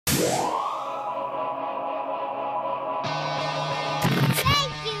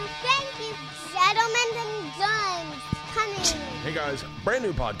Hey guys, brand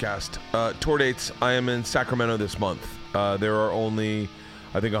new podcast. Tour dates. I am in Sacramento this month. There are only,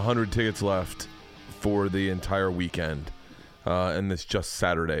 I think, 100 tickets left for the entire weekend. And it's just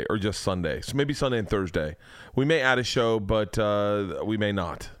Saturday or just Sunday. So maybe Sunday and Thursday. We may add a show, but we may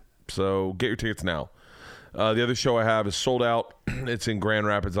not. So get your tickets now. The other show I have is sold out. It's in Grand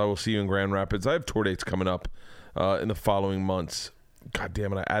Rapids. I will see you in Grand Rapids. I have tour dates coming up in the following months. God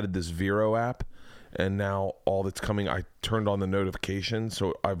damn it, I added this Vero app. And now all that's coming, I turned on the notifications.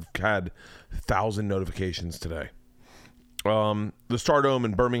 So I've had 1,000 notifications today. The Stardome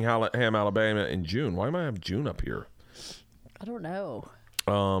in Birmingham, Alabama in June. Why am I have June up here? I don't know.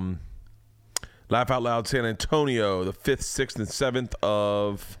 Laugh Out Loud San Antonio, the 5th, 6th, and 7th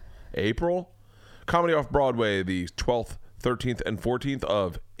of April. Comedy Off Broadway, the 12th, 13th, and 14th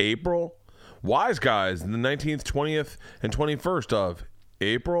of April. Wise Guys, the 19th, 20th, and 21st of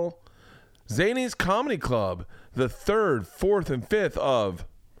April. Zany's Comedy Club, the 3rd, 4th, and 5th of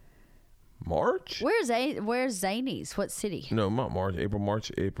March? Where's Zany's? What city? No, not March.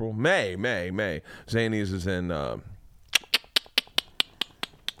 April. May. Zany's is in...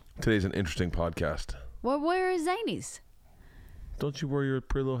 Today's an interesting podcast. Well, where is Zany's? Don't you worry your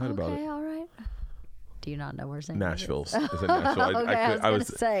pretty little head about it. Okay, all right. Do you not know where Zany's Nashville's. is? Is in Nashville.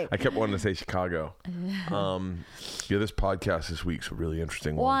 I kept wanting to say Chicago. This podcast this week's a really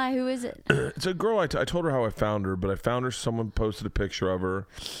interesting one. Why? Who is it? It's a girl. I told her how I found her, but I found her. Someone posted a picture of her,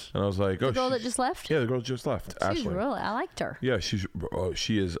 and I was like, The girl that just left? Yeah, the girl that just left. She's Ashley. I liked her. Yeah,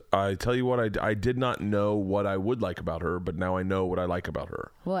 she is. I tell you what, I did not know what I would like about her, but now I know what I like about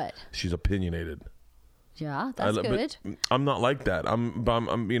her. What? She's opinionated. Yeah, that's good. I'm not like that. I'm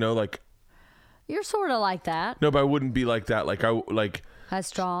like. You're sort of like that. No, but I wouldn't be like that. As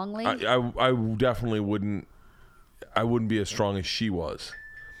strongly? I definitely wouldn't. I wouldn't be as strong as she was.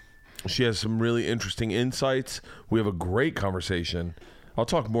 She has some really interesting insights. We have a great conversation. I'll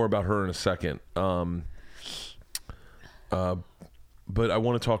talk more about her in a second. But I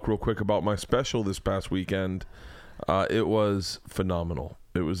want to talk real quick about my special this past weekend. It was phenomenal.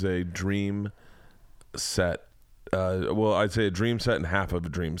 It was a dream set. I'd say a dream set and half of a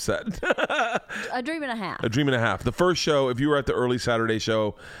dream set. A dream and a half. A dream and a half. The first show, if you were at the early Saturday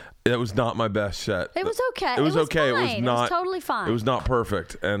show, it was not my best set. It was okay. It was okay. Fine. It was not. It was totally fine. It was not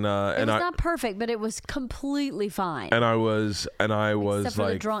perfect, it was not perfect, but it was completely fine. And I was Except for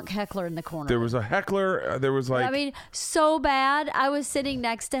like the drunk heckler in the corner. There was a heckler. There was like. I mean, so bad. I was sitting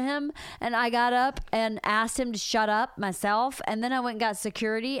next to him, and I got up and asked him to shut up myself, and then I went and got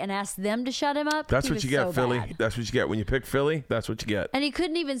security and asked them to shut him up. That's what you get, so Philly. bad. That's what you get when you pick Philly. That's what you get. And he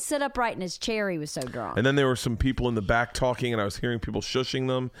couldn't even sit upright in his chair. He was so drunk. And then there were some people in the back talking, and I was hearing people shushing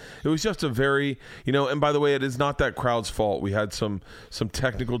them. It was just a very, and by the way, it is not that crowd's fault. We had some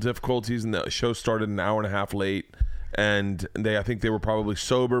technical difficulties, and the show started an hour and a half late. And I think they were probably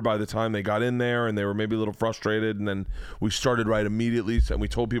sober by the time they got in there, and they were maybe a little frustrated. And then we started right immediately, and we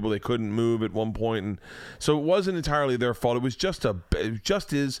told people they couldn't move at one point, and so it wasn't entirely their fault. It was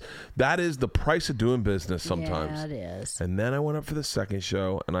that is the price of doing business sometimes. Yeah, it is. And then I went up for the second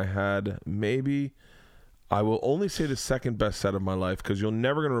show, and I had I will only say the second best set of my life, because you're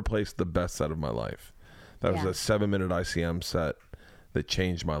never going to replace the best set of my life. That was a 7-minute ICM set that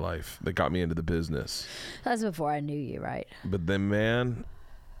changed my life, that got me into the business. That's before I knew you, right? But then, man,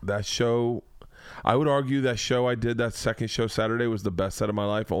 that show, I would argue that show I did, that second show Saturday, was the best set of my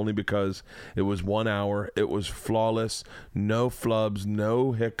life, only because it was 1 hour. It was flawless. No flubs,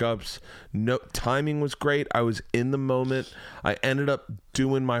 no hiccups. No timing was great. I was in the moment. I ended up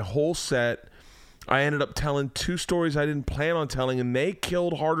doing my whole set. I ended up telling 2 stories I didn't plan on telling, and they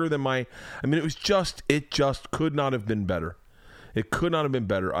killed harder than it just could not have been better. It could not have been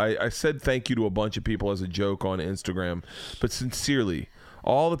better. I said thank you to a bunch of people as a joke on Instagram, but sincerely,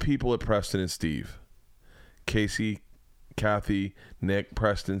 all the people at Preston and Steve, Casey, Kathy, Nick,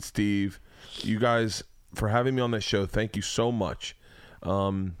 Preston, Steve, you guys, for having me on that show, thank you so much.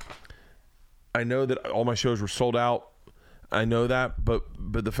 I know that all my shows were sold out. I know that, but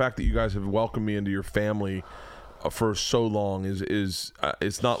the fact that you guys have welcomed me into your family for so long is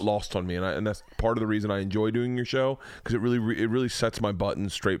it's not lost on me, and that's part of the reason I enjoy doing your show, because it really sets my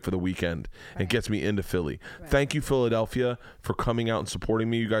buttons straight for the weekend and gets me into Philly. Right. Thank you, Philadelphia, for coming out and supporting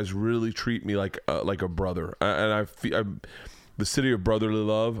me. You guys really treat me like a brother, and the city of brotherly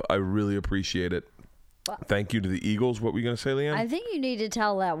love. I really appreciate it. Well, thank you to the Eagles. What were you going to say, Leanne? I think you need to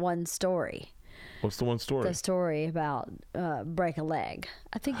tell that one story. What's the one story? The story about break a leg.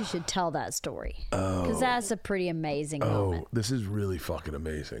 I think you should tell that story. Oh. Because that's a pretty amazing moment. This is really fucking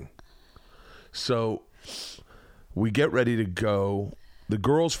amazing. So we get ready to go. The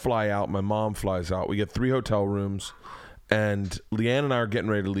girls fly out. My mom flies out. We get 3 hotel rooms. And Leanne and I are getting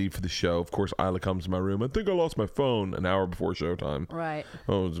ready to leave for the show. Of course, Isla comes to my room. I think I lost my phone an hour before showtime. Right.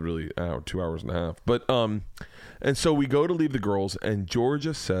 Oh, it was really an hour, 2 hours and a half. But and so we go to leave the girls, and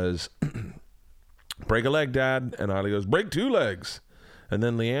Georgia says, break a leg, Dad. And Isla goes, break 2 legs. And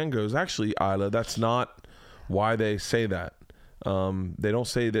then Leanne goes, actually, Isla, that's not why they say that. They don't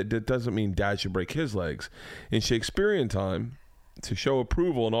say that. That doesn't mean Dad should break his legs. In Shakespearean time, to show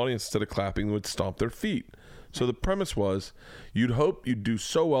approval, an audience, instead of clapping, would stomp their feet. So the premise was, you'd hope you'd do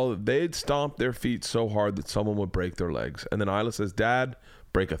so well that they'd stomp their feet so hard that someone would break their legs. And then Isla says, Dad,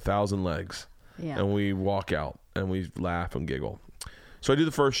 break 1,000 legs. Yeah. And we walk out and we laugh and giggle. So I do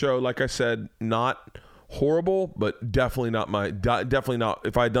the first show. Like I said, not horrible, but definitely not.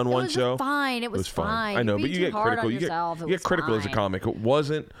 If I had done one show, fine. It was fine. I know, but you get critical. You get critical as a comic. It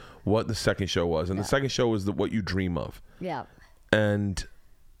wasn't what the second show was, and the second show was what you dream of. Yeah. And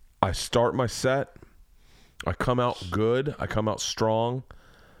I start my set. I come out good. I come out strong.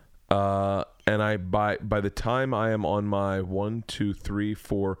 And I by the time I am on my 1, 2, 3,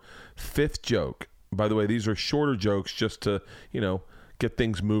 4, 5th joke. By the way, these are shorter jokes just to get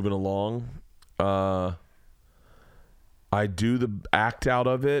things moving along. I do the act out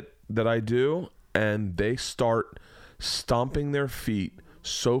of it that I do, and they start stomping their feet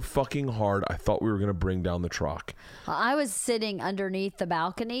so fucking hard, I thought we were going to bring down the truck. I was sitting underneath the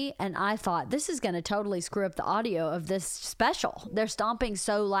balcony, and I thought, this is going to totally screw up the audio of this special. They're stomping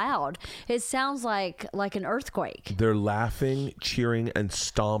so loud. It sounds like an earthquake. They're laughing, cheering, and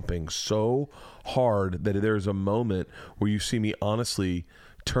stomping so hard that there's a moment where you see me honestly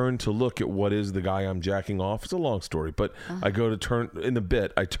turn to look at what is the guy I'm jacking off. It's a long story, but I go to turn in the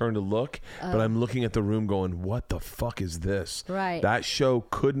bit. I turn to look, but I'm looking at the room going, what the fuck is this? Right. That show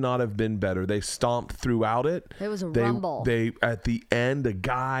could not have been better. They stomped throughout it. It was a rumble. They at the end, a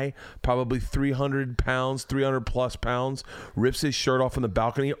guy, probably 300 plus pounds, rips his shirt off on the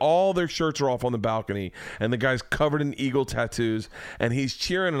balcony. All their shirts are off on the balcony, and the guy's covered in eagle tattoos, and he's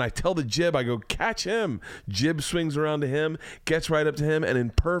cheering, and I tell the Jib, I go, catch him. Jib swings around to him, gets right up to him, and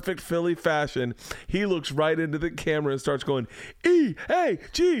in perfect Philly fashion, he looks right into the camera and starts going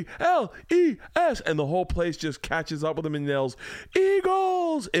EAGLES, and the whole place just catches up with him and yells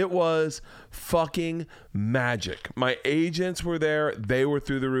Eagles. It was fucking magic. My agents were there. They were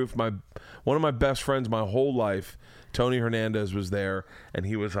through the roof. One of my best friends my whole life, Tony Hernandez, was there, and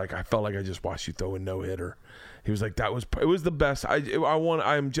he was like, I felt like I just watched you throw a no-hitter. He was like, it was the best.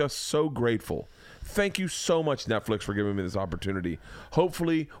 I'm just so grateful. Thank you so much, Netflix, for giving me this opportunity.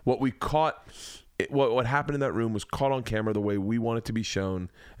 Hopefully, what happened in that room was caught on camera the way we want it to be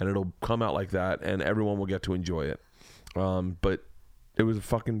shown, and it'll come out like that, and everyone will get to enjoy it. But it was a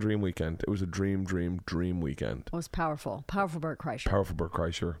fucking dream weekend. It was a dream weekend. It was powerful. Powerful Bert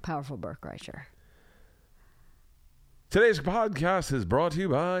Kreischer. Today's podcast is brought to you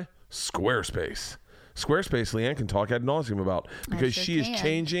by Squarespace. Squarespace, Leanne can talk ad nauseum about, because she is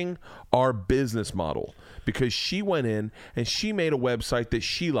changing our business model, because she went in and she made a website that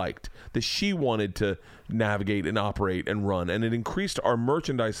she liked, that she wanted to navigate and operate and run, and it increased our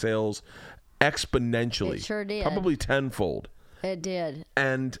merchandise sales exponentially. It sure did. Probably tenfold. It did.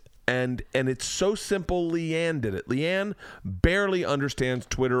 And it's so simple. Leanne did it. Leanne barely understands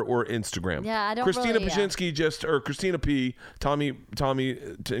Twitter or Instagram. Yeah, I don't Christina really, Pajinski or Christina P, Tommy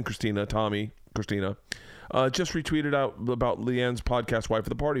and Christina just retweeted out about Leanne's podcast, Wife of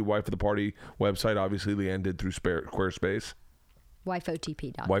the Party website. Obviously, Leanne did through Squarespace.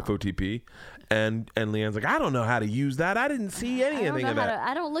 WifeOTP.com. WifeOTP. And Leanne's like, I don't know how to use that. I didn't see anything of that.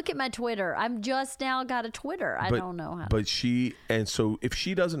 I don't look at my Twitter. I'm just now got a Twitter. I don't know how. But so if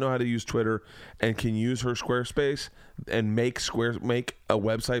she doesn't know how to use Twitter and can use her Squarespace and make a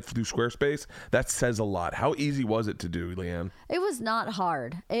website through Squarespace, that says a lot. How easy was it to do, Leanne? It was not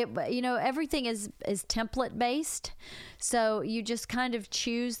hard. Everything is template based. So you just kind of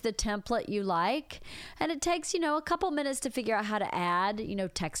choose the template you like, and it takes, a couple minutes to figure out how to add,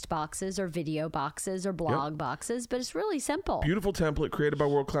 text boxes or video boxes or blog boxes, but it's really simple. Beautiful template created by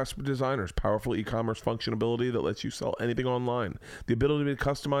world-class designers. Powerful e-commerce functionality that lets you sell anything online. The ability to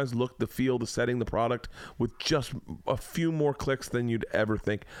customize look, the feel, the setting, the product with just a few more clicks than you'd ever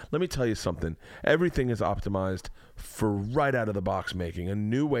think. Let me tell you something. Everything is optimized for right out of the box making. A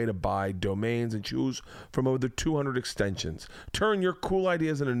new way to buy domains and choose from over 200 extensions. Turn your cool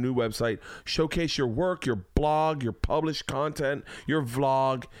ideas into a new website. Showcase your work, your blog, your published content, your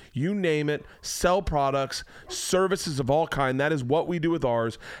vlog, you name it. Sell products, services of all kind. That is what we do with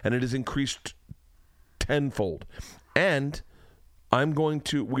ours, and it has increased tenfold. And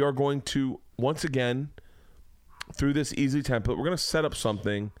we are going to once again, through this easy template, we're going to set up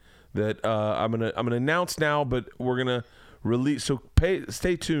something that I'm gonna announce now, but we're release. So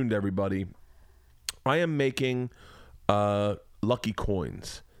stay tuned, everybody. I am making lucky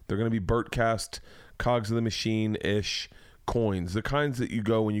coins. They're going to be Bertcast, Cogs of the Machine-ish coins. The kinds that you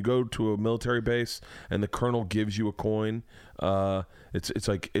go when you go to a military base and the colonel gives you a coin.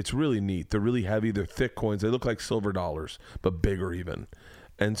 It's really neat. They're really heavy. They're thick coins. They look like silver dollars, but bigger even.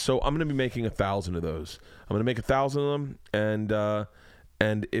 And so I'm going to be making 1,000 of those. I'm going to make 1,000 of them,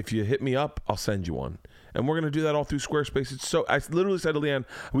 and if you hit me up, I'll send you one. And we're going to do that all through Squarespace. I literally said to Leanne,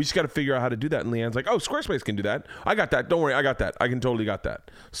 we just got to figure out how to do that. And Leanne's like, oh, Squarespace can do that. I got that. Don't worry. I got that. I can totally got that.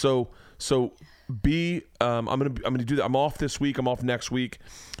 So I'm gonna do that. I'm off this week. I'm off next week.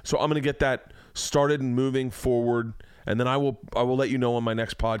 So I'm gonna get that started and moving forward. And then I will let you know on my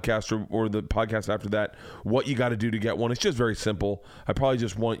next podcast or the podcast after that what you got to do to get one. It's just very simple. I probably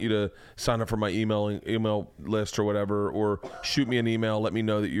just want you to sign up for my email list or whatever, or shoot me an email. Let me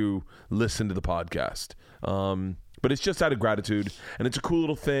know that you listen to the podcast. But it's just out of gratitude, and it's a cool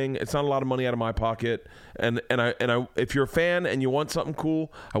little thing. It's not a lot of money out of my pocket, and I if you're a fan and you want something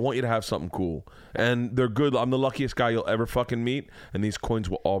cool, I want you to have something cool, and they're good. I'm the luckiest guy you'll ever fucking meet, and these coins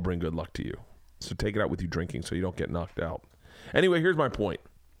will all bring good luck to you. So take it out with you drinking so you don't get knocked out. Anyway, here's my point.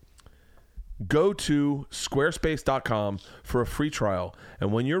 Go to squarespace.com for a free trial,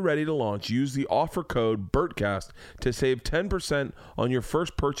 and when you're ready to launch, use the offer code BERTCAST to save 10% on your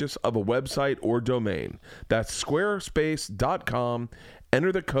first purchase of a website or domain. That's squarespace.com.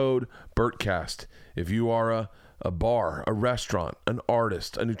 Enter the code BERTCAST. If you are a bar, a restaurant, an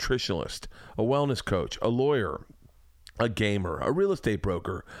artist, a nutritionist, a wellness coach, a lawyer, a gamer, a real estate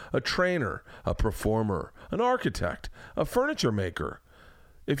broker, a trainer, a performer, an architect, a furniture maker.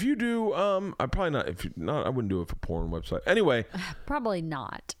 If you do, I probably not. If not, I wouldn't do it for porn website. Anyway, probably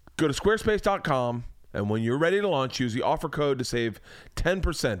not. Go to squarespace.com, and when you're ready to launch, use the offer code to save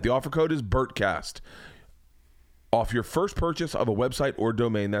 10%. The offer code is BERTCAST. Off your first purchase of a website or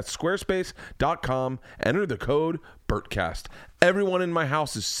domain. That's squarespace.com. Enter the code BERTCAST. Everyone in my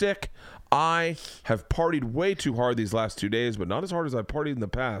house is sick. I have partied way too hard these last 2 days, but not as hard as I've partied in the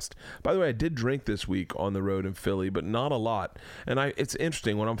past. By the way, I did drink this week on the road in Philly, but not a lot. And it's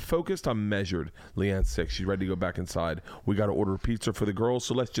interesting. When I'm focused, I'm measured. Leanne's sick. She's ready to go back inside. We got to order pizza for the girls,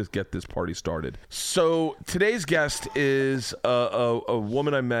 so let's just get this party started. So today's guest is a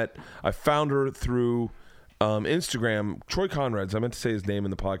woman I met. I found her through Instagram. Troy Conrads, I meant to say his name in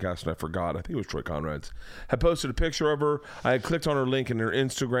the podcast and I forgot. I think it was Troy Conrads, had posted a picture of her. I had clicked on her link in her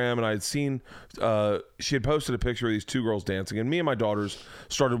Instagram, and I had seen she had posted a picture of these two girls dancing, and me and my daughters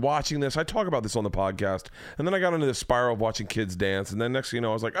started watching this. I talk about this on the podcast, and then I got into this spiral of watching kids dance, and then next thing you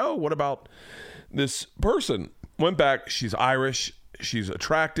know, I was like, oh, what about this person? Went back. She's Irish. She's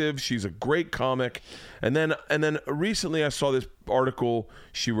attractive. She's a great comic. And then recently I saw this article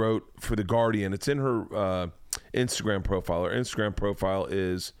she wrote for The Guardian. It's in her Instagram profile. Her Instagram profile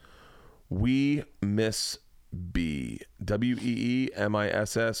is We Miss B. WEEMISSBEA.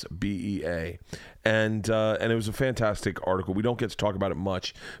 And it was a fantastic article. We don't get to talk about it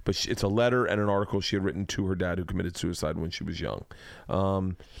much, but it's a letter and an article she had written to her dad who committed suicide when she was young.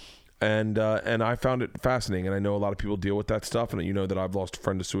 And I found it fascinating, and I know a lot of people deal with that stuff, and you know that I've lost a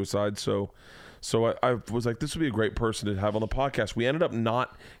friend to suicide, so I was like, this would be a great person to have on the podcast. We ended up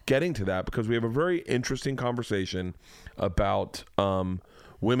not getting to that because we have a very interesting conversation about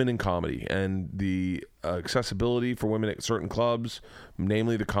women in comedy and the accessibility for women at certain clubs,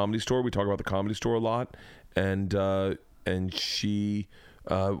 namely the Comedy Store. We talk about the Comedy Store a lot, and she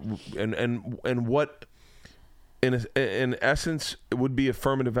and what. In essence, it would be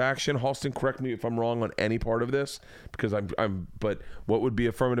affirmative action. Halston, correct me if I'm wrong on any part of this, because but what would be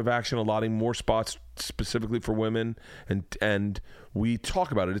affirmative action? Allotting more spots specifically for women, and we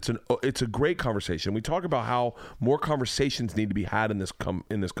talk about it. It's a great conversation. We talk about how more conversations need to be had in this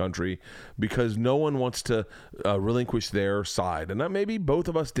country, because no one wants to relinquish their side. And that maybe both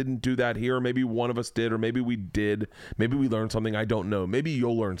of us didn't do that here, or maybe one of us did, or maybe we did. Maybe we learned something. I don't know. Maybe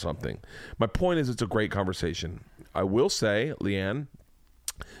you'll learn something. My point is, it's a great conversation. I will say, Leanne,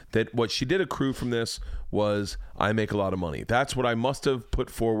 that what she did accrue from this was, I make a lot of money. That's what I must have put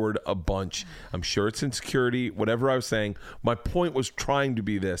forward a bunch. I'm sure it's insecurity, whatever I was saying. My point was trying to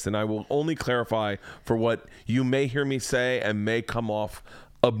be this, and I will only clarify for what you may hear me say and may come off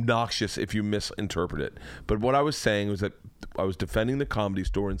obnoxious if you misinterpret it. But what I was saying was that I was defending the Comedy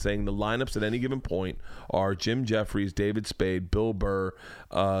Store and saying the lineups at any given point are Jim Jeffries, David Spade, Bill Burr,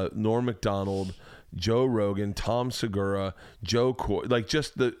 Norm Macdonald, Joe Rogan, Tom Segura, Joe Coy, like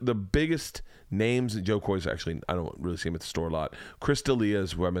just the biggest names. Joe Coy's actually, I don't really see him at the store a lot. Chris D'Elia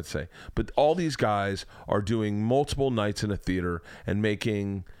is what I meant to say. But all these guys are doing multiple nights in a theater and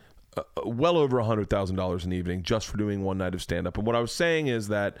making well over $100,000 an evening just for doing one night of stand-up. And what I was saying is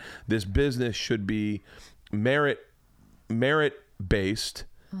that this business should be merit based,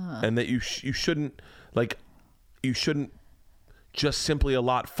 and that you shouldn't just simply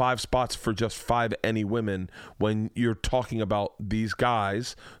allot 5 spots for just 5 any women when you're talking about these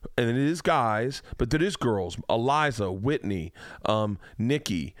guys. And it is guys, but there is girls. Eliza, Whitney,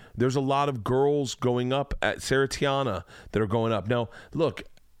 Nikki. There's a lot of girls going up at Sarah Tiana that are going up. Now, look,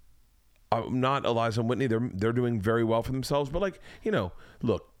 I'm not Eliza and Whitney. They're doing very well for themselves. But like,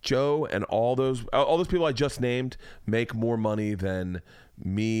 look, Joe and all those people I just named make more money than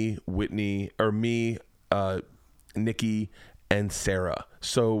me, Whitney, or me, Nikki, and Sarah.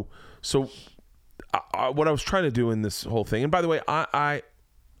 So what I was trying to do in this whole thing, and by the way, I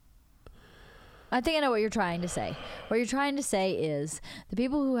think I know what you're trying to say. What you're trying to say is the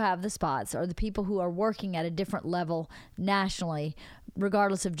people who have the spots are the people who are working at a different level nationally,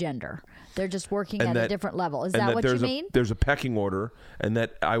 regardless of gender. They're just working at a different level. Is that what you mean? There's a pecking order, and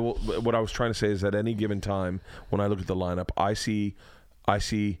that what I was trying to say is at any given time when I look at the lineup, I see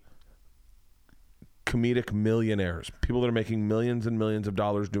comedic millionaires, people that are making millions and millions of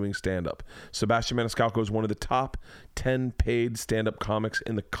dollars doing stand-up. Sebastian Maniscalco is one of the top 10 paid stand-up comics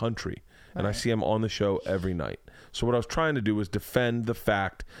in the country, and I see him on the show every night. So what I was trying to do was defend the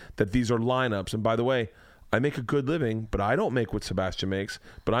fact that these are lineups. And by the way, I make a good living, but I don't make what Sebastian makes.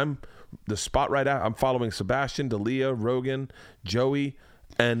 But I'm the spot right out. I'm following Sebastian, D'Elia, Rogan, Joey.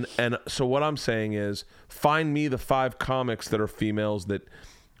 And so what I'm saying is find me the 5 comics that are females that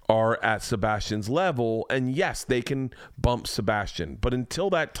are at Sebastian's level, and yes, they can bump Sebastian, but until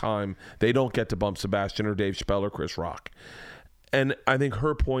that time, they don't get to bump Sebastian or Dave Chappelle or Chris Rock. And I think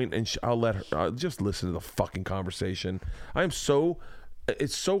her point, and I'll just listen to the fucking conversation.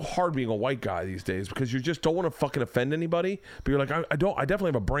 It's so hard being a white guy these days because you just don't want to fucking offend anybody. But you're like, I definitely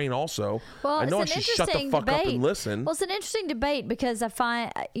have a brain also. Well, I know I should shut the fuck up and listen. Well, it's an interesting debate because I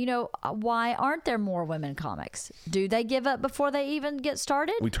find, why aren't there more women comics? Do they give up before they even get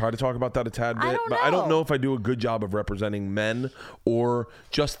started? We try to talk about that a tad bit, but I don't know if I do a good job of representing men or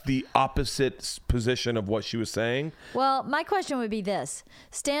just the opposite position of what she was saying. Well, my question would be this.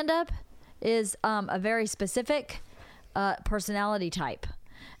 Stand-up is a very specific personality type,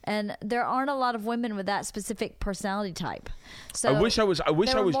 and there aren't a lot of women with that specific personality type. So I wish I was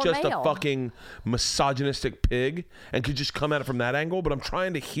just a fucking misogynistic pig and could just come at it from that angle, but I'm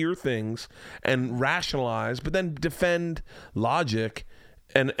trying to hear things and rationalize, but then defend logic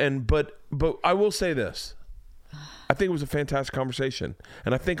but I will say this. I think it was a fantastic conversation,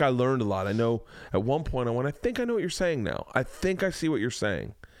 and I think I learned a lot. I know at one point I think I know what you're saying now. I think I see what you're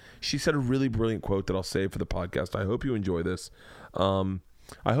saying. She said a really brilliant quote that I'll save for the podcast. I hope you enjoy this. I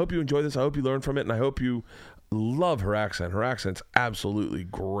hope you learn from it, and I hope you love her accent. Her accent's absolutely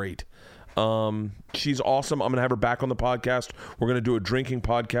great. She's awesome. I'm going to have her back on the podcast. We're going to do a drinking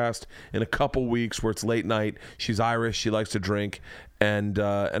podcast in a couple weeks where it's late night. She's Irish. She likes to drink, and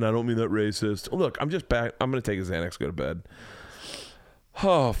I don't mean that racist. Look, I'm just back. I'm going to take a Xanax, go to bed.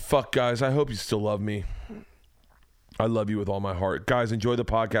 Oh, fuck, guys. I hope you still love me. I love you with all my heart. Guys, enjoy the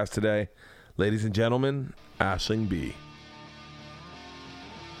podcast today. Ladies and gentlemen, Aisling B.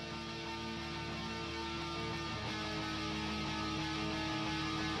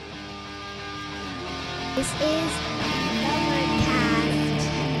 This is Overcast.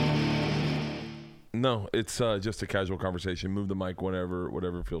 No, it's just a casual conversation. Move the mic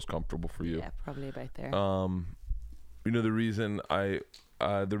whatever feels comfortable for you. Yeah, probably about there. The reason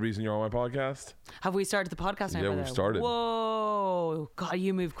you're on my podcast? Have we started the podcast now? Yeah, we've started. Whoa, God,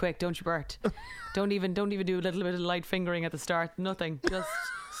 you move quick, don't you, Bert? don't even do a little bit of light fingering at the start. Nothing, just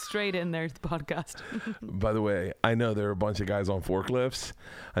straight in there to the podcast. By the way, I know there are a bunch of guys on forklifts.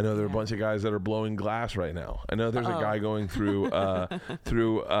 I know there are a bunch of guys that are blowing glass right now. I know there's a guy going through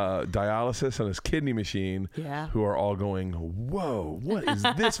dialysis on his kidney machine. Yeah. Who are all going, whoa, what is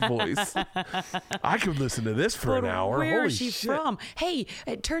this voice? I could listen to this for an hour. Where Holy is she shit. from? Hey,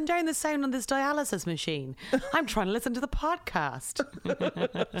 turn down the sound on this dialysis machine. I'm trying to listen to the podcast.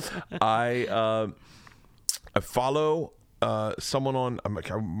 I follow someone on.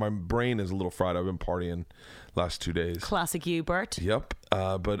 My brain is a little fried. I've been partying last 2 days. Classic you, Bert. Yep.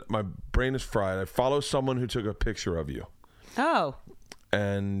 But my brain is fried. I follow someone who took a picture of you. Oh.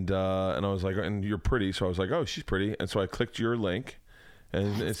 And I was like, and you're pretty. So I was like, oh, she's pretty. And so I clicked your link.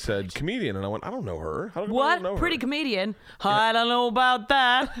 And it said comedian, and I went, I don't know her. How do I don't know Pretty her? comedian? I don't know about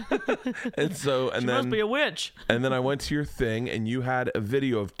that. And so, she must be a witch. And then I went to your thing, and you had a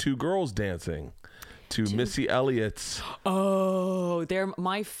video of 2 girls dancing to Missy Elliott's. Oh, they're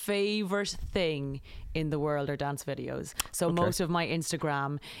my favorite thing in the world are dance videos. So most of my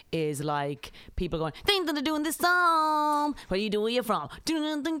Instagram is like people going, "Think that they're doing this song. Where you do? Where you from?"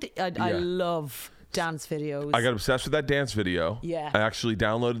 I love dance videos. I got obsessed with that dance video. Yeah. I actually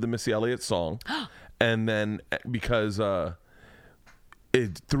downloaded the Missy Elliott song, and then because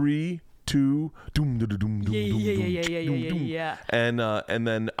it's 3, 2, doom, doom, doom, doom, Yeah. and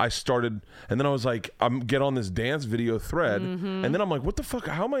then I started, and then I was like, I'm get on this dance video thread, and then I'm like, what the fuck?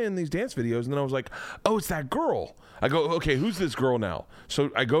 How am I in these dance videos? And then I was like, oh, it's that girl. I go, okay, who's this girl now?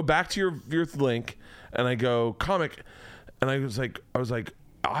 So I go back to your link, and I go comic, and I was like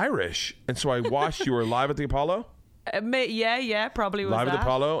Irish, and so I watched you were live at the Apollo. Yeah, probably was live that. at the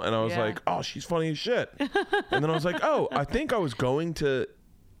Apollo, and I was Yeah. like, oh, she's funny as shit. And then I was like, oh, I think I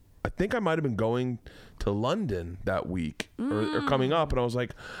might have been going to London that week or coming up, and I was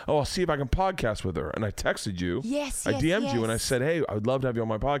like, oh, I'll see if I can podcast with her. And I texted you. Yes, I DM'd you, and I said, hey, I would love to have you on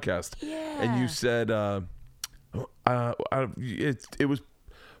my podcast. Yeah. And you said, it was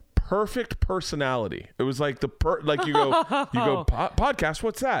perfect personality. It was like like you go podcast.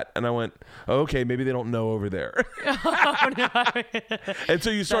 What's that? And I went, oh, okay, maybe they don't know over there. And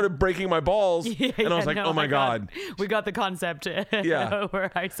so you started breaking my balls, and I was like, oh my god, we got the concept. Yeah.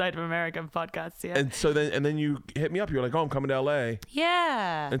 We're outside of American podcasts. Yeah. And so then you hit me up. You're like, oh, I'm coming to LA.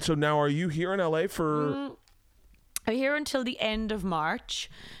 Yeah. And so now, are you here in LA for? I'm here until the end of March.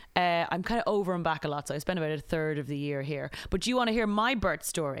 I'm kind of over and back a lot, so I spend about a third of the year here. But do you want to hear my birth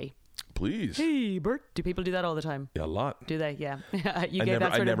story? Please. Hey, Bert. Do people do that all the time? Yeah, a lot. Do they? Yeah. You I get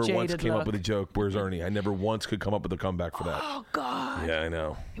that sort never of jaded once came look. up with a joke. Where's Ernie? I never once could come up with a comeback for that. Oh God. Yeah, I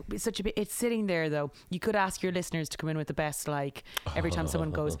know. It's such a it's sitting there though. You could ask your listeners to come in with the best, like every time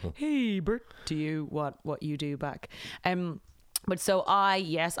someone goes, "Hey, Bert," to you, what you do back. But so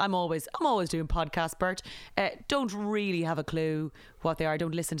I'm always doing podcasts, Bert. Don't really have a clue what they are. I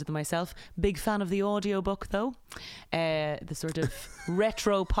don't listen to them myself. Big fan of the audiobook though. The sort of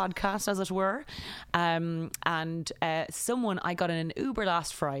retro podcast, as it were. And someone, I got in an Uber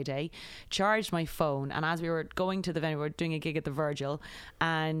last Friday, charged my phone, and as we were going to the venue, we were doing a gig at the Virgil,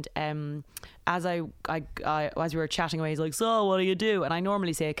 and as we were chatting away, he's like, so what do you do? And I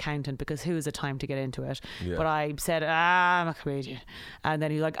normally say accountant because who has the time to get into it? Yeah. But I said, I'm a comedian. And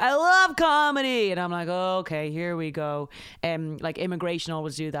then he's like, I love comedy. And I'm like, oh, okay, here we go. Like immigration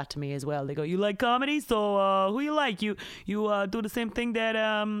always do that to me as well. They go, you like comedy? So who you like? You do the same thing that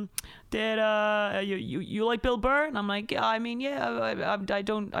you like Bill Burr? And I'm like, yeah, I mean, yeah, I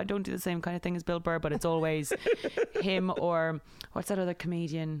don't do the same kind of thing as Bill Burr, but it's always him or what's that other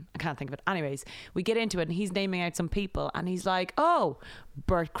comedian? I can't think of it. Anyways, we get into it and he's naming out some people and he's like, oh,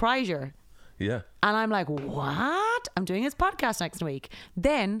 Bert Kreischer. Yeah. And I'm like, what? I'm doing his podcast next week.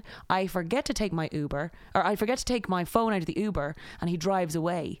 Then I forget to take my Uber, or I forget to take my phone out of the Uber, and he drives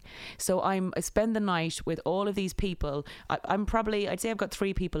away. So I spend the night with all of these people. I'd say I've got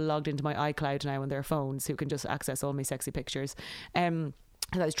 3 people logged into my iCloud now on their phones who can just access all my sexy pictures.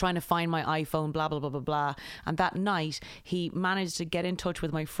 I was trying to find my iPhone, blah, blah, blah, blah, blah. And that night, he managed to get in touch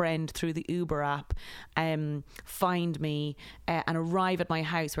with my friend through the Uber app, find me, and arrive at my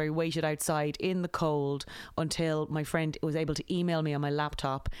house where he waited outside in the cold until my friend was able to email me on my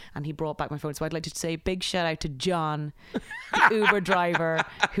laptop, and he brought back my phone. So I'd like to say a big shout out to John, the Uber driver,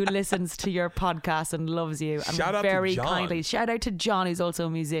 who listens to your podcast and loves you. And Shout out very to John. kindly. Shout out to John, who's also a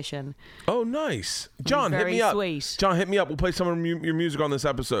musician. Oh, nice. John, hit very me up. sweet. John, hit me up. We'll play some of your music on this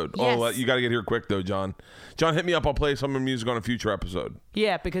episode. Yes. Oh, you got to get here quick though, John. John, hit me up. I'll play some of your music on a future episode.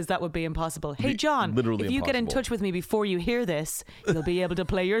 Yeah, because that would be impossible. Hey, John, literally if you get in impossible. touch with me before you hear this, you'll be able to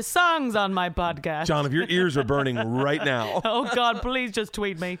play your songs on my podcast. John, if your ears are burning right now. Oh, God, please just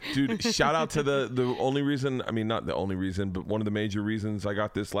tweet me. Dude, shout out to the only reason, I mean, not the only reason, but one of the major reasons I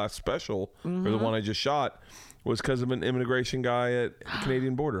got this last special, or the one I just shot, was because of an immigration guy at the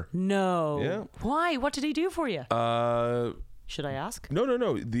Canadian border. No. Yeah. Why? What did he do for you? Should I ask?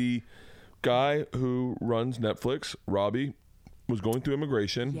 No. The guy who runs Netflix, Robbie, was going through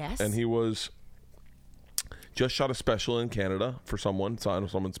immigration. Yes. And he was just shot a special in Canada for someone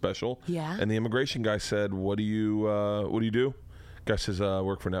special. Yeah. And the immigration guy said, what do you do? Guy says,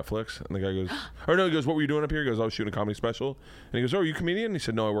 work for Netflix. And the guy goes, he goes, what were you doing up here? He goes, I was shooting a comedy special. And he goes, oh, are you a comedian? And he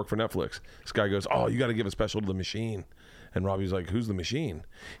said, no, I work for Netflix. This guy goes, oh, you got to give a special to the machine. And Robbie's like, who's the machine?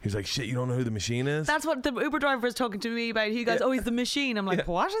 He's like, shit, you don't know who the machine is? That's what the Uber driver is talking to me about. He goes, oh, he's the machine. I'm like,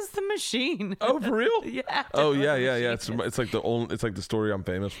 what is the machine? Oh, for real? Yeah. Oh, yeah. It's like the story I'm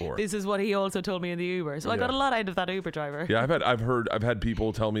famous for. This is what he also told me in the Uber. So I got a lot out of that Uber driver. Yeah, I've had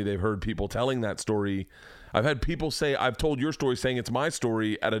people tell me they've heard people telling that story. I've had people say, I've told your story saying it's my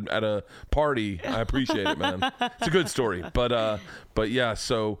story at a party. I appreciate it, man. It's a good story. But yeah,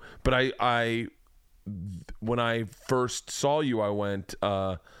 I when I first saw you, I went,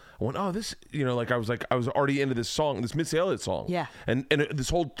 oh, this, I was already into this song, this Missy Elliott song. Yeah. And this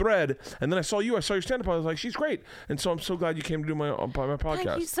whole thread. And then I saw your stand up. I was like, she's great. And so I'm so glad you came to do my podcast.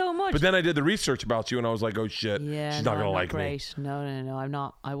 Thank you so much. But then I did the research about you and I was like, oh shit, she's not going to like me. No, I'm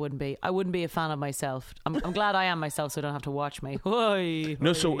not. I wouldn't be a fan of myself. I'm glad I am myself so I don't have to watch me.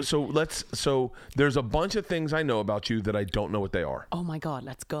 No, so there's a bunch of things I know about you that I don't know what they are. Oh my God,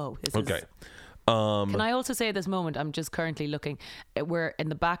 let's go. Okay. Can I also say at this moment, I'm just currently looking, we're in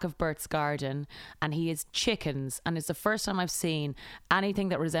the back of Bert's garden and he has chickens, and it's the first time I've seen anything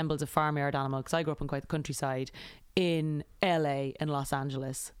that resembles a farmyard animal, because I grew up in quite the countryside in LA and Los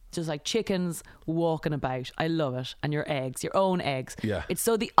Angeles. Just like chickens walking about. I love it. And your eggs, your own eggs. Yeah. It's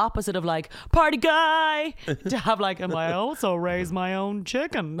so the opposite of like, party guy, to have like, and I also raise my own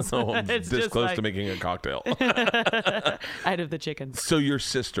chickens. Oh, I'm it's this just close like, to making a cocktail. out of the chickens. So your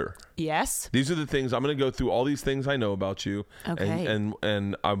sister. Yes. These are the things, I'm going to go through all these things I know about you. Okay.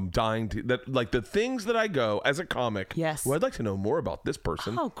 And I'm dying to, the things that I go as a comic. Yes. Well, I'd like to know more about this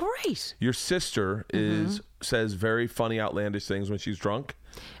person. Oh, great. Your sister says very funny, outlandish things when she's drunk.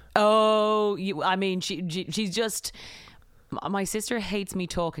 Oh, she's just... My sister hates me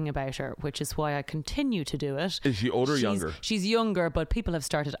talking about her, which is why I continue to do it. Is she older or younger? She's younger, but people have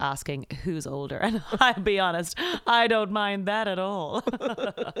started asking who's older. And I'll be honest, I don't mind that at all.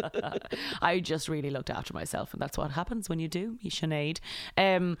 I just really looked after myself, and that's what happens when you do. You Sinead.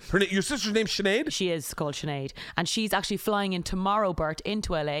 Your sister's name's Sinead? She is called Sinead. And she's actually flying in tomorrow, Bert,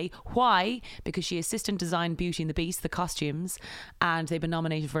 into LA. Why? Because she assistant designed Beauty and the Beast, the costumes, and they've been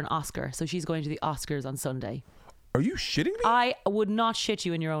nominated for an Oscar. So she's going to the Oscars on Sunday. Are you shitting me? I would not shit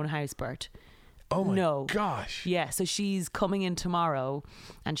you in your own house, Bert. Oh my gosh. Yeah, so she's coming in tomorrow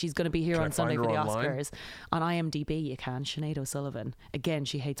and she's going to be here on Sunday for the Oscars. On IMDb, you can. Sinead O'Sullivan. Again,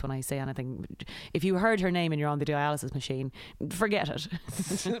 she hates when I say anything. If you heard her name and you're on the dialysis machine, forget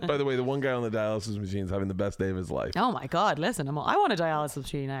it. By the way, the one guy on the dialysis machine is having the best day of his life. Oh my God, listen, I want a dialysis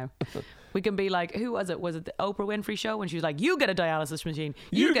machine now. We can be like, who was it? Was it the Oprah Winfrey show? When she was like, you get a dialysis machine.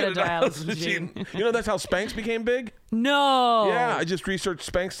 You get a dialysis machine. You know, that's how Spanx became big? No. Yeah, I just researched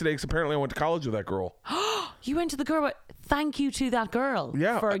Spanx today because apparently I went to college with that girl. You went to the girl. Thank you to that girl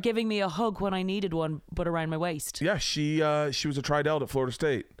for giving me a hug when I needed one, but around my waist. Yeah, she was a tri-delt at Florida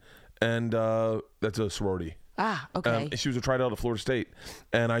State. And that's a sorority. Ah, okay. She was a tri-delt at Florida State.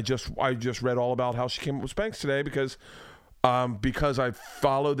 And I just read all about how she came up with Spanx today because I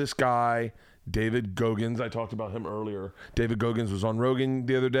follow this guy, David Goggins. I talked about him earlier. David Goggins was on Rogan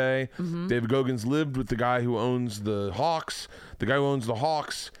the other day. Mm-hmm. David Goggins lived with the guy who owns the Hawks. The guy who owns the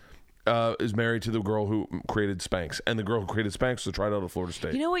Hawks is married to the girl who created Spanx. And the girl who created Spanx was a tri-delt at Florida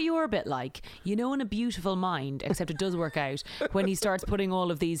State. You know what you're a bit like? You know, in A Beautiful Mind, except it does work out, when he starts putting all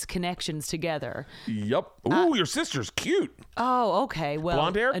of these connections together. Yep. Ooh, your sister's cute. Oh, okay. Well,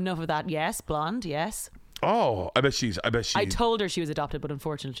 blonde hair? Enough of that. Yes, blonde, yes. Oh, I bet she. I told her she was adopted, but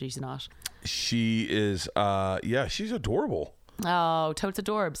unfortunately she's not. She is, she's adorable. Oh, totes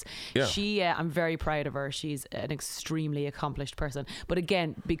adorbs. Yeah. I'm very proud of her. She's an extremely accomplished person. But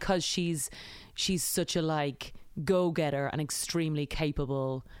again, because she's such a go-getter and extremely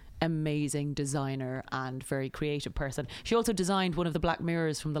capable, amazing designer and very creative person. She also designed one of the Black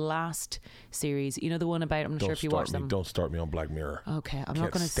Mirrors from the last series. You know, the one about, I'm not sure if you watched them. Don't start me on Black Mirror. Okay, I'm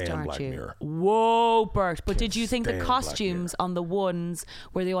not going to start Black you. Mirror. Whoa, Bert. But did you think the costumes on the ones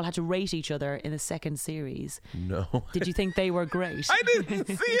where they all had to rate each other in the second series? No. Did you think they were great? I didn't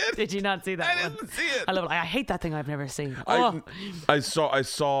see it. Did you not see that I didn't see it. I love it. I hate that thing I've never seen. I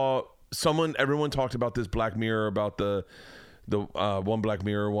saw everyone talked about this Black Mirror, about the one Black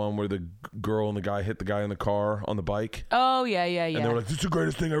Mirror one where the girl and the guy hit the guy in the car on the bike. Oh, yeah. And they were like, this is the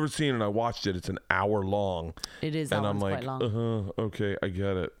greatest thing I've ever seen. And I watched it. It's an hour long. It is. And I'm like, quite long. Okay, I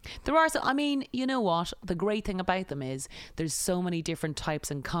get it. There are some, I mean, you know what? The great thing about them is there's so many different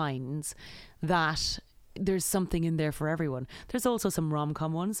types and kinds that there's something in there for everyone. There's also some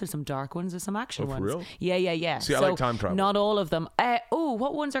rom-com ones. There's some dark ones. There's some action ones. For real? Yeah. See, I like time travel. Not all of them.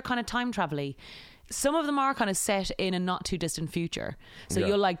 What ones are kind of time travel-y? some of them are kind of set in a not too distant future, so Yeah.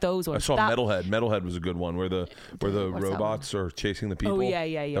 you'll like those I ones. saw Metalhead. Metalhead was a good one where the what's that robots are chasing the people. Oh yeah.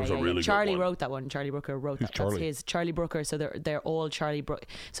 That was a really Charlie good one. wrote that one. Charlie Brooker wrote Who's that. Charlie? That's his. Charlie Brooker. So they're all Charlie Brooker.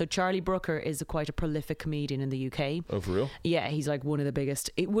 So Charlie Brooker is quite a prolific comedian in the UK. Oh, for real? Yeah, he's like one of the biggest.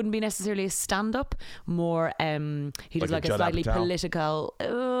 It wouldn't be necessarily a stand-up, more he does Like like a a Judd slightly Apatow?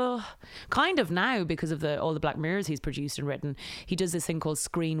 political, kind of now because of all the Black Mirrors he's produced and written. He does this thing called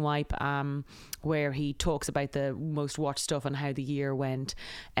Screen Wipe, where he talks about the most watched stuff and how the year went.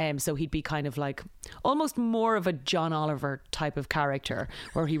 So he'd be kind of like almost more of a John Oliver type of character,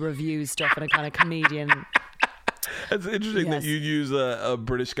 where he reviews stuff in a kind of comedian. It's interesting that Yes. you use a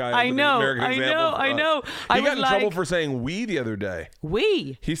British guy as I an know, American I example. know, I know. He I got was in trouble like- for saying "we" the other day.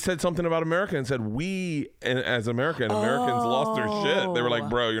 We. He said something about America and said "we" as American. Americans lost their shit. They were like,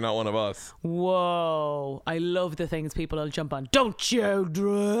 "Bro, you're not one of us." Whoa. I love the things people will jump on. Don't you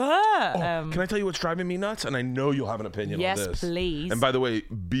dare. Can I tell you what's driving me nuts? And I know you'll have an opinion Yes, on this. please. And by the way,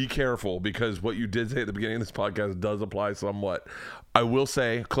 be careful, because what you did say at the beginning of this podcast does apply somewhat. I will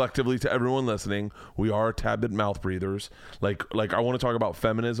say collectively to everyone listening, we are a tad bit mouth breathers. Like I want to talk about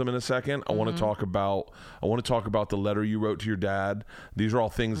feminism in a second. I want to talk about the letter you wrote to your dad. These are all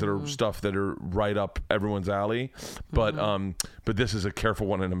things that are stuff that are right up everyone's alley. But this is a careful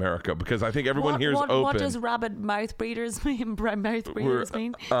one in America, because I think everyone here is open. What does rabid mouth breathers mean?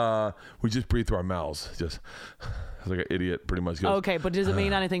 We just breathe through our mouths. Just like an idiot, pretty much. Goes, Okay, but does it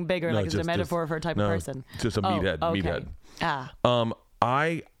mean anything bigger? No, Like, is it a just- metaphor for a type no, of person? just a meathead. Okay. Meathead. Ah,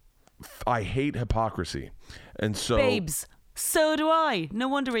 I hate hypocrisy, and so babes. So do I. No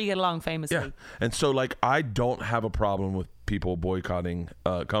wonder we get along famously. yeah, and so like I don't have a problem with people boycotting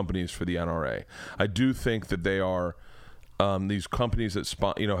companies for the NRA. I do think that they are these companies that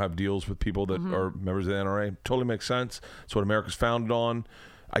have deals with people that are members of the NRA. Totally makes sense. It's what America's founded on.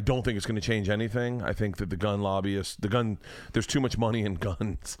 I don't think it's going to change anything. I think that the gun lobbyists, there's too much money in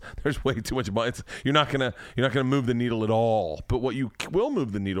guns. There's way too much money. You're not gonna move the needle at all. But what you will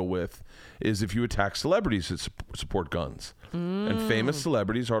move the needle with is if you attack celebrities that support guns. And famous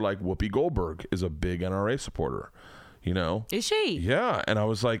celebrities are like Whoopi Goldberg is a big NRA supporter. You know? Is she? Yeah. And I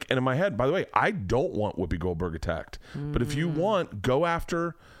was like, and in my head, by the way, I don't want Whoopi Goldberg attacked. But if you want, go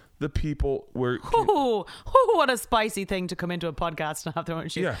after the people where Ooh, what a spicy thing to come into a podcast and have their own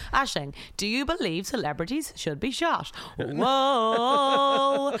shoot. Yeah. Ashling, do you believe celebrities should be shot?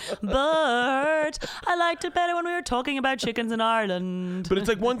 Whoa, but I liked it better when we were talking about chickens in Ireland. But it's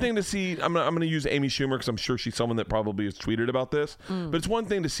like one thing to see. I'm going to use Amy Schumer because I'm sure she's someone that probably has tweeted about this. But it's one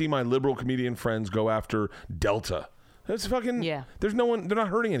thing to see my liberal comedian friends go after Delta. That's fucking. Yeah. There's no one. They're not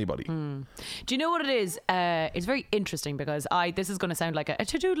hurting anybody. Do you know what it is? It's very interesting because this is going to sound like a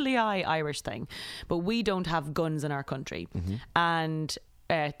toodly-eye Irish thing, but we don't have guns in our country. And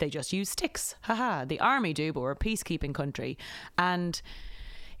they just use sticks. Haha. The army do, but we're a peacekeeping country. And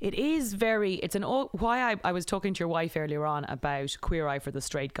it is why I was talking to your wife earlier on about Queer Eye for the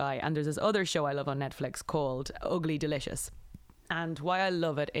Straight Guy. And there's this other show I love on Netflix called Ugly Delicious. And why I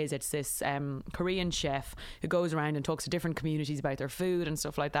love it is it's this Korean chef who goes around and talks to different communities about their food and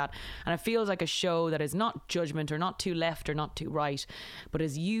stuff like that. And it feels like a show that is not judgment or not too left or not too right, but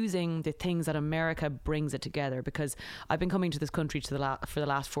is using the things that America brings it together. Because I've been coming to this country for the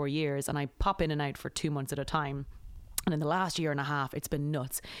last 4 years, and I pop in and out for 2 months at a time. And in the last year and a half, it's been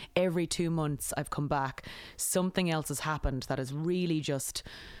nuts. Every 2 months I've come back, something else has happened that has really just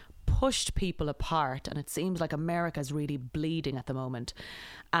pushed people apart, and it seems like America's really bleeding at the moment,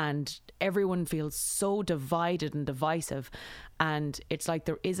 and everyone feels so divided and divisive, and it's like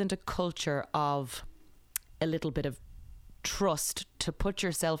there isn't a culture of a little bit of trust to put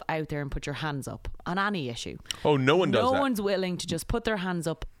yourself out there and put your hands up on any issue. Oh, no one does that. No one's willing to just put their hands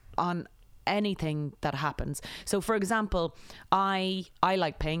up on anything that happens. So for example, I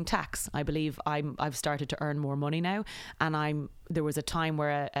like paying tax. I believe I've started to earn more money now, and there was a time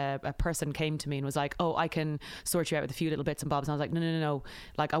where a person came to me and was like, oh, I can sort you out with a few little bits and bobs. And I was like, no.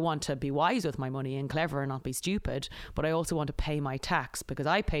 Like, I want to be wise with my money and clever and not be stupid, but I also want to pay my tax, because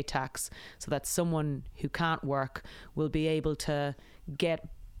I pay tax so that someone who can't work will be able to get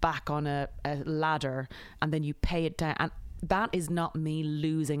back on a ladder, and then you pay it down. And that is not me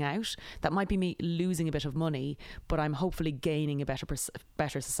losing out. That might be me losing a bit of money, but I'm hopefully gaining a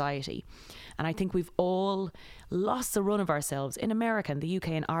better society. And I think we've all lost the run of ourselves in America and the UK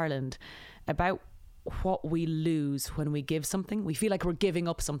and Ireland about what we lose when we give something. We feel like we're giving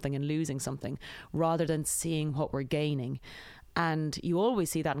up something and losing something rather than seeing what we're gaining. And you always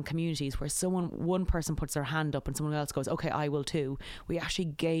see that in communities where one person puts their hand up and someone else goes, okay, I will too. We actually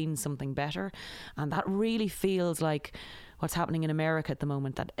gain something better. And that really feels like what's happening in America at the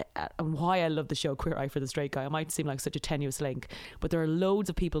moment, and why I love the show Queer Eye for the Straight Guy. I might seem like such a tenuous link, but there are loads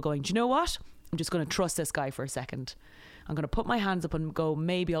of people going, do you know what? I'm just going to trust this guy for a second. I'm going to put my hands up and go,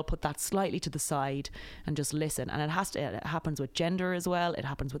 maybe I'll put that slightly to the side and just listen. And it happens with gender as well. It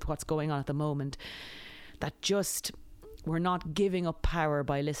happens with what's going on at the moment. That just... we're not giving up power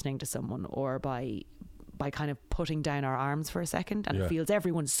by listening to someone or by kind of putting down our arms for a second, and it feels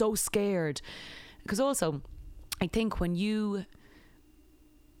everyone's so scared. Because also, I think when you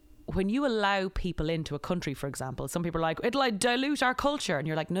allow people into a country, for example, some people are like, it'll like dilute our culture, and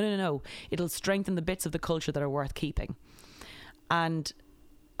you're like, no, it'll strengthen the bits of the culture that are worth keeping. And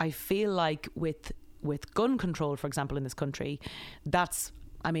I feel like with gun control, for example, in this country, that's,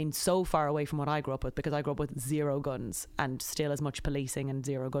 I mean, so far away from what I grew up with, because I grew up with 0 guns and still as much policing and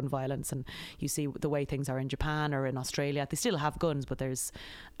 0 gun violence. And you see the way things are in Japan or in Australia, they still have guns, but there's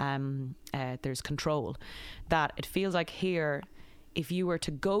control. That it feels like here, if you were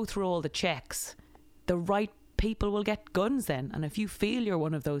to go through all the checks, the right people will get guns then. And if you feel you're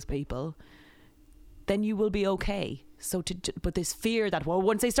one of those people, then you will be okay. So but this fear that, well,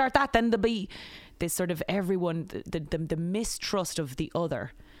 once they start that, then there'll be this sort of everyone, the mistrust of the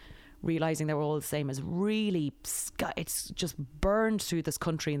other, realising they were all the same, is really, it's just burned through this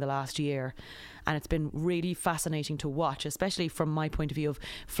country in the last year. And it's been really fascinating to watch, especially from my point of view of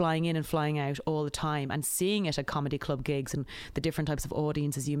flying in and flying out all the time and seeing it at comedy club gigs and the different types of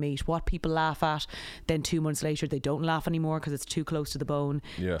audiences you meet, what people laugh at. Then 2 months later, they don't laugh anymore because it's too close to the bone.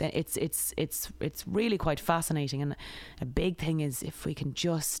 Yeah. Then it's really quite fascinating. And a big thing is if we can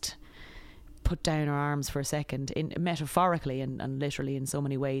just put down our arms for a second, metaphorically and literally in so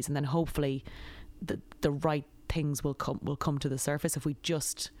many ways, and then hopefully the right things will come to the surface if we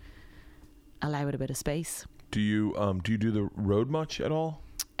just allow it a bit of space. Do you do the road much at all?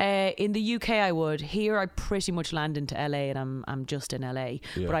 In the UK I would. Here I pretty much land into LA, and I'm just in LA.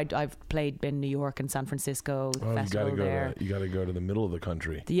 Yeah. But I've played in New York and San Francisco. Festival there. You got to go to the middle of the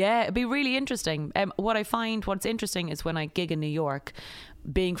country. Yeah, it'd be really interesting. What's interesting is when I gig in New York,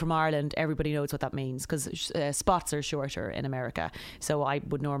 being from Ireland, everybody knows what that means, because spots are shorter in America. So I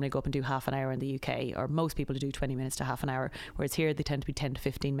would normally go up and do half an hour in the UK, or most people do 20 minutes to half an hour, whereas here they tend to be 10 to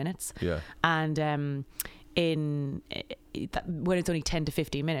 15 minutes. Yeah. And when it's only 10 to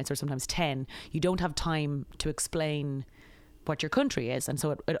 15 minutes, or sometimes 10, you don't have time to explain what your country is, and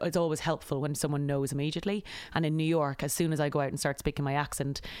so it's always helpful when someone knows immediately. And in New York, as soon as I go out and start speaking my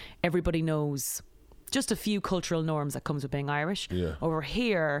accent, everybody knows just a few cultural norms that comes with being Irish. Yeah. Over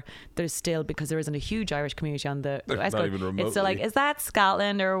here, there's still, because there isn't a huge Irish community on the West not Coast, even remotely. it's still like, is that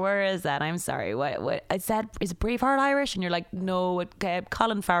Scotland or where is that? I'm sorry, what is that? Is Braveheart Irish? And you're like, no,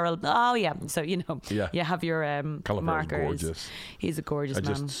 Colin Farrell. Oh yeah. So you have your Colin markers. Farrell's gorgeous. He's a gorgeous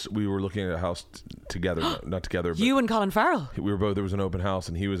man. We were looking at a house together, not together. But You and Colin Farrell. we were both. There was an open house,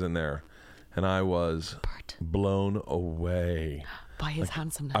 and he was in there, and I was blown away By his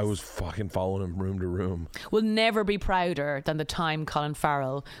handsomeness. I was fucking following him room to room. Will never be prouder than the time Colin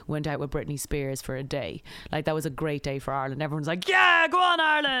Farrell went out with Britney Spears for a day. Like, that was a great day for Ireland. Everyone's like, yeah, go on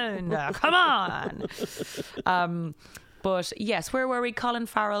Ireland, come on. But yes, where were we? Colin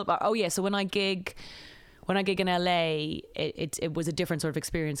Farrell. Oh yeah, so when I gig in LA, it was a different sort of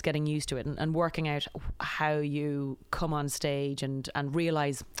experience, getting used to it and working out how you come on stage and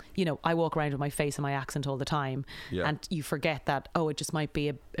realise, I walk around with my face and my accent all the time, and you forget that, it just might be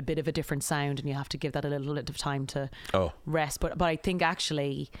a bit of a different sound, and you have to give that a little bit of time to rest. But I think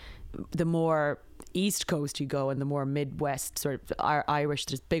actually the more East Coast you go and the more Midwest sort of Irish,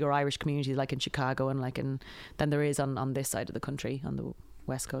 there's bigger Irish communities like in Chicago and than there is on this side of the country, on the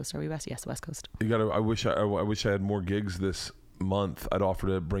West Coast. Are we West? Yes, West Coast. I wish I had more gigs this month. I'd offer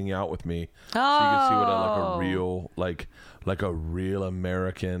to bring you out with me, so you can see what a real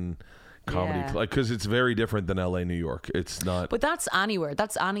American comedy, because it's very different than LA, New York. It's not. But that's anywhere.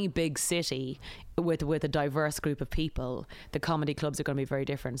 That's any big city with a diverse group of people. The comedy clubs are going to be very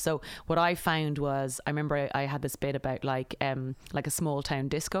different. So what I found was, I remember I had this bit about like a small town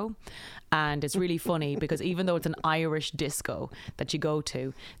disco, and it's really funny because even though it's an Irish disco that you go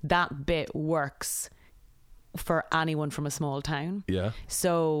to, that bit works for anyone from a small town. Yeah.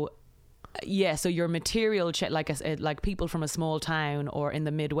 So your material like people from a small town or in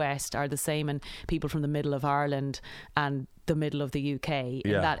the Midwest are the same, and people from the middle of Ireland and the middle of the UK.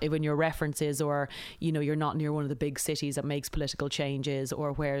 In that when your references, or you're not near one of the big cities that makes political changes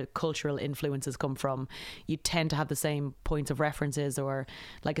or where cultural influences come from, you tend to have the same points of references or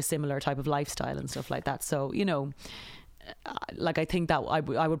like a similar type of lifestyle and stuff like that. So like I think that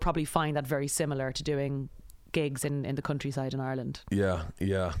I would probably find that very similar to doing gigs in the countryside in Ireland. Yeah.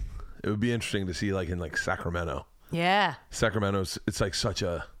 It would be interesting to see like in like Sacramento. Yeah. Sacramento's, it's like such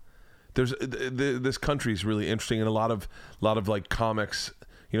a, this country is really interesting, and a lot of like comics,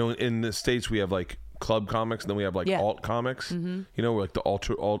 you know, in the States we have like club comics, and then we have like alt comics, you know, like the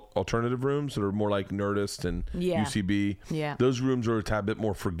alternative rooms that are more like Nerdist and UCB. Yeah. Those rooms are a tad bit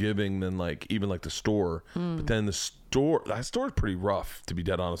more forgiving than like even like the store. But then that store is pretty rough, to be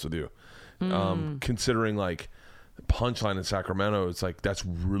dead honest with you. Considering like Punchline in Sacramento, it's like that's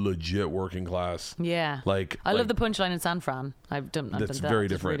legit working class. Yeah, like I love the Punchline in San Fran. I've done that. Very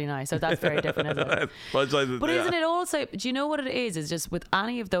It's different. really nice. So that's very different, isn't it? But isn't it also? Do you know what it is? Is just with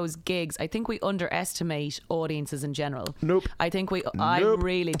any of those gigs, I think we underestimate audiences in general. Nope. I think I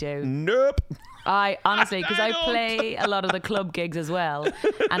really do. Nope. I honestly, because I play a lot of the club gigs as well,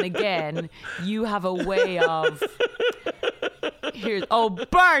 and again, you have a way of.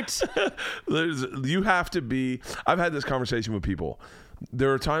 Bart! You have to be. I've had this conversation with people.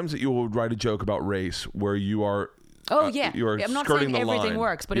 There are times that you will write a joke about race where you are. You are I'm not skirting saying the everything line.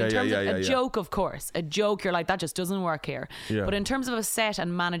 works, but in terms of a joke, of course, a joke, you're like, that just doesn't work here. Yeah. But in terms of a set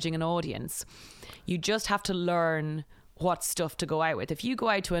and managing an audience, you just have to learn what stuff to go out with. If you go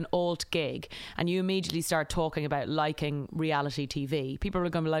out to an alt gig and you immediately start talking about liking reality TV, people are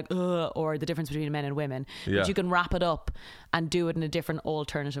going to be like, ugh, or the difference between men and women. Yeah. But you can wrap it up and do it in a different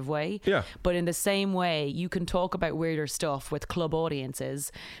alternative way. Yeah. But in the same way, you can talk about weirder stuff with club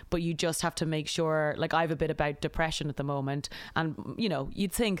audiences, but you just have to make sure, like I have a bit about depression at the moment, and you know,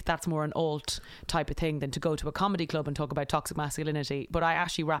 you'd think that's more an alt type of thing than to go to a comedy club and talk about toxic masculinity. But I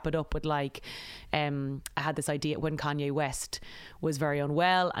actually wrap it up with like, I had this idea when Kanye West was very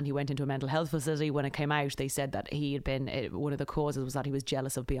unwell and he went into a mental health facility. When it came out, they said that he had been, one of the causes was that he was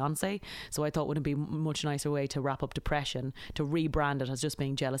jealous of Beyonce. So I thought, wouldn't it be a much nicer way to wrap up depression, to rebrand it as just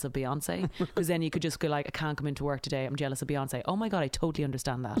being jealous of Beyonce? Because then you could just go like, I can't come into work today, I'm jealous of Beyonce. Oh my God, I totally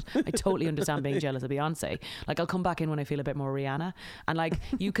understand that. I totally understand being jealous of Beyonce. Like, I'll come back in when I feel a bit more Rihanna. And like,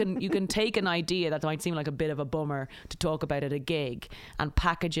 you can take an idea that might seem like a bit of a bummer to talk about at a gig and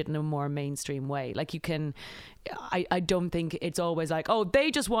package it in a more mainstream way. Like, you can, I don't think it's always like, oh, they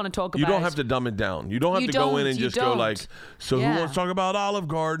just want to talk about. You don't have to dumb it down. You don't have to go in and just go like, so who wants to talk about Olive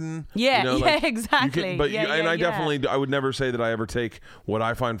Garden? Yeah, you know, like, exactly. I definitely, I would never say that I ever take what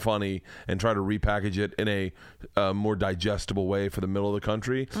I find funny and try to repackage it in a more digestible way for the middle of the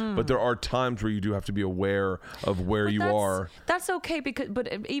country. But there are times where you do have to be aware of where you are. That's okay,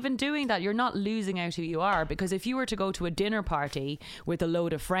 but even doing that, you're not losing out who you are, because if you were to go to a dinner party with a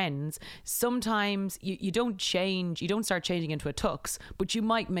load of friends, sometimes you don't start changing into a tux, but you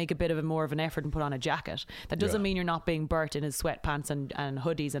might make a bit of a more of an effort and put on a jacket. That doesn't mean you're not being Bert in his sweatpants and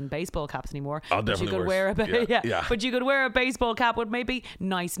hoodies and baseball caps anymore. I'll definitely wear but you could wear a baseball cap with maybe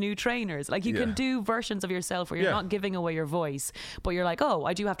nice new trainers. Like, you can do versions of yourself where you're not giving away your voice, but you're like, oh,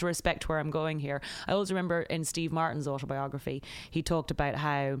 I do have to respect where I'm going here. I always remember in Steve Martin's autobiography, he talked about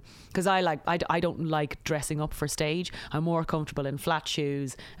how, because I don't like dressing up for stage. I'm more comfortable in flat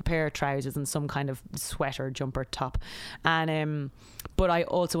shoes, a pair of trousers, and some kind of sweater jumper top. And but I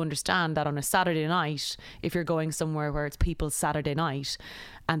also understand that on a Saturday night, if you're going somewhere where it's people's Saturday night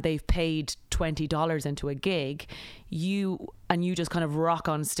and they've paid $20 into a gig, you just kind of rock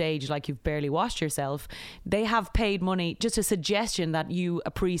on stage like you've barely washed yourself. They have paid money, just a suggestion that you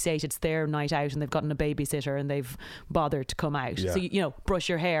appreciate it's their night out and they've gotten a babysitter and they've bothered to come out. So, you know, brush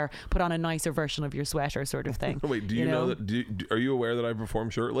your hair, put on a nicer version of your sweater, sort of thing. Wait, do you know that? Are you aware that I perform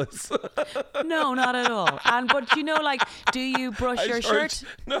shirtless? No, not at all. But you know, like, do you brush your shirt?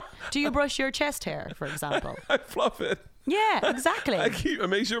 No. Do you brush your chest hair, for example? I fluff it. Yeah, exactly. I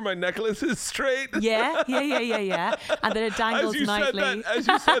make sure my necklace is straight. Yeah. And then it dangles nightly. As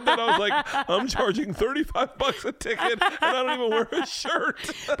you said that, I was like, I'm charging $35 a ticket and I don't even wear a shirt.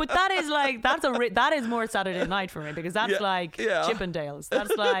 But that is like, that is more Saturday night for me, because that's like Chippendales.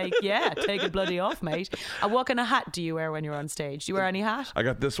 That's like, take it bloody off, mate. And what kind of hat do you wear when you're on stage? Do you wear any hat? I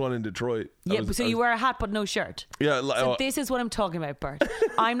got this one in Detroit. You wear a hat but no shirt. Yeah. So this is what I'm talking about, Bert.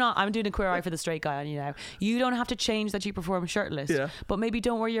 I'm doing a queer eye for the straight guy on you now. You don't have to change that you perform shirtless, but maybe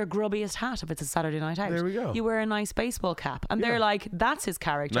don't wear your grubbiest hat if it's a Saturday night out. There we go. You wear a nice baseball cap, and they're like, that's his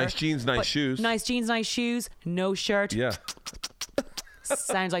character. Nice jeans, nice shoes. Nice jeans, nice shoes, no shirt. Yeah.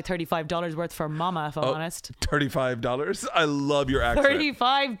 Sounds like $35 worth for mama, if I'm honest. $35? I love your accent.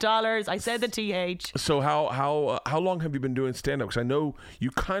 $35. I said the TH. So how long have you been doing stand-up? Because I know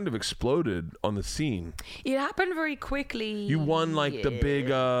you kind of exploded on the scene. It happened very quickly. You won like the big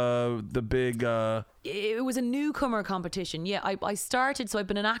it was a newcomer competition. Yeah, I started, so I've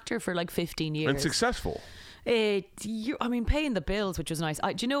been an actor for like 15 years. And successful. Paying the bills, which was nice.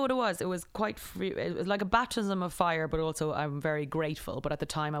 Do you know what it was? It was quite free. It was like a baptism of fire, but also I'm very grateful. But at the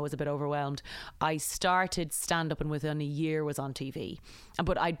time I was a bit overwhelmed. I started stand-up and within a year was on TV.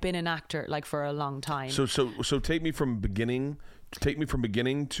 But I'd been an actor like for a long time. So take me from beginning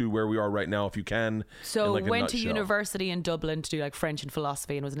to where we are right now, if you can. So in went to nutshell. university in Dublin to do like French and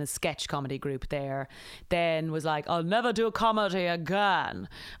philosophy, and was in a sketch comedy group there. Then was like, I'll never do comedy again.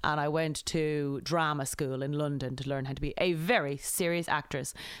 And I went to drama school in London to learn how to be a very serious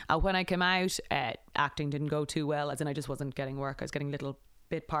actress. And when I came out, acting didn't go too well, as in I just wasn't getting work. I was getting little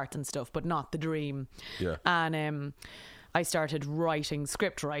bit parts and stuff, but not the dream. Yeah. And I started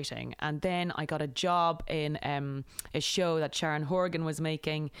script writing, and then I got a job in a show that Sharon Horgan was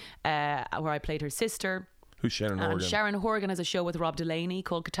making, where I played her sister. Who's Sharon Horgan? Sharon Horgan has a show with Rob Delaney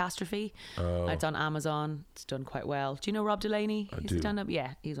called Catastrophe. Oh. It's on Amazon. It's done quite well. Do you know Rob Delaney? I He's do. a stand-up.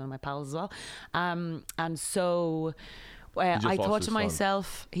 Yeah, he's one of my pals as well. And so I lost thought his to son.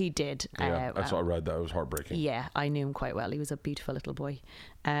 myself, he did. Yeah, that's what I read. That was heartbreaking. Yeah, I knew him quite well. He was a beautiful little boy.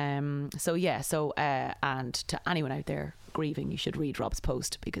 And to anyone out there grieving, you should read Rob's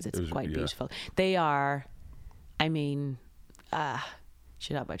post because it's quite beautiful. They are, I don't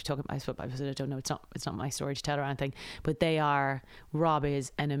know, it's not my story to tell or anything, but Rob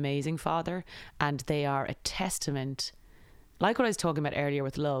is an amazing father, and they are a testament, like what I was talking about earlier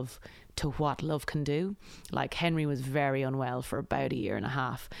with love, to what love can do. Like Henry was very unwell for about a year and a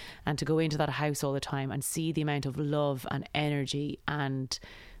half, and to go into that house all the time and see the amount of love and energy and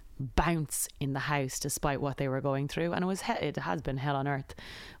bounce in the house despite what they were going through, and it has been hell on earth,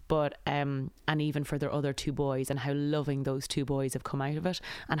 but and even for their other two boys, and how loving those two boys have come out of it,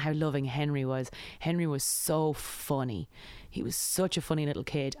 and how loving Henry was so funny. He was such a funny little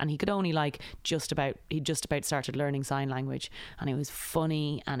kid, and he could only he just about started learning sign language, and he was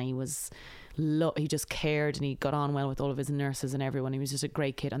funny, and he just cared, and he got on well with all of his nurses and everyone. He was just a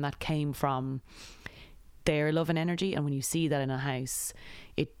great kid, and that came from their love and energy. And when you see that in a house,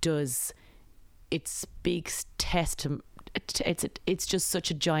 it speaks it's just such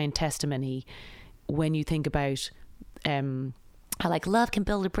a giant testimony when you think about how like love can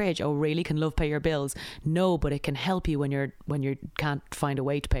build a bridge. Oh really? Can love pay your bills? No, but it can help you when you can't find a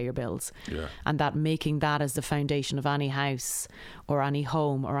way to pay your bills. Yeah. And that making that as the foundation of any house or any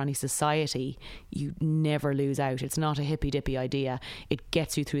home or any society, you never lose out. It's not a hippy dippy idea. It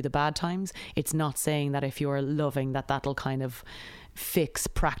gets you through the bad times. It's not saying that if you're loving that'll kind of fix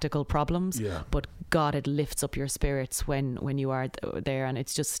practical problems. Yeah. But God, it lifts up your spirits when you are there. And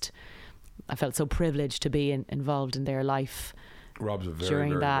it's just, I felt so privileged to be involved in their life. Rob's a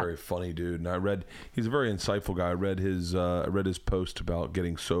very funny dude, and he's a very insightful guy. I read his post about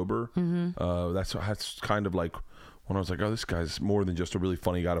getting sober. Mm-hmm. That's kind of like when I was like, oh, this guy's more than just a really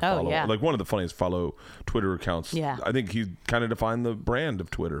funny guy to follow. Yeah. Like one of the funniest follow Twitter accounts. Yeah. I think he kind of defined the brand of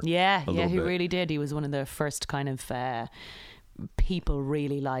Twitter. Yeah, he really did. He was one of the first kind of people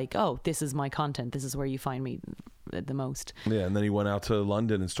really like, oh, this is my content. This is where you find me the most. Yeah, and then he went out to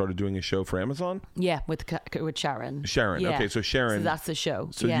London and started doing a show for Amazon. Yeah, with Sharon. Sharon. Yeah. Okay, so Sharon. So that's the show.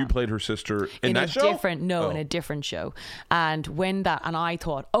 So yeah. you played her sister in that show? In a different show. And and I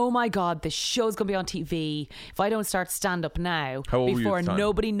thought, oh my God, this show's going to be on TV. If I don't start stand up now, how old before were you at the time?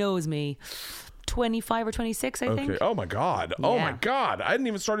 nobody knows me. 25 or 26, I think. Oh my God. Yeah. Oh my God. I hadn't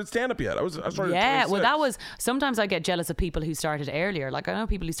even started stand up yet. I started Yeah, at 26. well, that was, sometimes I get jealous of people who started earlier. Like I know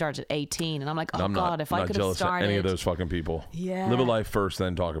people who started at 18, and I'm like, oh God, if I could have started. Of any of those fucking people. Yeah. Live a life first,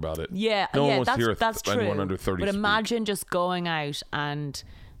 then talk about it. Yeah, No one wants to hear that's true. anyone under 30 But speak. imagine just going out and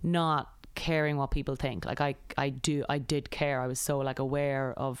not caring what people think. Like I did care. I was so like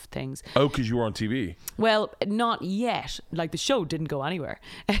aware of things. Oh, because you were on TV. Well, not yet. Like the show didn't go anywhere.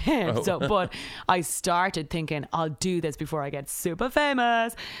 But I started thinking I'll do this before I get super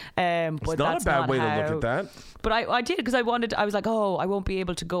famous. But It's not that's a bad not way how, to look at that. But I did because I was like, oh, I won't be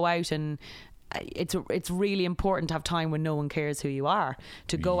able to go out, and it's really important to have time when no one cares who you are,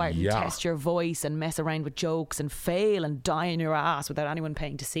 to go out and test your voice and mess around with jokes and fail and die on your ass without anyone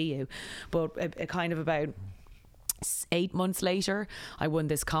paying to see you. But a kind of about 8 months later, I won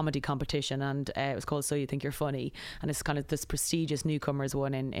this comedy competition, and it was called So You Think You're Funny, and it's kind of this prestigious newcomers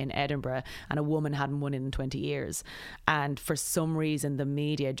one in Edinburgh, and a woman hadn't won it in 20 years, and for some reason the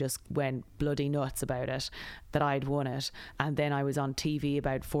media just went bloody nuts about it, that I'd won it. And then I was on TV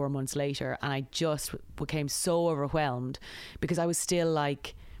about 4 months later, and I just became so overwhelmed because I was still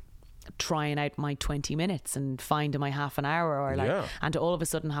like trying out my 20 minutes and finding my half an hour, or like, and to all of a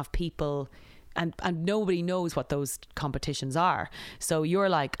sudden have people and nobody knows what those competitions are. So you're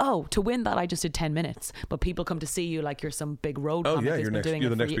like, oh, to win that I just did 10 minutes, but people come to see you like you're some big road comic who's been doing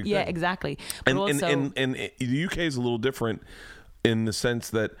you're it the for next big yeah, thing. exactly. But And also, and the UK is a little different in the sense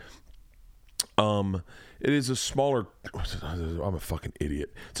that it is a smaller. I'm a fucking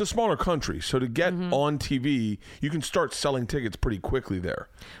idiot. It's a smaller country, so to get on TV, you can start selling tickets pretty quickly there.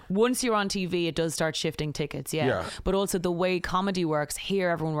 once you're on TV, it does start shifting tickets, yeah. But also the way comedy works, here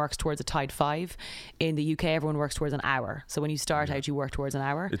everyone works towards a tight 5. In the UK, everyone works towards an hour. So when you start out, you work towards an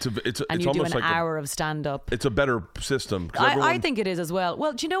hour. It's and it's you do almost an like hour of stand-up. It's a better system. I think it is as well.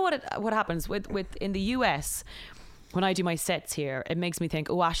 Well, do you know what happens with in the US? When I do my sets here, it makes me think,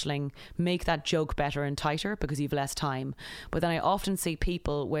 oh, Aisling, make that joke better and tighter because you've less time. But then I often see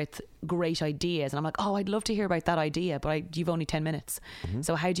people with great ideas and I'm like, oh, I'd love to hear about that idea, but you've only 10 minutes.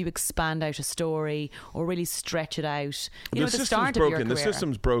 So how do you expand out a story or really stretch it out? You know, at the start of your career. The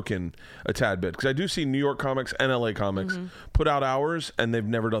system's broken a tad bit because I do see New York comics and LA comics put out hours and they've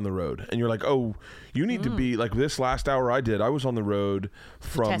never done the road. And you're like, oh, you need to be like this last hour I did. I was on the road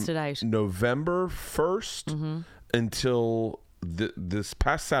from Test it out. November 1st until this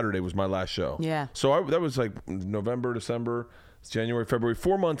past Saturday was my last show. Yeah. So that was like November, December, January, February,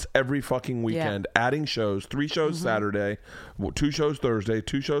 4 months every fucking weekend, adding shows, 3 shows Saturday, 2 shows Thursday,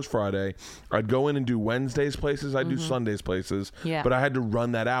 2 shows Friday. I'd go in and do Wednesdays places, I'd do Sundays places, but I had to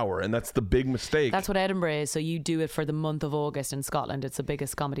run that hour, and that's the big mistake. That's what Edinburgh is. So you do it for the month of August in Scotland. It's the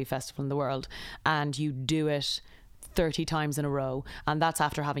biggest comedy festival in the world, and you do it 30 times in a row, and that's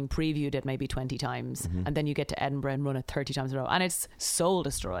after having previewed it maybe 20 times, and then you get to Edinburgh and run it 30 times in a row, and it's soul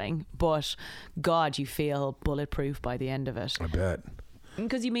destroying, but God, you feel bulletproof by the end of it. I bet.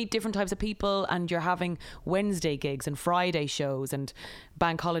 Because you meet different types of people and you're having Wednesday gigs and Friday shows and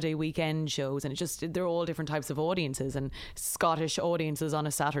bank holiday weekend shows, and they're all different types of audiences, and Scottish audiences on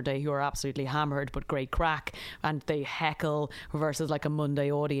a Saturday who are absolutely hammered but great crack, and they heckle, versus like a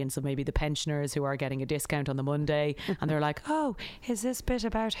Monday audience of maybe the pensioners who are getting a discount on the Monday and they're like, oh, is this bit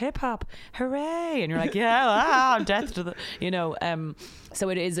about hip hop? Hooray. And you're like, yeah, death to the, so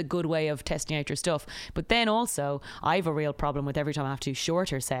it is a good way of testing out your stuff. But then also I have a real problem with every time I have to do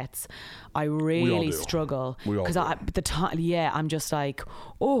shorter sets, I really struggle because I'm just like,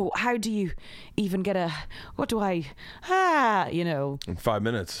 oh, how do you even get in 5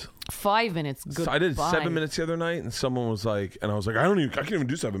 minutes. 5 minutes. Good. So I did 7 minutes the other night, and someone was like, and I was like, I can't even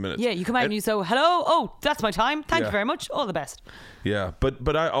do 7 minutes. Yeah, you come out and you say, hello, oh, that's my time. Thank you very much. All the best. Yeah,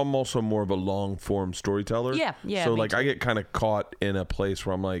 but I'm also more of a long form storyteller. Yeah. So like I get kind of caught in a place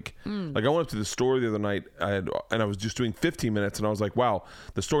where I'm like I went up to the store the other night, and I was just doing 15 minutes, and I was like, wow,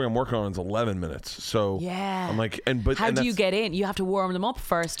 the story I'm working on is 11 minutes. So yeah, I'm like, how do you get in? You have to warm them up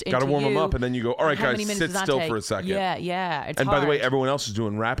first. Got to warm them up, and then you go, all right, guys, sit still for a second. Yeah. And by the way, everyone else is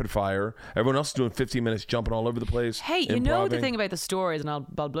doing rapid fire. Everyone else is doing 15 minutes, jumping all over the place. Hey, you know the thing about the stories, and I'll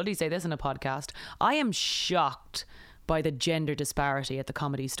bloody say this in a podcast, I am shocked by the gender disparity at the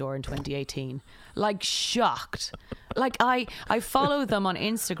Comedy Store in 2018. Like, shocked. Like, I follow them on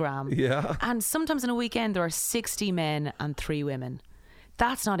Instagram. Yeah. And sometimes in a weekend there are 60 men and 3 women.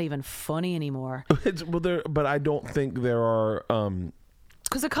 That's not even funny anymore. But I don't think there are.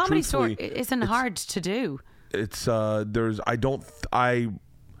 Because the Comedy Store isn't hard to do. It's How is that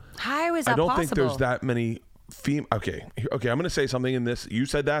possible? I don't think there's that many Okay, I'm going to say something in this. You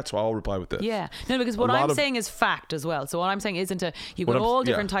said that, so I'll reply with this. Yeah. No, because what I'm saying is fact as well. So what I'm saying isn't you've got all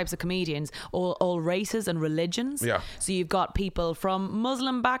different types of comedians, all races and religions. Yeah. So you've got people from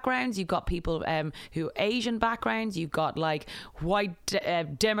Muslim backgrounds, you've got people who Asian backgrounds, you've got like white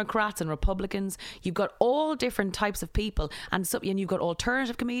Democrats and Republicans, you've got all different types of people, and you've got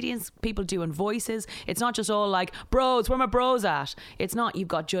alternative comedians, people doing voices. It's not just all like, bros, where my bros at? It's not. You've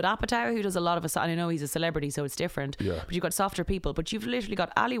got Judd Apatow, who does a lot of I know he's a celebrity, so it's different, but you've got softer people. But you've literally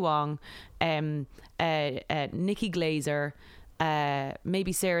got Ali Wong, Nikki Glazer,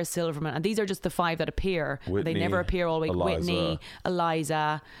 maybe Sarah Silverman, and these are just the 5 that appear. Whitney, they never appear all week. Whitney,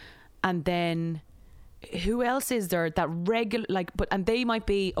 Eliza, and then who else is there that regular and they might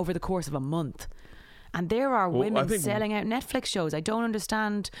be over the course of a month. And there are women selling out Netflix shows. I don't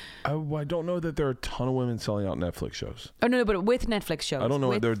understand. I don't know that there are a ton of women selling out Netflix shows. Oh, no, but with Netflix shows. I don't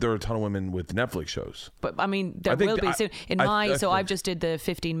know. There are a ton of women with Netflix shows. But, I mean, there will be soon. I've just did the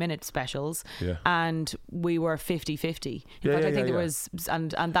 15-minute specials, and we were 50-50. In fact, I think there was...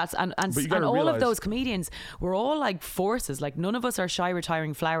 And all of those comedians were all like forces. Like, none of us are shy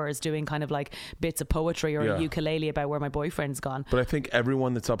retiring flowers doing kind of like bits of poetry or a ukulele about where my boyfriend's gone. But I think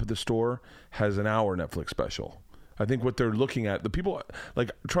everyone that's up at the store has an hour Netflix special. I think what they're looking at, the people,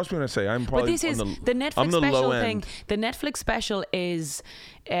 like, trust me when I say I'm probably. But this is the Netflix I'm the special low thing. end. The Netflix special is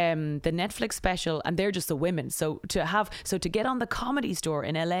the Netflix special, and they're just the women. So to get on the Comedy Store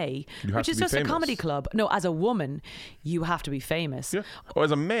in LA, which is just famous. a comedy club. No, as a woman, you have to be famous. Yeah. Oh,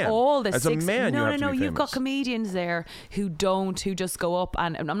 as a man. As a man, you have to be you've got famous. comedians there who just go up,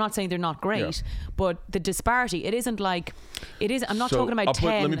 and I'm not saying they're not great, but the disparity, it isn't like it is. I'm not talking about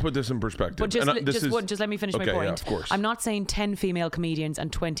 10. Let me put this in perspective. But just let me finish my Okay, point. yeah, of course. I'm not saying 10 female comedians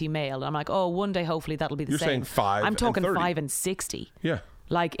and 20 male. I'm like, oh, one day hopefully that'll be the You're same. saying 5 I'm talking and 30. 5 and 60. Yeah.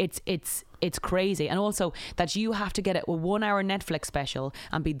 Like it's crazy. And also that you have to get a 1 hour Netflix special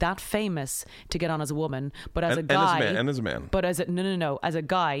and be that famous to get on as a woman. But as a guy. And as a man. But as a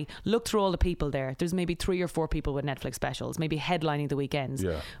guy, look through all the people there. There's maybe 3 or 4 people with Netflix specials, maybe headlining the weekends.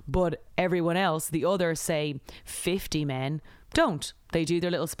 Yeah. But everyone else, the other, say, 50 men, don't. They do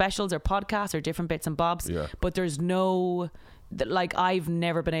their little specials or podcasts or different bits and bobs. Yeah. But there's no, like, I've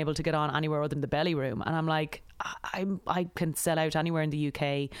never been able to get on anywhere other than the Belly Room. And I'm like, I can sell out anywhere in the UK.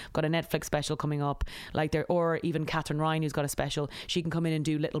 I've got a Netflix special coming up, like there, or even Catherine Ryan, who's got a special. She can come in and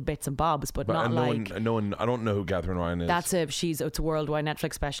do little bits and bobs, but not like. No one. I don't know who Catherine Ryan is. It's a worldwide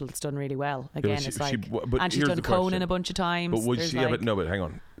Netflix special that's done really well. Again, Yeah, it's like, but and she's here's done the Conan question. a bunch of times. But would There's she? like, But hang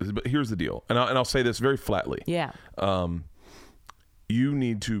on. But here's the deal, and I'll say this very flatly. yeah, You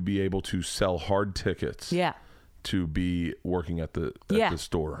need to be able to sell hard tickets. yeah. To be working at the Yeah. the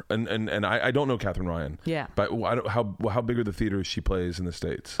store, and I don't know Catherine Ryan. Yeah. But how big are the theaters she plays in the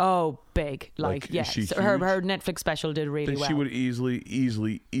States? Oh, big! Like Like, yeah, is she so her huge? Netflix special did I really think well. she would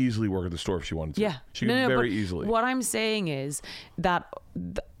easily work at the store if she wanted to. Yeah, she could very but easily. What I'm saying is that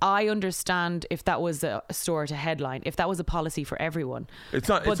I understand if that was a store to headline, if that was a policy for everyone. It's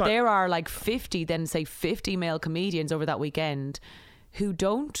not. But It's not, there are like 50 male comedians over that weekend who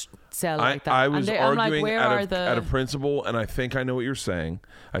don't sell like that. I was I'm like, arguing where at are the at a principle, and I think I know what you're saying.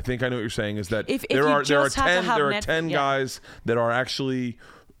 Is that If there you are just had to have 10 yeah. guys that are actually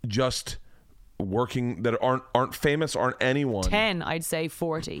just working that aren't famous, aren't anyone. 10, I'd say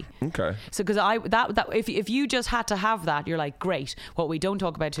 40. Okay. So because if you just had to have that, you're like, great. What we don't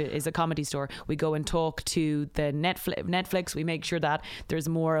talk about is a Comedy Store. We go and talk to the Netflix. We make sure that there's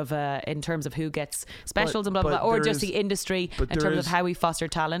more of a, in terms of who gets specials and blah blah, blah, or just the industry in terms of how we foster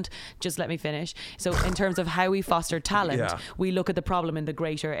talent. Just let me finish. So in terms of how we foster talent, Yeah. we look at the problem in the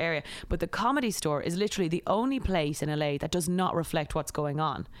greater area. But the Comedy Store is literally the only place in LA that does not reflect what's going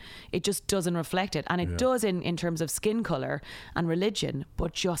on. It just doesn't reflect it, and it does in terms of skin color and religion,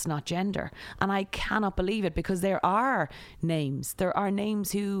 but just not gender. And I cannot believe it, because there are names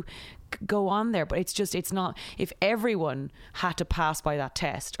who go on there, but it's not. If everyone had to pass by that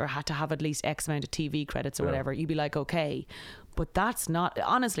test or had to have at least X amount of TV credits or whatever, you'd be like, okay. But that's not,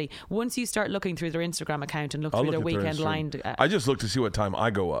 honestly, once you start looking through their Instagram account and look through their weekend line, I just look to see what time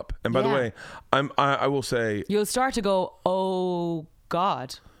I go up. And by the Yeah. way, I will say, you'll start to go, oh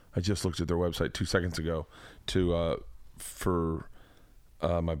God. I just looked at their website 2 seconds ago for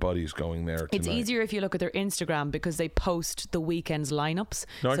my buddies going there tonight. It's easier if you look at their Instagram, because they post the weekend's lineups.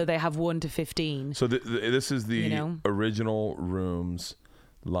 So they have 1 to 15. So this is the You know? original rooms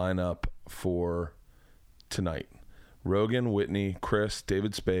lineup for tonight. Rogan, Whitney, Chris,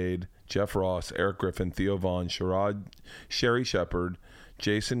 David Spade, Jeff Ross, Eric Griffin, Theo Vaughn, Sherry Shepard,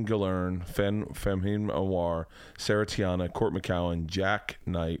 Jason Gillern, Fahim Anwar, Sarah Tiana, Court McCowan, Jack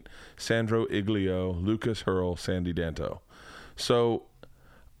Knight, Sandro Iglio, Lucas Hurl, Sandy Danto. So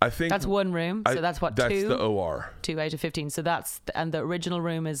I think That's one room. So that's what, 2? That's the OR. 2 out of 15. So and the original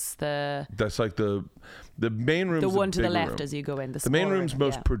room is the That's like the main room. the one to the bigger left room. as you go in. The main smaller room's room,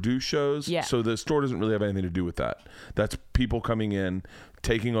 most yeah. produced shows. Yeah. So the store doesn't really have anything to do with that. That's people coming in,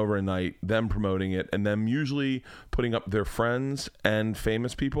 taking over a night, them promoting it, and them usually putting up their friends and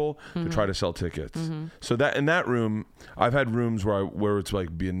famous people to try to sell tickets. So that in that room, I've had rooms where it's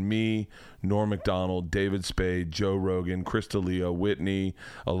like being me, Norm Macdonald, David Spade, Joe Rogan, Chris D'Elia, Whitney,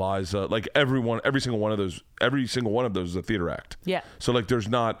 Eliza, like every single one of those is a theater act. Yeah. So like there's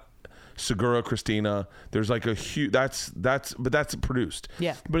not Segura, Christina. There's like a huge. But that's produced.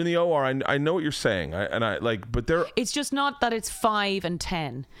 Yeah. But in the OR, I know what you're saying. But there. It's just not that it's 5 and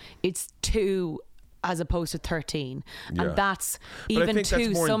 10. It's 2 as opposed to 13, Yeah. and that's But I even think 2.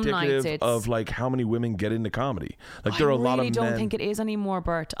 that's more Some nights indicative it's of like how many women get into comedy. Like there are a lot of men. I really don't think it is anymore,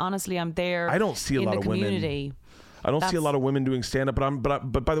 Bert. Honestly, I'm there. I don't see a in lot the of women. community. I don't see a lot of women doing stand up.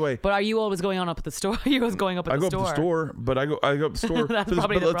 But by the way. But are you always going on up at the store? You always going up at I the go store? up the store, but I go up the store. That's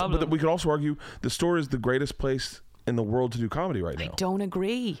probably the problem. But we could also argue the store is the greatest place in the world to do comedy right now. I don't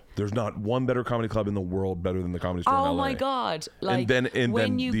agree. There's not one better comedy club in the world better than the Comedy Store in LA. Oh my God. Like, and then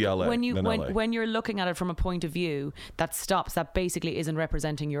the LA. When you're looking at it from a point of view that basically isn't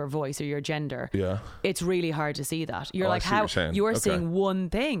representing your voice or your gender, it's really hard to see that. You're like, how you're seeing one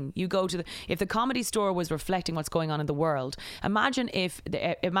thing. You go to if the Comedy Store was reflecting what's going on in the world, imagine if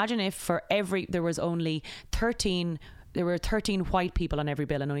for every there was only 13 white people on every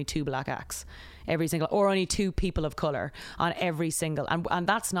bill and only 2 black acts every single, or only 2 people of color on every single, and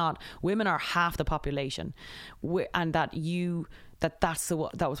that's not, women are half the population, and that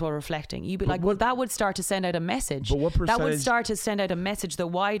was what reflecting. You'd be like, well, that would start to send out a message. But what percentage? That would start to send out a message the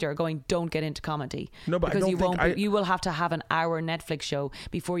wider, going, don't get into comedy. No, but because I don't think you will have to have an hour Netflix show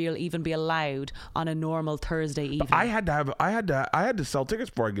before you'll even be allowed on a normal Thursday evening. But I had to sell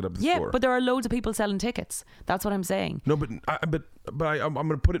tickets before I get up to the store. Yeah, but there are loads of people selling tickets. That's what I'm saying. No, I'm going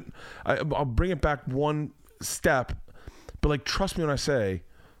to put it. I'll bring it back one step. But like, trust me when I say,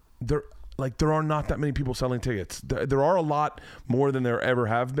 there are not that many people selling tickets. There are a lot more than there ever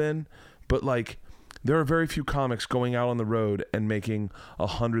have been, but like, there are very few comics going out on the road and making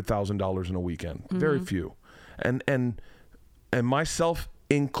 $100,000 in a weekend. Mm-hmm. Very few, and myself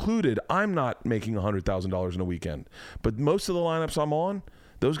included. I'm not making $100,000 in a weekend, but most of the lineups I'm on,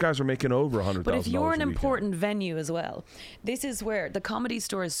 those guys are making over $100,000. But if you're an important venue as well, this is where the Comedy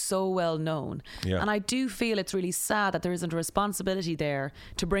Store is so well known. Yeah. And I do feel it's really sad that there isn't a responsibility there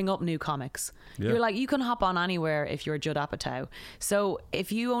to bring up new comics. Yeah. You're like, you can hop on anywhere if you're Judd Apatow. So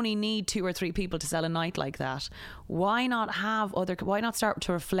if you only need 2 or 3 people to sell a night like that, why not start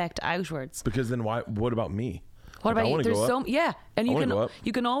to reflect outwards? Because then what about me? What about you? There's and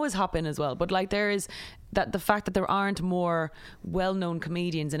you can always hop in as well. But like, there is that the fact that there aren't more well-known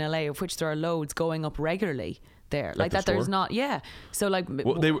comedians in LA, of which there are loads going up regularly there. Like that, there's not. Yeah. So like,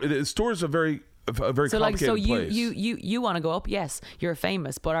 the store's a very complicated place. You want to go up? Yes, you're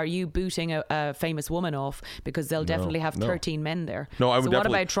famous, but are you booting a famous woman off because they'll definitely have 13 men there? No, I would so definitely.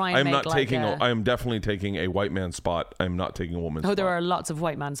 What about trying? I am definitely taking a white man spot. I am not taking a woman's spot. There are lots of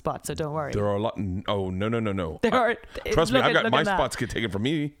white man spots, so don't worry. There are a lot. Oh no. There are. Trust me, I've got my spots get taken from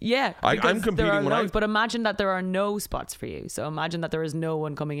me. Yeah, I'm competing but imagine that there are no spots for you. So imagine that there is no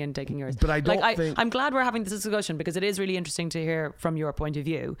one coming in taking yours. But I don't think. I'm glad we're having this discussion because it is really interesting to hear from your point of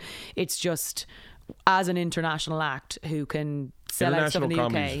view. It's just, as an international act who can sell out stuff in the UK.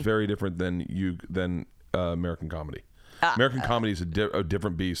 International comedy is very different than American comedy. American comedy is a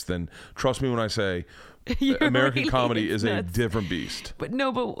different beast than. Trust me when I say, American comedy is a different beast. But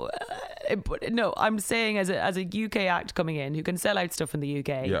no, I'm saying as a UK act coming in who can sell out stuff in the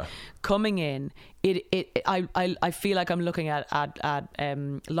UK, coming in, I feel like I'm looking at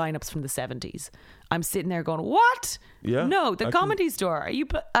lineups from the 70s. I'm sitting there going, what? Yeah. No, the Comedy Store. Are you?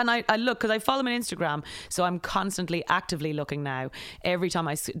 And I look, because I follow them on Instagram, so I'm constantly actively looking now. Every time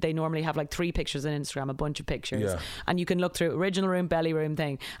they normally have like 3 pictures on Instagram, a bunch of pictures, and you can look through original room, belly room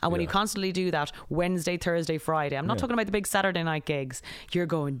thing. And when you constantly do that, Wednesday, Thursday, Friday, I'm not talking about the big Saturday night gigs. You're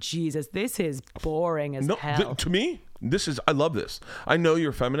going, Jesus, this is boring as hell. To me, I love this. I know you're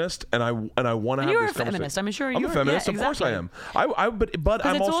a feminist, and I want to have this conversation. You're a feminist. I'm sure you're a feminist. Yeah, exactly. Of course I am. But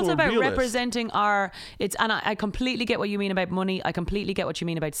I'm it's also about realist. Representing I completely get what you mean about money. I completely get what you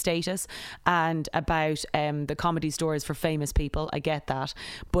mean about status and about the Comedy Stores for famous people. I get that,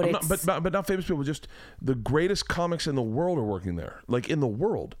 but not famous people. Just the greatest comics in the world are working there. Like, in the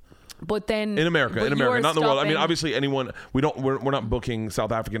world. But then in America, not in the world. I mean, obviously, we're not booking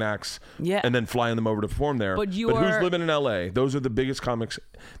South African acts and then flying them over to perform there. But who's living in LA? Those are the biggest comics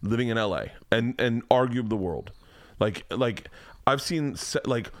living in LA and arguably the world. Like I've seen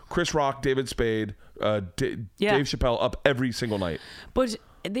like Chris Rock, David Spade, Dave Chappelle up every single night. But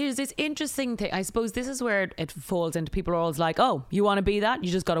there's this interesting thing. I suppose this is where it falls into, people are always like, oh, you want to be that?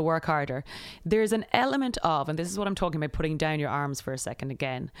 You just got to work harder. There's an element of, and this is what I'm talking about, putting down your arms for a second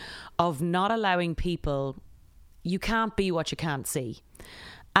again, of not allowing people, you can't be what you can't see.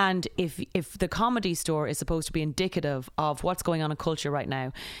 And if the Comedy Store is supposed to be indicative of what's going on in culture right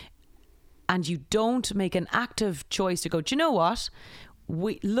now, and you don't make an active choice to go, do you know what?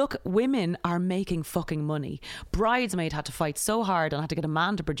 Women are making fucking money. Bridesmaid had to fight so hard and had to get a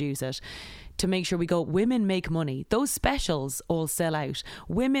man to produce it to make sure we go, women make money. Those specials all sell out.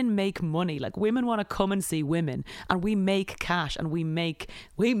 Women make money. Like, women want to come and see women, and we make cash, and we make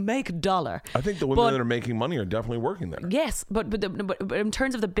dollar. I think the women that are making money are definitely working there. Yes, but in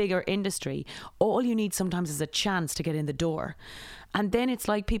terms of the bigger industry, all you need sometimes is a chance to get in the door. And then it's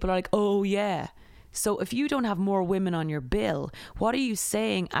like, people are like, oh yeah, So if you don't have more women on your bill, what are you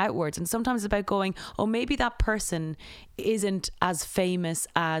saying outwards? And sometimes it's about going, oh, maybe that person isn't as famous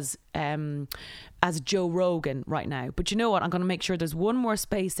as Joe Rogan right now. But you know what? I'm going to make sure there's one more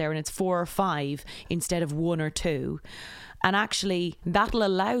space there and it's 4 or 5 instead of 1 or 2. And actually, that'll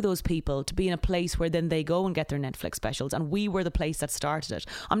allow those people to be in a place where then they go and get their Netflix specials. And we were the place that started it.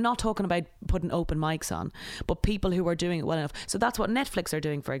 I'm not talking about putting open mics on, but people who are doing it well enough. So that's what Netflix are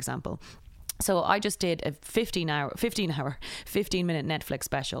doing, for example. So I just did a 15-minute Netflix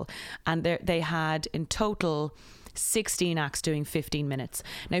special. And they had in total 16 acts doing 15 minutes.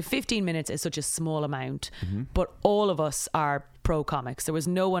 Now, 15 minutes is such a small amount, but all of us are pro comics. There was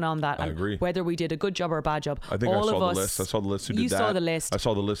no one on that. I agree. Whether we did a good job or a bad job, I think all I saw of the us, list. I saw the list who did that. You saw the list. I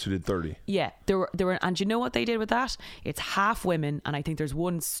saw the list who did 30. Yeah, there were, and you know what they did with that? It's half women, and I think there's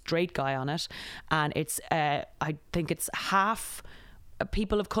one straight guy on it, and it's I think it's half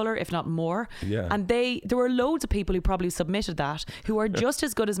people of colour, if not more. Yeah. And there were loads of people who probably submitted that who are just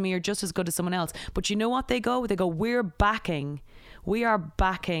as good as me or just as good as someone else. But you know what they go, we are backing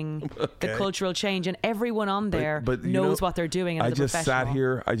the cultural change, and everyone on there but knows what they're doing. And I just sat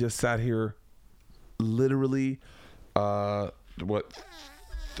here literally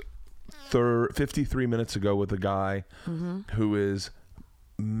 53 minutes ago with a guy who is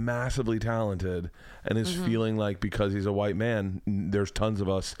massively talented and is feeling like because he's a white man there's tons of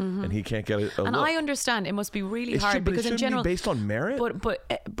us and he can't get a and look. I understand it must be really hard because in general be based on merit, but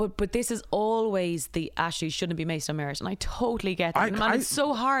this is always the Ashley shouldn't be based on merit, and I totally get that. Man, it's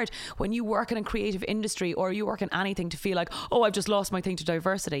so hard when you work in a creative industry or you work in anything to feel like, oh, I've just lost my thing to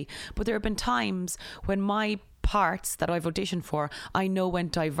diversity. But there have been times when my parts that I've auditioned for I know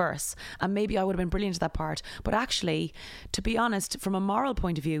went diverse, and maybe I would have been brilliant at that part, but actually, to be honest, from a moral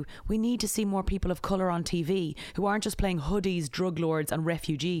point of view, we need to see more people of colour on TV who aren't just playing hoodies, drug lords and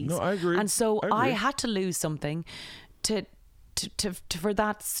refugees. No, I agree. And so I had to lose something to for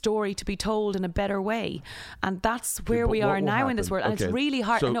that story to be told in a better way, and that's where we are now in this world. And it's really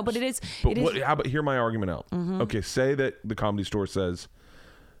hard. No, but it is. How about hear my argument out? Okay, say that the Comedy Store says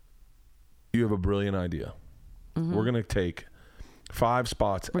you have a brilliant idea. We're going to take 5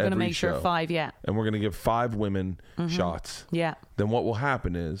 spots every show. We're going to make sure 5, yeah. And we're going to give 5 women shots. Yeah. Then what will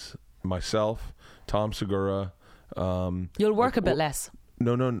happen is myself, Tom Segura... You'll work a bit less.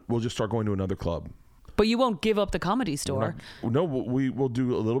 No, we'll just start going to another club. But you won't give up the Comedy Store. No, we will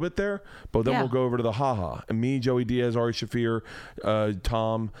do a little bit there, but then we'll go over to the Ha. And me, Joey Diaz, Ari Shafir,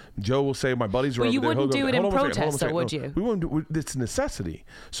 Tom, Joe will say my buddies are over there. You wouldn't do it in protest, though, would you? We won't do it. It's a necessity.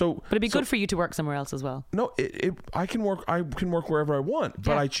 So, but it'd be good for you to work somewhere else as well. No, I can work wherever I want,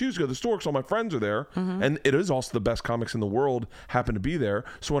 but I choose to go to the store because all my friends are there, and it is also the best comics in the world happen to be there.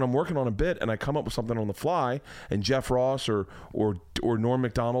 So when I'm working on a bit and I come up with something on the fly, and Jeff Ross or Norm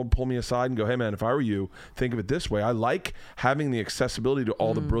Macdonald pull me aside and go, "Hey man, if I were you, think of it this way. I like having the accessibility to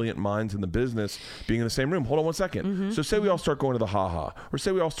all the brilliant minds in the business being in the same room." Hold on one second. So say we all start going to the Ha, or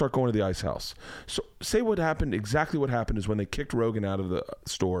say we all start going to the Ice House. So say exactly what happened is when they kicked Rogan out of the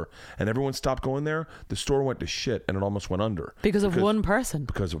store and everyone stopped going there, the store went to shit and it almost went under. Because of one person.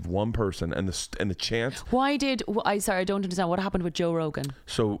 Because of one person and the chance. Why did... I don't understand. What happened with Joe Rogan?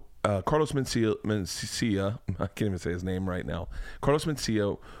 So... Carlos Mencia, I can't even say his name right now. Carlos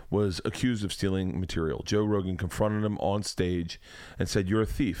Mencia was accused of stealing material. Joe Rogan confronted him on stage and said, "You're a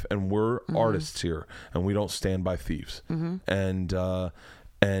thief, and we're artists here, and we don't stand by thieves." And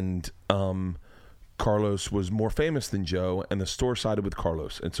Carlos was more famous than Joe, and the store sided with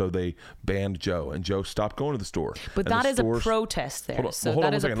Carlos, and so they banned Joe, and Joe stopped going to the store. But that is a protest there. So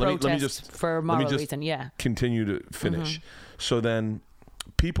that is a protest for a moral reason. Yeah. Continue to finish. So then.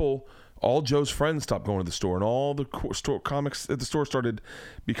 All Joe's friends stopped going to the store, and all the store comics at the store started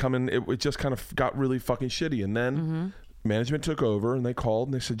becoming. It just kind of got really fucking shitty, and then management took over, and they called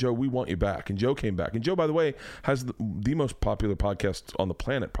and they said, "Joe, we want you back." And Joe came back, and Joe, by the way, has the most popular podcast on the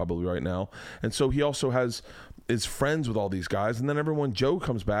planet probably right now, and so he also is friends with all these guys, and then Joe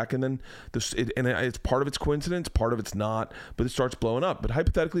comes back, and then it's part of it's coincidence, part of it's not, but it starts blowing up. But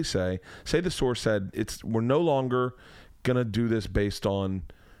hypothetically, say the store said we're no longer gonna do this based on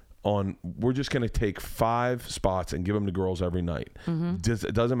we're just gonna take 5 spots and give them to girls every night.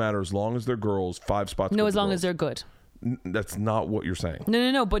 It doesn't matter as long as they're girls. 5 spots. No, as long as they're good. That's not what you're saying.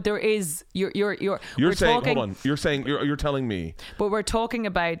 No. But there is. You're saying. Hold on. You're saying. You're telling me. But we're talking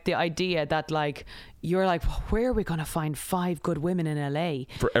about the idea that like you're like, well, where are we going to find 5 good women in LA?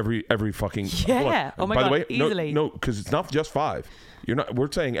 For every fucking... Yeah. Oh my By God, the way, easily. No, because it's not just 5.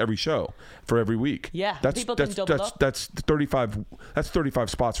 We're saying every show for every week. Yeah, people can double up. That's 35. That's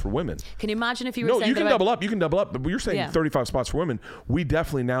 35 spots for women. Can you imagine if you were No, saying you can that double up. You can double up. But you're saying Yeah. 35 spots for women. We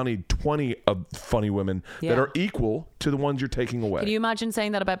definitely now need 20 of funny women that Yeah. are equal to the ones you're taking away. Can you imagine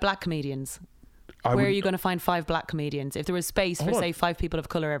saying that about black comedians? Where are you going to find 5 black comedians? If there was space for, say, 5 people of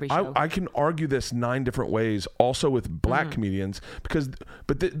color every show. I can argue this 9 different ways also with black comedians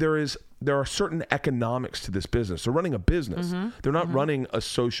there are certain economics to this business. They're running a business. They're not running a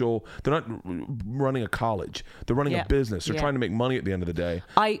social, they're not running a college. They're running a business. They're trying to make money at the end of the day.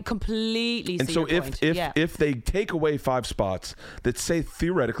 I completely see your point. If they take away 5 spots that say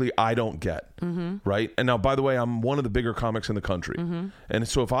theoretically I don't get, right? And now, by the way, I'm one of the bigger comics in the country. And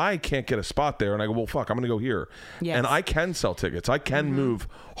so if I can't get a spot there and I go, well, fuck, I'm going to go here. Yes. And I can sell tickets. I can move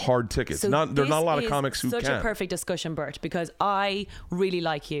hard tickets. So There's not a lot of comics who such can. a perfect discussion, Bert, because I really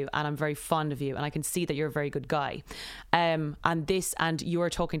like you and I'm very fond of you and I can see that you're a very good guy. And you're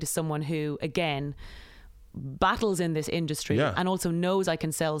talking to someone who, again, battles in this industry and also knows I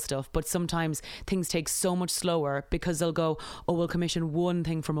can sell stuff, but sometimes things take so much slower because they'll go, oh, we'll commission one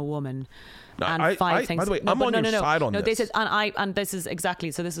thing from a woman and 5 things. By the way, I'm on your side on this. This is, and this is exactly,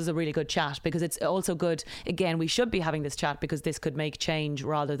 so this is a really good chat because it's also good. Again, we should be having this chat because this could make change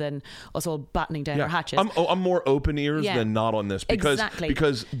rather than us all battening down our hatchets. I'm more open ears than not on this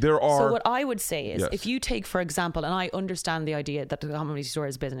because there are. So what I would say is, if you take, for example, and I understand the idea that the comedy store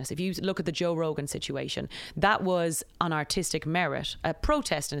is business. If you look at the Joe Rogan situation, that was on artistic merit, a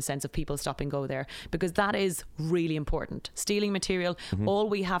protest in a sense of people stopping go there because that is really important. Stealing material, all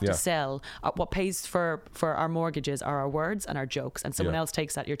we have to sell, what pays for our mortgages are our words and our jokes, and someone else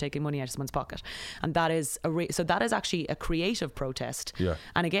takes that, you're taking money out of someone's pocket, and that is so that is actually a creative protest.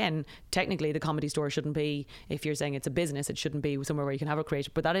 And again, technically the comedy store shouldn't be, if you're saying it's a business, it shouldn't be somewhere where you can have a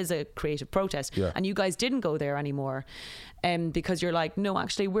creative, but that is a creative protest. And you guys didn't go there anymore because you're like, no,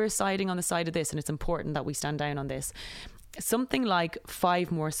 actually we're siding on the side of this and it's important that we stand down on this. Something like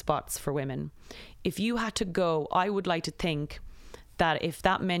 5 more spots for women. If you had to go, I would like to think that if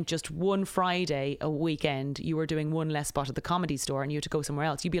that meant just one Friday a weekend, you were doing one less spot at the comedy store and you had to go somewhere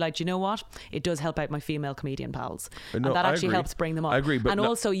else, you'd be like, you know what? It does help out my female comedian pals. And that actually helps bring them up. I agree. But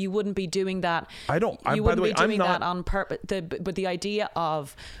also you wouldn't be doing that. You wouldn't be doing that on purpose. But the idea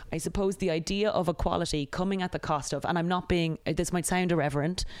of, I suppose, the idea of equality coming at the cost of, and I'm not being, this might sound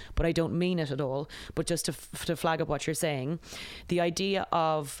irreverent, but I don't mean it at all, but just to flag up what you're saying, the idea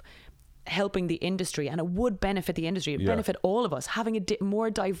of helping the industry, and it would benefit the industry, it would benefit all of us, having a more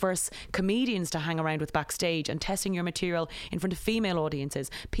diverse comedians to hang around with backstage and testing your material in front of female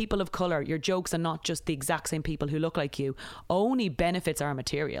audiences, people of colour, your jokes are not just the exact same people who look like you, only benefits our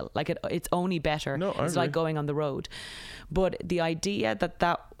material. Like it's only better. It's like going on the road. But the idea that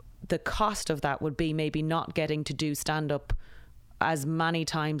the cost of that would be maybe not getting to do stand-up as many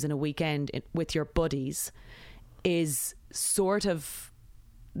times in a weekend with your buddies is sort of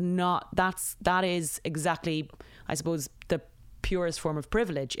not, that is exactly, I suppose, the purest form of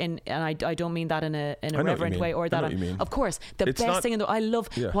privilege, and I don't mean that in a reverent way, or that of course the best thing in the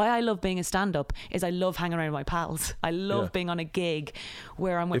why I love being a stand-up is I love hanging around with my pals. I love being on a gig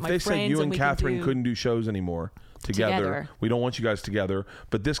where I'm with my friends. If they say you and Catherine couldn't do shows anymore together, we don't want you guys together,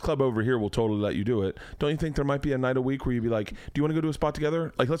 but this club over here will totally let you do it. Don't you think there might be a night a week where you'd be like, do you want to go to a spot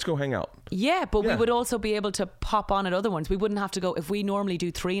together? Like, let's go hang out. But we would also be able to pop on at other ones. We wouldn't have to go, if we normally do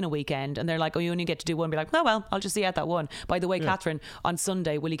 3 in a weekend and they're like, oh, you only get to do 1, be like, oh well, I'll just see you at that one. By the way, Catherine, on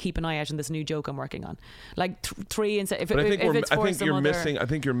Sunday, will you keep an eye out on this new joke I'm working on? Like 3 instead. I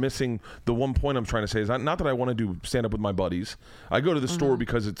think you're missing the one point I'm trying to say is not that I want to do stand up with my buddies. I go to the store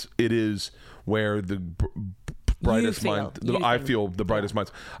because it is where the brightest mind. I feel the brightest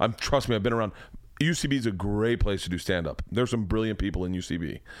minds. Trust me, I've been around. UCB is a great place to do stand up. There's some brilliant people in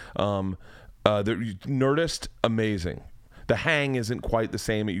UCB. Nerdist, amazing. The hang isn't quite the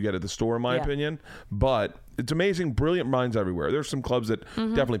same that you get at the store, in my opinion, but it's amazing, brilliant minds everywhere. There's some clubs that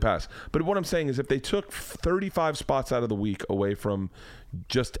definitely pass. But what I'm saying is, if they took 35 spots out of the week away from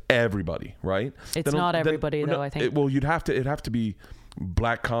just everybody, right? It's not everybody, though. I think. It'd have to be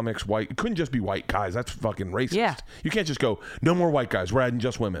black comics, white. It couldn't just be white guys. That's fucking racist. You can't just go, no more white guys, we're adding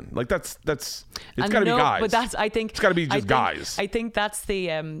just women. Like that's it's got to be guys. But I think it's got to be just guys. I think that's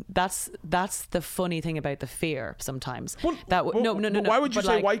the that's the funny thing about the fear sometimes. Why would you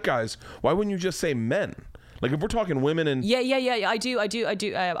say white guys? Why wouldn't you just say men? Like if we're talking women and Yeah. I do.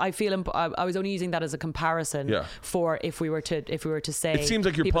 I feel I was only using that as a comparison for if we were to say. it seems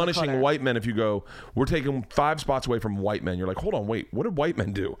like you're people of punishing color. white men if you go, we're taking 5 spots away from white men. You're like, hold on, wait, what did white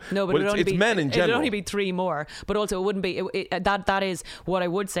men do? No, but it's men in general. It'd only be 3 more. But also, it wouldn't be that is what I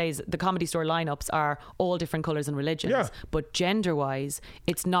would say is the Comedy Store lineups are all different colors and religions. Yeah. But gender-wise,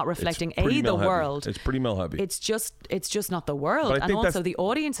 it's not reflecting It's pretty the male heavy. world. It's pretty male heavy. It's just not the world. But I And think also that's- the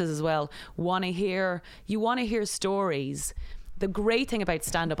audiences as well want to hear stories. The great thing about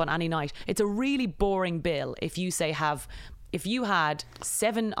stand-up on any night, it's a really boring bill. If you had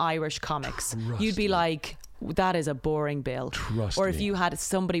 7 Irish comics, you'd be like, that is a boring bill. Or if you had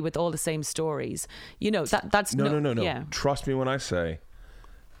somebody with all the same stories, that's no. Yeah. Trust me when I say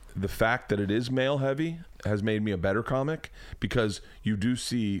the fact that it is male heavy has made me a better comic, because you do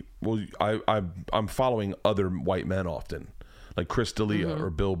see, I'm following other white men often, like Chris D'Elia or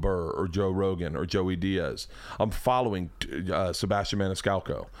Bill Burr or Joe Rogan or Joey Diaz. I'm following Sebastian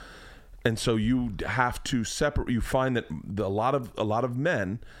Maniscalco. And so you have to separate. You find that a lot of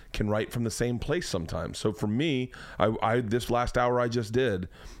men can write from the same place sometimes. So for me, I this last hour I just did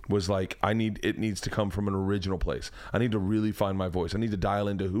was like, it needs to come from an original place. I need to really find my voice. I need to dial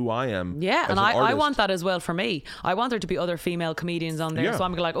into who I am. Yeah, as and an I artist. want that as well for me. I want there to be other female comedians on there. Yeah. So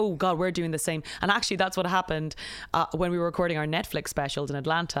I'm like, oh God, we're doing the same. And actually, that's what happened when we were recording our Netflix specials in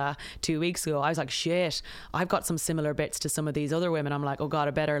Atlanta 2 weeks ago. I was like, shit, I've got some similar bits to some of these other women. I'm like, oh God,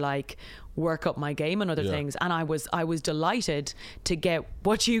 I better like work up my game and other things. And I was delighted to get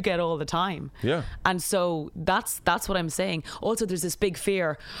what you get all the time. Yeah. And so that's what I'm saying. Also, there's this big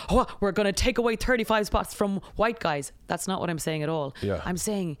fear, oh, we're going to take away 35 spots from white guys. That's not what I'm saying at all. Yeah. I'm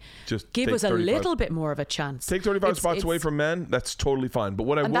saying Just give take us a 35 little bit more of a chance. Take 35 spots away from men. That's totally fine. But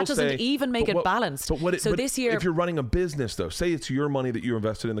what I will say, and that doesn't even make it balanced. But this year, if you're running a business, though, say it's your money that you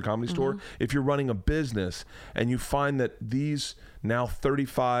invested in the Comedy Store. If you're running a business and you find that these now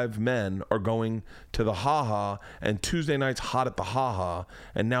 35 men are going to the Ha-Ha, and Tuesday night's hot at the Ha-Ha,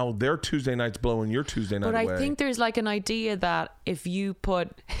 and now their Tuesday night's blowing your Tuesday night away. But I think there's like an idea that if you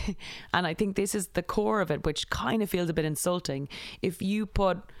put, and I think this is the core of it, which kind of feels a bit insulting, if you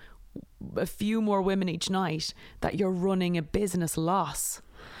put a few more women each night, that you're running a business loss.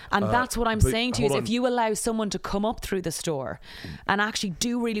 And that's what I'm saying to you, is if you allow someone to come up through the store and actually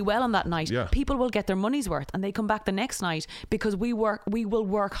do really well on that night, people will get their money's worth and they come back the next night, because we will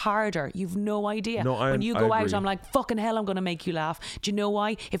work harder. You've no idea. When you go out, I'm like, fucking hell, I'm going to make you laugh. Do you know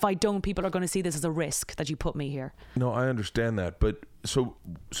why? If I don't, people are going to see this as a risk that you put me here. No, I understand that. But so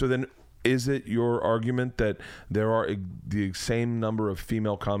then, is it your argument that there are the same number of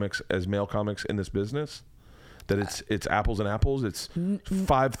female comics as male comics in this business? That it's apples and apples. It's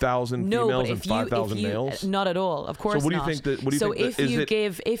 5,000 females and 5,000 males. Not at all. Of course. So what do you not. think that? What do you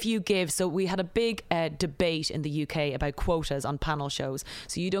think? If you give, so we had a big debate in the UK about quotas on panel shows.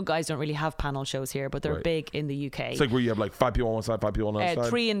 So guys don't really have panel shows here, but they're big in the UK. It's like where you have like 5 people on one side, 5 people on the other side.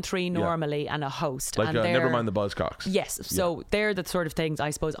 3 and 3 normally, and a host. Like and never mind the Buzzcocks. Yes. So they're the sort of things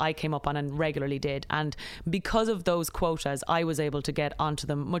I suppose I came up on and regularly did. And because of those quotas, I was able to get onto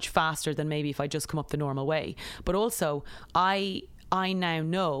them much faster than maybe if I just come up the normal way. But also, I now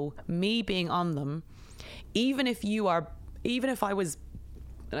know, me being on them, even if I was,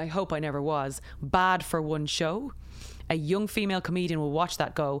 and I hope I never was, bad for one show, a young female comedian will watch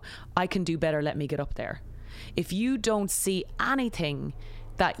that, go, I can do better, let me get up there. If you don't see anything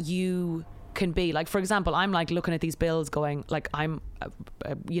that you can be, like, for example, I'm like looking at these bills going, like, I'm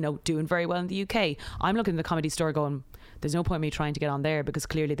doing very well in the UK. I'm looking at the Comedy Store going, there's no point me trying to get on there, because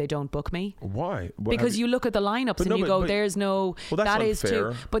clearly they don't book me. Why? Because you look at the lineups and you go, there's no. Well, that's that is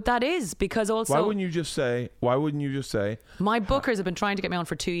unfair. too. But that is because also. Why wouldn't you just say? My bookers have been trying to get me on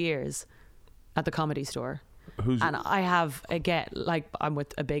for 2 years at the Comedy Store. And I have, again, like, I'm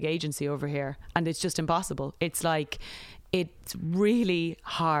with a big agency over here, and it's just impossible. It's like, it's really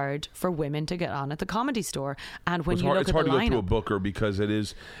hard for women to get on at the Comedy Store. And when you look at the lineup, it's hard to go to a booker because it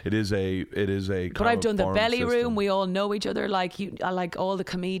is a. But I've done the belly system. room. We all know each other. Like all the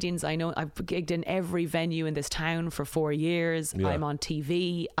comedians I know. I've gigged in every venue in this town for 4 years. Yeah. I'm on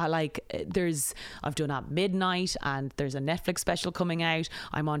TV. I've done At Midnight, and there's a Netflix special coming out.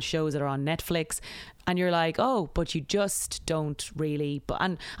 I'm on shows that are on Netflix. And you're like, oh, but you just don't really.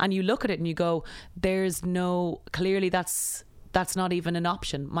 And you look at it and you go, there's no, clearly that's not even an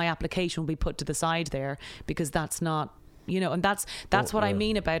option. My application will be put to the side there, because that's not And that's what I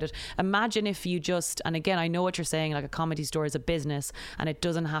mean about it. Imagine if you just, and again, I know what you're saying, like a comedy store is a business and it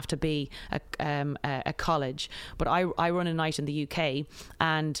doesn't have to be a college, but I run a night in the UK,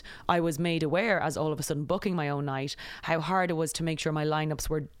 and I was made aware, as all of a sudden booking my own night, how hard it was to make sure my lineups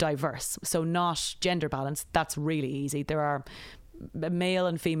were diverse. So not gender balanced. That's really easy. There are male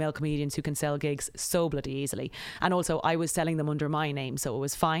and female comedians who can sell gigs so bloody easily, and also I was selling them under my name, so it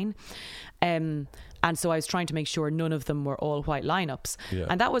was fine. And so I was trying to make sure none of them were all white lineups,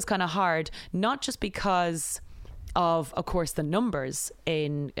 and that was kind of hard, not just because of course the numbers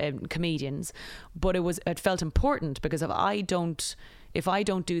in comedians, but it felt important, because if I don't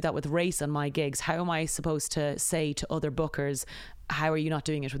do that with race on my gigs, how am I supposed to say to other bookers, how are you not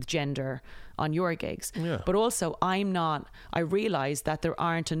doing it with gender on your gigs? But also I realize that there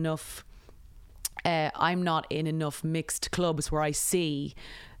aren't enough I'm not in enough mixed clubs where I see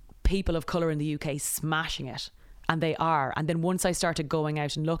people of colour in the UK smashing it. And they are. And then once I started going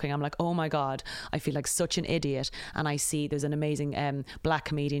out and looking, I'm like, oh my God, I feel like such an idiot. And I see there's an amazing black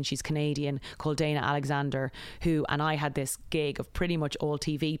comedian, she's Canadian, called Dana Alexander, and I had this gig of pretty much all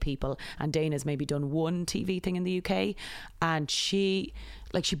TV people, and Dana's maybe done one TV thing in the UK, and she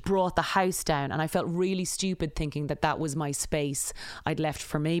brought the house down, and I felt really stupid thinking that was my space I'd left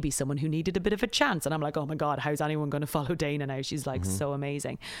for maybe someone who needed a bit of a chance. And I'm like, oh my God, how's anyone going to follow Dana now? She's like so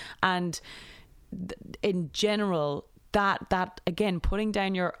amazing. And in general, that again, putting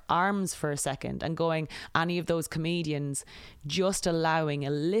down your arms for a second and going, any of those comedians, just allowing a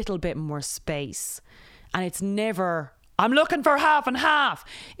little bit more space. And it's never, I'm looking for half and half.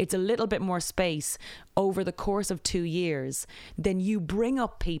 It's a little bit more space over the course of 2 years. Then you bring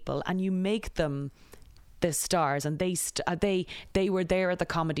up people and you make them the stars, and they were there at the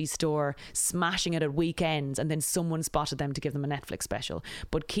Comedy Store smashing it at weekends, and then someone spotted them to give them a Netflix special.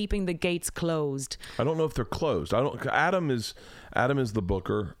 But keeping the gates closed, I don't know if they're closed. Adam is the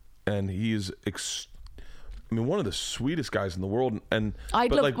booker, and he's one of the sweetest guys in the world. And I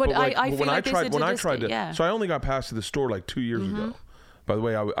feel like so I only got past to the store like 2 years ago. By the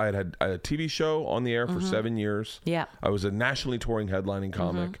way, I had a TV show on the air for 7 years. Yeah, I was a nationally touring headlining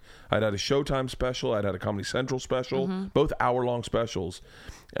comic. I'd had a Showtime special. I'd had a Comedy Central special, both hour-long specials.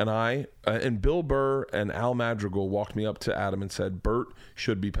 And Bill Burr and Al Madrigal walked me up to Adam and said, Bert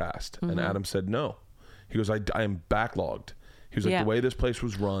should be passed. And Adam said, no. He goes, I am backlogged. He was like, the way this place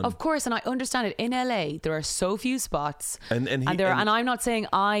was run. Of course, and I understand it. In LA, there are so few spots. And I'm not saying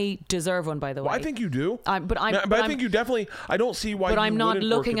I deserve one, by the way. Well, I think you do. But I think you definitely, I don't see why but you I'm not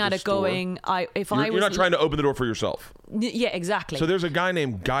looking at it store. Going, You're not trying to open the door for yourself. Yeah, exactly. So there's a guy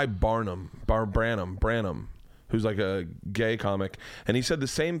named Guy Branum, who's like a gay comic. And he said the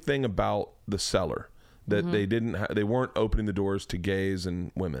same thing about The Cellar. That they weren't opening the doors to gays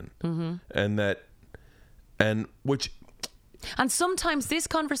and women. And sometimes this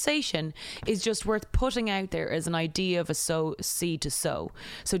conversation is just worth putting out there as an idea of a seed to sow.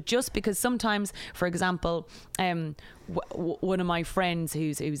 So just because sometimes, for example, one of my friends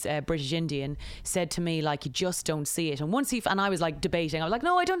who's British Indian said to me, like, you just don't see it. And and I was like debating. I was like,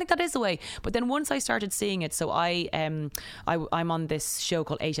 no, I don't think that is the way. But then once I started seeing it, so I'm on this show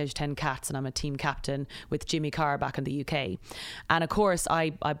called 8 out of 10 Cats, and I'm a team captain with Jimmy Carr back in the UK. And of course, I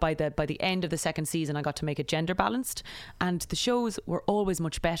by the end of the second season, I got to make it gender balanced, and the shows were always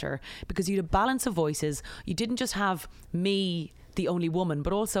much better because you had a balance of voices. You didn't just have me, the only woman,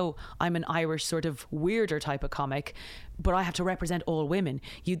 but also I'm an Irish sort of weirder type of comic, but I have to represent all women.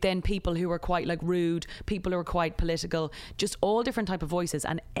 You then people who are quite like rude, people who are quite political, just all different type of voices,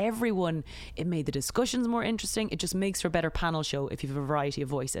 and everyone, it made the discussions more interesting. It just makes for a better panel show if you have a variety of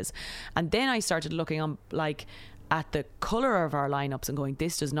voices. And then I started looking on at the colour of our lineups and going,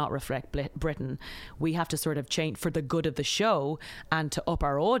 this does not reflect Britain. We have to sort of change for the good of the show and to up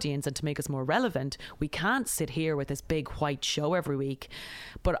our audience and to make us more relevant. We can't sit here with this big white show every week.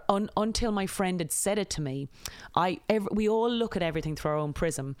 But until my friend had said it to me, we all look at everything through our own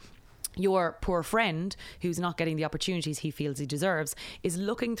prism. Your poor friend, who's not getting the opportunities he feels he deserves, is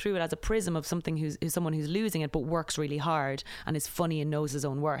looking through it as a prism of someone who's losing it but works really hard and is funny and knows his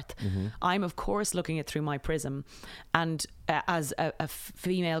own worth. I'm of course looking at through my prism, and as a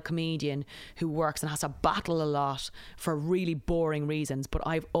female comedian who works and has to battle a lot for really boring reasons, but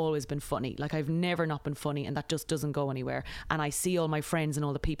I've always been funny. Like, I've never not been funny, and that just doesn't go anywhere. And I see all my friends and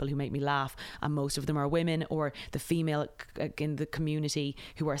all the people who make me laugh, and most of them are women or the female in the community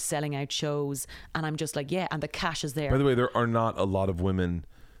who are selling out shows, and I'm just like, yeah, and the cash is there. By the way, there are not a lot of women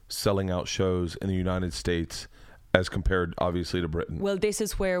selling out shows in the United States as compared, obviously, to Britain. Well, this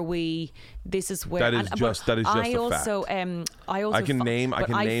is where that is just a fact. I can name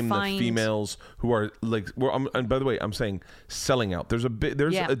the females who are like. And by the way, I'm saying selling out. There's a thing in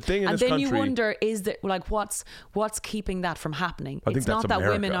this country. And then you wonder, is that like what's keeping that from happening? I think that's not America.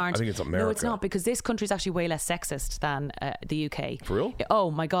 that women aren't. I think it's America. No, it's not, because this country is actually way less sexist than the UK. For real?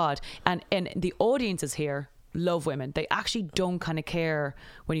 Oh my God! And the audiences here love women. They actually don't kind of care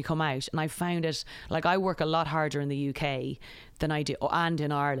when you come out. And I found it, like, I work a lot harder in the UK than I do, and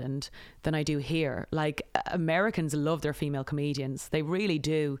in Ireland, than I do here. Like, Americans love their female comedians. They really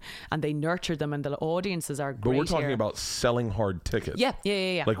do. And they nurture them, and the audiences are great. But we're talking here. about selling hard tickets.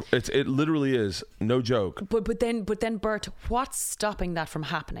 Yeah. Like, it literally is, no joke. But then Bert, what's stopping that from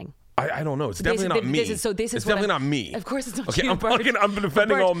happening? I don't know. It's definitely not me. It's definitely not me. Of course it's not okay, you, Bert. I'm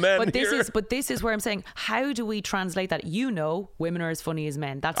defending all men here. But this is where I'm saying, how do we translate that? Women are as funny as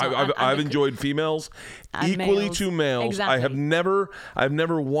men. That's I've enjoyed females equally to males. Exactly. I've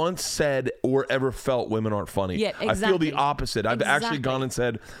never once said or ever felt women aren't funny. Yeah, exactly. I feel the opposite. I've actually gone and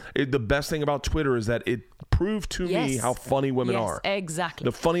said the best thing about Twitter is that it proved to me how funny women are. Exactly.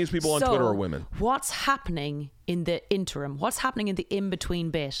 The funniest people on Twitter are women. What's happening in the interim? What's happening in the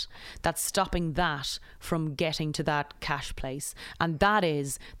in-between bit that's stopping that from getting to that cash place? And that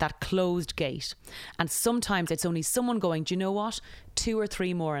is that closed gate. And sometimes it's only someone going, do you know what? 2 or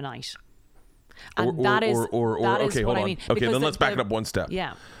 3 more a night. And that is what I mean. Okay, then let's back it up one step.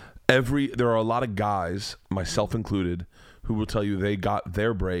 Yeah. There are a lot of guys, myself included, who will tell you they got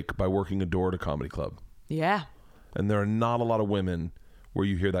their break by working a door at a comedy club. Yeah. And there are not a lot of women where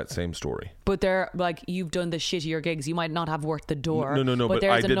you hear that same story. But they're like, you've done the shittier gigs. You might not have worked the door. No. But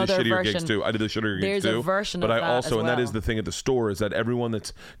I did the shittier gigs too. There's a version of that as well. And that is the thing at the store, is that everyone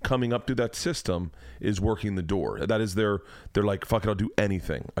that's coming up through that system is working the door. That is they're like, fuck it, I'll do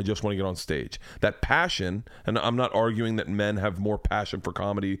anything. I just want to get on stage. That passion, and I'm not arguing that men have more passion for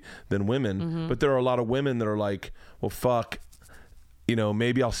comedy than women, but there are a lot of women that are like, well, fuck,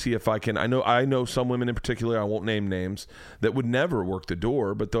 maybe I'll see if I can. I know some women in particular, I won't name names, that would never work the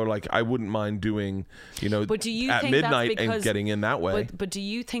door, but they're like, I wouldn't mind doing, but do you at think midnight that's because, and getting in that way. But do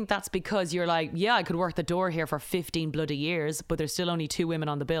you think that's because you're like, yeah, I could work the door here for 15 bloody years, but there's still only 2 women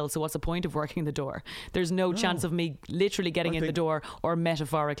on the bill, so what's the point of working the door? There's no chance of me literally getting in the door, or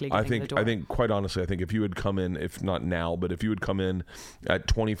metaphorically getting in the door. I think, quite honestly, if you had come in, if not now, but if you had come in at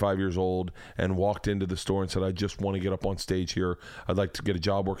 25 years old and walked into the store and said, I just want to get up on stage here, I'd like to get a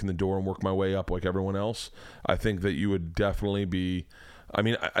job working the door and work my way up like everyone else, I think that you would definitely be. I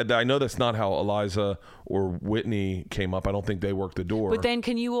mean, I know that's not how Eliza or Whitney came up. I don't think they worked the door. But then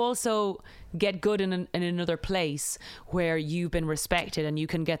can you also get good in another place where you've been respected and you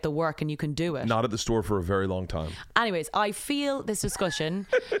can get the work and you can do it? Not at the store for a very long time. Anyways, I feel this discussion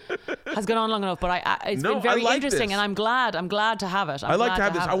has gone on long enough, but it's been very interesting, and I'm glad to have it. I like to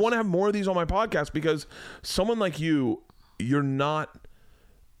have this. I want to have more of these on my podcast, because someone like you, you're not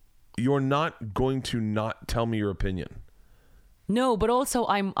going to not tell me your opinion. No, but also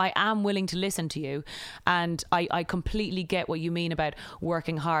I am willing to listen to you, and I completely get what you mean about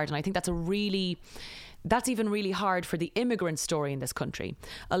working hard, and I think that's even really hard for the immigrant story in this country.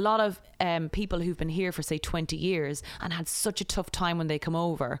 A lot of people who've been here for, say, 20 years and had such a tough time when they come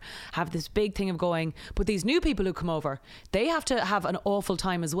over have this big thing of going, but these new people who come over, they have to have an awful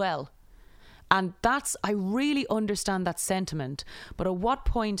time as well. And I really understand that sentiment, but at what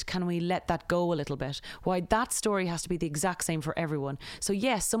point can we let that go a little bit? Why that story has to be the exact same for everyone. So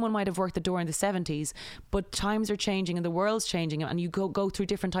yes, someone might have worked the door in the 70s, but times are changing and the world's changing, and you go through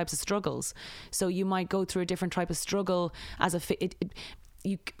different types of struggles. So you might go through a different type of struggle as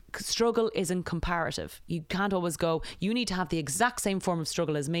struggle isn't comparative. You can't always go, you need to have the exact same form of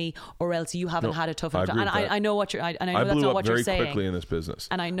struggle as me, or else you haven't had a tough enough time. And I know what you're. I know that's not what you're saying. I blew up very quickly in this business.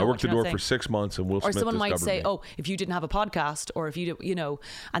 And I know I worked the door saying. for 6 months, and Will Smith or someone might say, me. "Oh, if you didn't have a podcast, or if you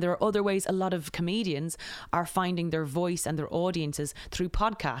and there are other ways. A lot of comedians are finding their voice and their audiences through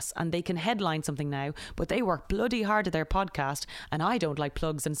podcasts, and they can headline something now, but they work bloody hard at their podcast. And I don't like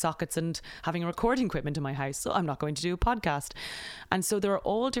plugs and sockets and having recording equipment in my house, so I'm not going to do a podcast. And so there are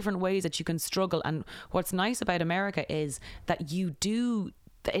all different ways that you can struggle. And what's nice about America is that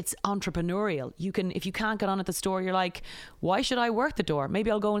it's entrepreneurial. You can, if you can't get on at the store, you're like, why should I work the door? Maybe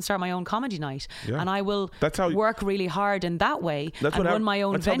I'll go and start my own comedy night, and I will work really hard in that way and run my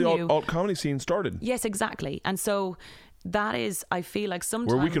own venue. That's how the alt comedy scene started. Yes, exactly. And so that is, I feel like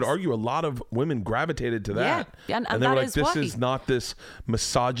sometimes where we could argue a lot of women gravitated to that. Yeah, and they were that like, is this why. is not this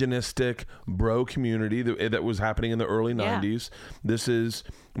misogynistic bro community that was happening in the early 90s. This is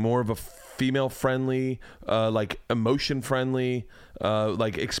more of a female friendly, like emotion friendly,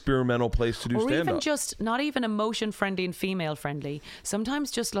 like experimental place to do stand-up. Or even just not even emotion friendly and female friendly.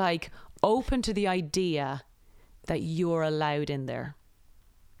 Sometimes just like open to the idea that you're allowed in there,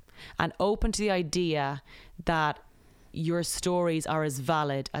 and open to the idea that your stories are as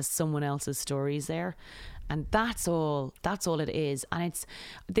valid as someone else's stories there. And that's all it is. And it's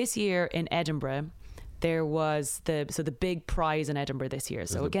this year in Edinburgh, there was the big prize in Edinburgh this year.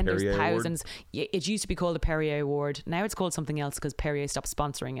 So again, there's thousands. It used to be called the Perrier Award. Now it's called something else because Perrier stopped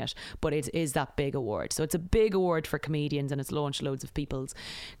sponsoring it. But it is that big award. So it's a big award for comedians, and it's launched loads of people's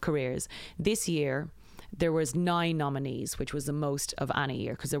careers. This year, there was 9 nominees, which was the most of any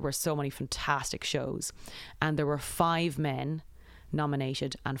year because there were so many fantastic shows. And there were 5 men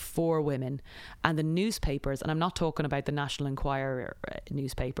nominated and 4 women. And the newspapers, and I'm not talking about the National Enquirer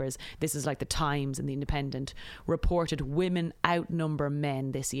newspapers, this is like the Times and the Independent, reported women outnumber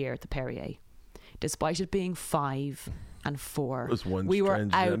men this year at the Perrier. Despite it being 5 and 4. Was one we were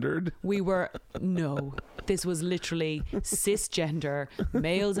transgendered? No. This was literally cisgender,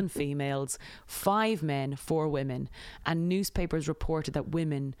 males and females, 5 men, 4 women. And newspapers reported that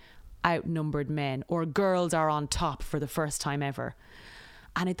women outnumbered men, or girls are on top for the first time ever.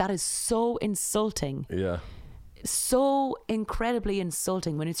 And that is so insulting. Yeah. So incredibly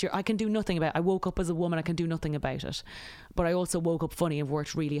insulting when it's I can do nothing about it. I woke up as a woman, I can do nothing about it. But I also woke up funny and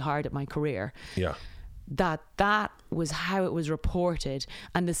worked really hard at my career. Yeah. That was how it was reported.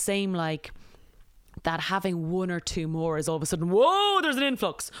 And the same, like, that having 1 or 2 more is all of a sudden, whoa, there's an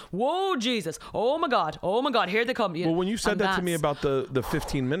influx. Whoa, Jesus. Oh my God, here they come. Well, when you said that to me about the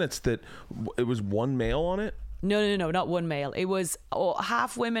 15 minutes, that it was 1 male on it? No, not 1 male. It was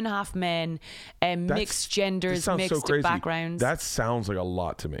half women, half men, mixed genders, mixed backgrounds. That sounds like a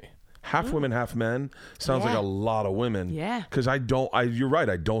lot to me. Half women, half men sounds like a lot of women. Yeah. Because you're right,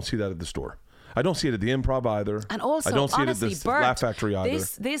 I don't see that at the store. I don't see it at the Improv either. And also, I don't see honestly, it at the Bert, Laugh Factory either.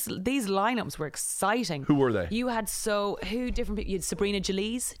 These lineups were exciting. Who were they? You had different people. You had Sabrina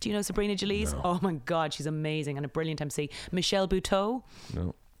Jalise. Do you know Sabrina Jalise? No. Oh my God, she's amazing and a brilliant MC. Michelle Buteau.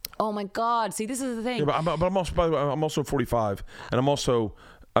 No. Oh my God. See, this is the thing. Yeah, but I'm also, by the way, I'm also 45, and I'm also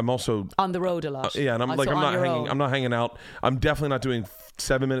on the road a lot. Yeah, and I'm not hanging out. I'm definitely not doing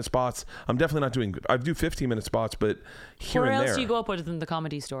 7-minute spots. I'm definitely not doing. I do 15-minute spots, but here Where and there. Where else do you go up other than the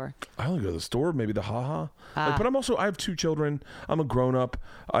Comedy Store? I only go to the store, maybe the haha. But I have 2 children. I'm a grown up.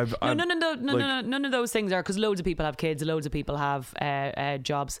 None of those things are, because loads of people have kids, loads of people have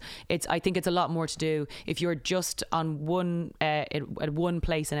jobs. I think it's a lot more to do if you're just on at one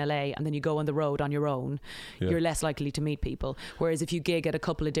place in LA and then you go on the road on your own. Yeah. You're less likely to meet people. Whereas if you gig at a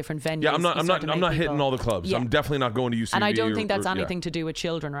couple of different venues, I'm not hitting all the clubs. Yeah. I'm definitely not going to UCB. And I don't think that's anything to do with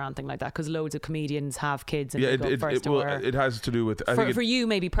children or anything like that, because loads of comedians have kids and it has to do with for you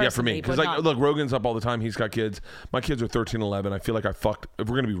maybe personally. Yeah, for me, because look, Rogan's up all the time. He's got kids. My kids are 13 and 11. I feel like if we're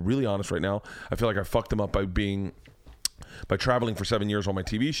going to be really honest right now, I feel like I fucked them up by traveling for 7 years on my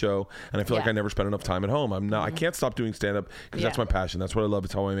TV show, and I feel like I never spent enough time at home. I can't stop doing stand-up because that's my passion. That's what I love.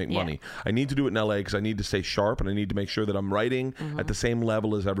 It's how I make money. I need to do it in LA because I need to stay sharp, and I need to make sure that I'm writing at the same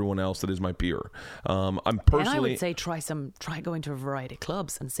level as everyone else that is my peer. I'm personally. And I would say try going to a variety of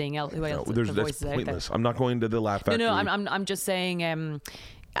clubs and seeing who else the voices that's out pointless. there. I'm not going to the Laugh Factory. No, I'm just saying.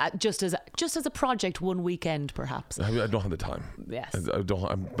 Just as a project, one weekend perhaps. I don't have the time. Yes, I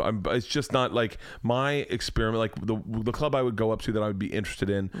don't. It's just not like my experiment. Like the club I would go up to that I would be interested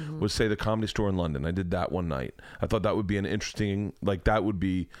in was, say, the Comedy Store in London. I did that one night. I thought that would be that would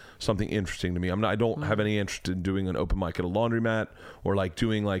be something interesting to me. I don't have any interest in doing an open mic at a laundromat, or like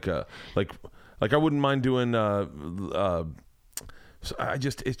doing like I wouldn't mind doing So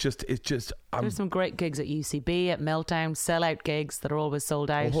there's some great gigs at UCB, at Meltdown, sellout gigs that are always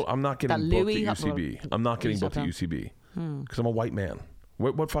sold out. I'm not getting booked at UCB. I'm not getting booked at UCB because I'm a white man.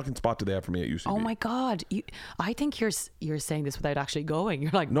 What fucking spot do they have for me at UCB? Oh my God! I think you're saying this without actually going.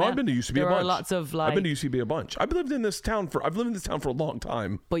 You're like, no, I've been to UCB there a bunch. Are lots of I've been to UCB a bunch. I've lived in this town for a long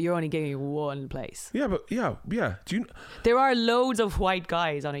time. But you're only getting one place. Yeah, but yeah. Do you? There are loads of white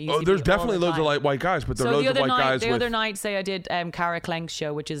guys on a UCB. Oh, there's definitely loads of white guys, but there are loads of white guys. The other night, say I did Cara Klenk's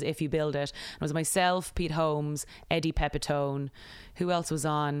show, which is If You Build It. It was myself, Pete Holmes, Eddie Pepitone. Who else was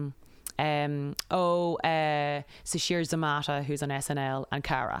on? Sashir Zamata, who's on SNL, and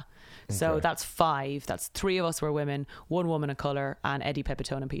Cara. So that's 5. That's 3 of us were women, 1 woman of colour, and Eddie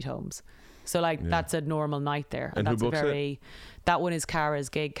Pepitone and Pete Holmes. So that's a normal night there. And that's who books it? That one is Cara's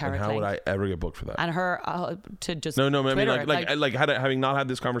gig. Cara And how would I ever get booked for that? And her to just No, I mean, Twitter it, like having not had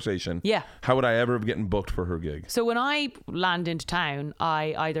this conversation. Yeah. How would I ever be getting booked for her gig? So when I land into town,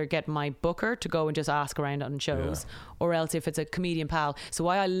 I either get my booker to go and just ask around on shows, or else if it's a comedian pal. So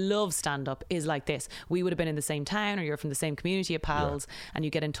why I love stand-up is like this. We would have been in the same town, or you're from the same community of pals, and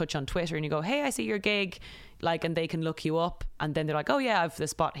you get in touch on Twitter and you go, hey, I see your gig. Like, and they can look you up, and then they're like, oh yeah, I've the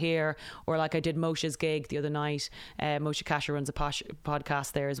spot here. Or like I did Moshe's gig the other night. Moshe Kasher runs a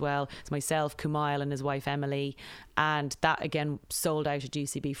podcast there as well. It's myself, Kumail, and his wife Emily, and that again sold out at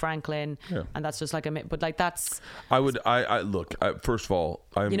UCB Franklin. And that's just like but like that's I look, first of all,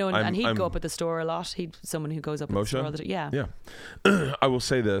 and he'd go up at the store a lot. He'd someone who goes up at the store all the time. Yeah. I will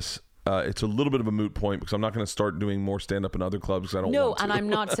say this. It's a little bit of a moot point because I'm not going to start doing more stand-up in other clubs because I don't want to. And I'm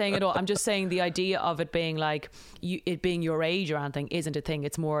not saying at all. I'm just saying the idea of it being like it being your age or anything isn't a thing.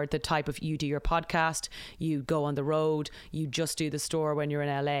 It's more the type of you do your podcast, you go on the road, you just do the store when you're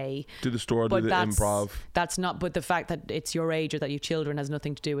in LA. Do the store, do the improv. That's not. But the fact that it's your age or that you have children has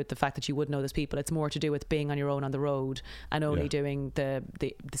nothing to do with the fact that you would know those people. It's more to do with being on your own on the road and only doing the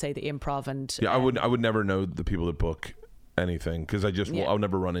improv and. Yeah, I would never know the people that book anything because I'll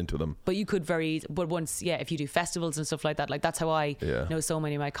never run into them. But you could but once if you do festivals and stuff like that, like that's how I know so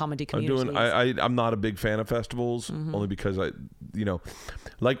many of my comedy communities. I'm not a big fan of festivals only because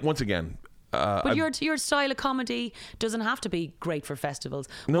like once again. But your style of comedy doesn't have to be great for festivals.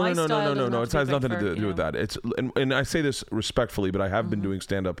 No. It has nothing to do with that. It's and I say this respectfully, but I have been doing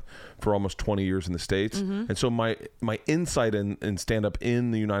stand up for almost 20 years in the States, and so my insight in stand up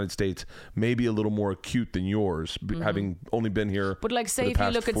in the United States may be a little more acute than yours, having only been here. But like, say if you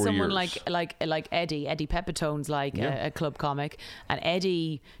look at someone years. like Eddie Pepitone's like a club comic, and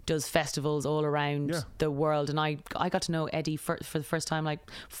Eddie does festivals all around the world, and I got to know Eddie for the first time like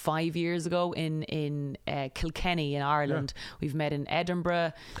 5 years ago. In Kilkenny in Ireland. We've met in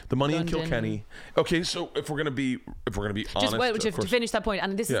Edinburgh, the money London. in Kilkenny. Okay, so if we're gonna be honest, just wait, to finish that point,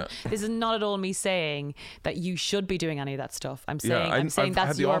 and this is not at all me saying that you should be doing any of that stuff. I'm saying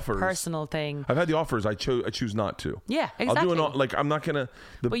that's your personal thing. I've had the offers. I choose not to. Yeah, exactly. I'll do I'm not gonna.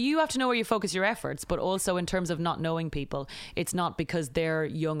 But you have to know where you focus your efforts. But also in terms of not knowing people, it's not because they're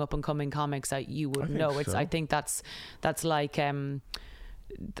young up and coming comics that you would know. I think that's like.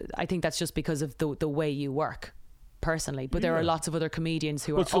 I think that's just because of the way you work personally, but there are lots of other comedians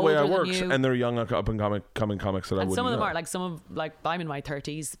who are older the way I than work, you. and they're young up and coming comics that I wouldn't some of them know. are I'm in my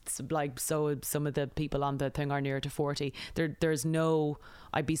 30s, so some of the people on the thing are near to 40. There's no,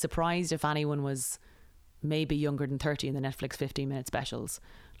 I'd be surprised if anyone was maybe younger than 30 in the Netflix 15-minute specials.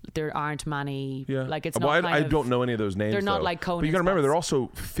 There aren't many. Like it's not. I don't know any of those names. They're not like Conan. But you got to remember, they're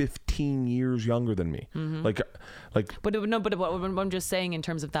also 15 years younger than me. Like. But what I'm just saying in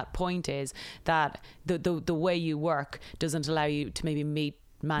terms of that point is that the way you work doesn't allow you to maybe meet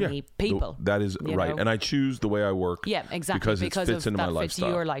many people. That is right, know? And I choose the way I work. Yeah, exactly, because it fits into my lifestyle.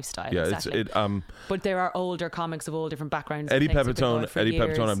 Your lifestyle. Yeah, exactly. But there are older comics of all different backgrounds. Eddie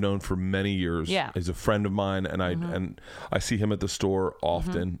Pepitone, I've known for many years. Yeah, is a friend of mine, and I see him at the store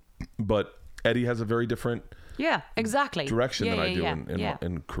often. But Eddie has a very different direction than I do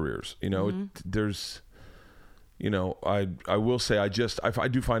in careers. You know, there's. You know, I will say I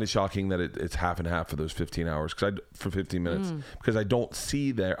do find it shocking that it's half and half for those 15 hours for 15 minutes because I don't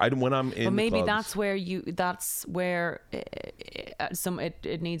see when I'm in. But maybe clubs, that's where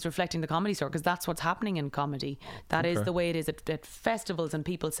it needs reflecting the Comedy Store, because that's what's happening in comedy. That is the way it is at festivals and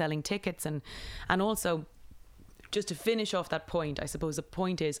people selling tickets and also. Just to finish off that point, I suppose the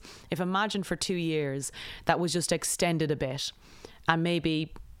point is, if imagine for 2 years that was just extended a bit, and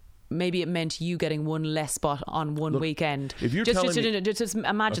maybe it meant you getting one less spot on one weekend. If you're just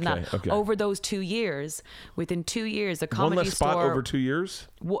imagine that. Okay. Over those 2 years, within 2 years, the Comedy one less Store... spot over 2 years?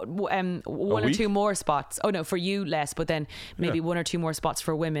 One or two more spots. Oh, no, for you less, but then maybe one or two more spots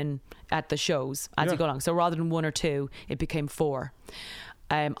for women at the shows as you go along. So rather than 1 or 2, it became 4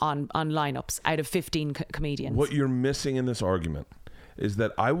 on lineups out of 15 comedians. What you're missing in this argument is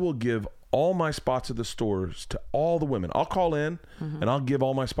that I will give all my spots at the stores to all the women. I'll call in and I'll give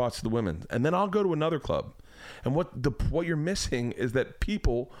all my spots to the women, and then I'll go to another club. And what you're missing is that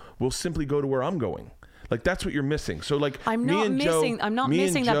people will simply go to where I'm going. Like, that's what you're missing. So like, I'm not missing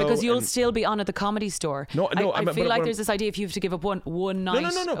that because you'll still be on at the Comedy Store. No. I feel like there's this idea if you have to give up one night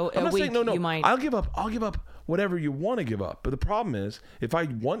a week, you might. I'll give up whatever you want to give up. But the problem is, if I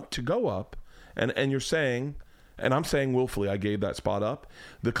want to go up, and you're saying, and I'm saying willfully, I gave that spot up.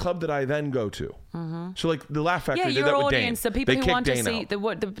 The club that I then go to. So like the Laugh Factory did that with Dane. The people They who want to Dane see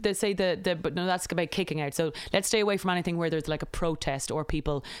out. they say but no, that's about kicking out. So let's stay away from anything where there's like a protest or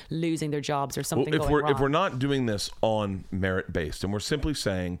people losing their jobs or something Well, going wrong. if we're not doing this on merit based, and we're simply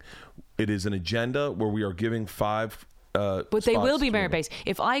saying it is an agenda where we are giving 5. But they will be merit based.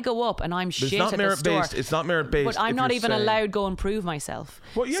 If I go up and I'm shit at the store, it's not merit based. but I'm not even allowed to go and prove myself.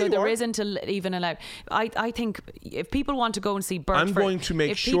 Well, yeah, so you there are. isn't even allowed. I think if people want to go and see Bert, I'm going to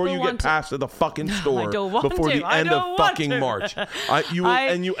make sure you get past the fucking store before the end of fucking March.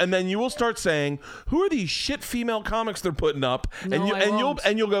 And then you will start saying, "Who are these shit female comics they're putting up?" And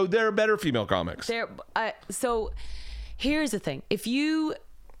you'll go, "There are better female comics." So here's the thing: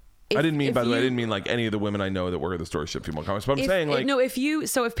 I didn't mean, by the way, I didn't mean like any of the women I know that work at the store ship female comics. But I'm saying like...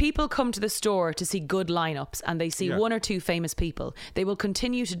 if people come to the store to see good lineups and they see one or two famous people, they will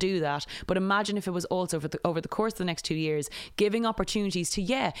continue to do that. But imagine if it was also over the course of the next 2 years, giving opportunities to,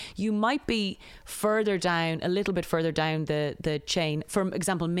 you might be a little bit further down the chain. For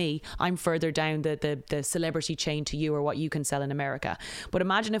example, me, I'm further down the celebrity chain to you or what you can sell in America. But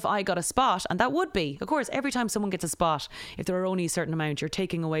imagine if I got a spot, and that would be, of course, every time someone gets a spot, if there are only a certain amount, you're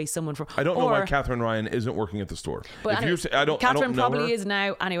taking away someone from... I don't know why Catherine Ryan isn't working at the store. But if anyway, I don't Catherine know probably her. is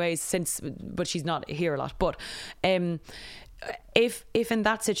now anyways, but she's not here a lot. But if in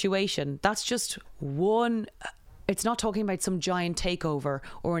that situation, that's just one... It's not talking about some giant takeover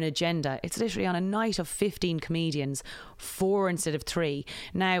or an agenda. It's literally on a night of 15 comedians, 4 instead of 3.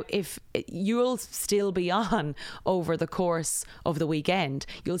 Now, if you'll still be on over the course of the weekend,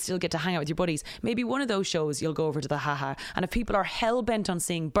 you'll still get to hang out with your buddies. Maybe one of those shows you'll go over to the Haha. And if people are hell bent on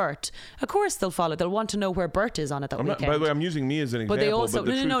seeing Bert, of course they'll follow. They'll want to know where Bert is on at that weekend. By the way, I'm using me as an example. But they also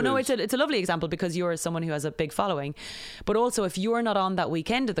no. It's a lovely example because you're someone who has a big following. But also, if you're not on that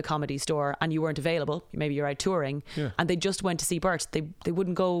weekend at the Comedy Store and you weren't available, maybe you're out touring. And they just went to see Bert, they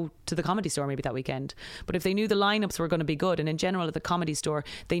wouldn't go to the Comedy Store maybe that weekend. But if they knew the lineups were going to be good, and in general at the Comedy Store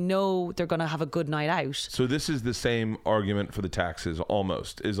they know they're going to have a good night out. So this is the same argument for the taxes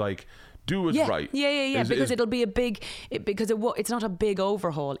almost, is like, do what's right. Yeah. Because it'll be it's not a big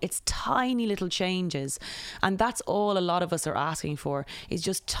overhaul. It's tiny little changes. And that's all a lot of us are asking for, is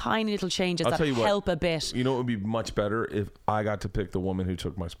just tiny little changes that help a bit. You know, it would be much better if I got to pick the woman who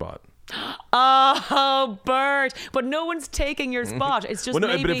took my spot. Oh, Bert! But no one's taking your spot. It's just there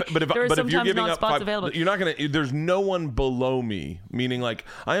are sometimes not spots available. You're not gonna. There's no one below me. Meaning, like,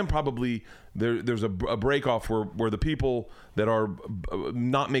 I am probably there. There's a break off where the people that are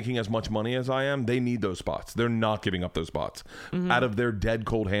not making as much money as I am, they need those spots. They're not giving up those spots. Out of their dead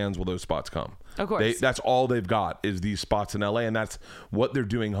cold hands will those spots come. Of course. That's all they've got is these spots in LA, and that's what they're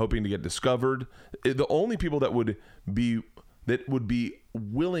doing, hoping to get discovered. The only people that would be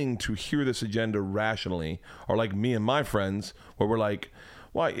willing to hear this agenda rationally are like me and my friends, where we're like,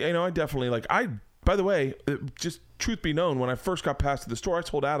 well, I definitely by the way, just truth be known, when I first got past the store, I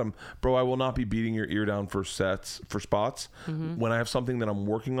told Adam, bro, I will not be beating your ear down for spots. When I have something that I'm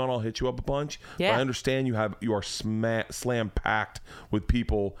working on, I'll hit you up a bunch. Yeah. But I understand you are slam packed with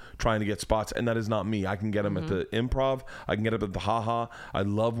people trying to get spots, and that is not me. I can get them at the Improv. I can get them at the Haha. I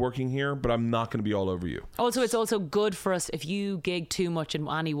love working here, but I'm not going to be all over you. Also, it's also good for us if you gig too much in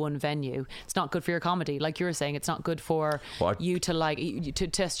any one venue. It's not good for your comedy. Like you were saying, it's not good for you to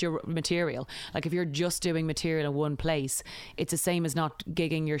test your material. Like if you're just doing material in one place, it's the same as not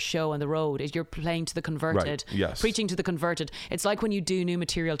gigging your show on the road. You're playing to the converted, preaching to the converted. It's like when you do new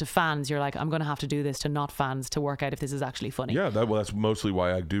material to fans, you're like, I'm going to have to do this to not fans to work out if this is actually funny. Yeah, that's mostly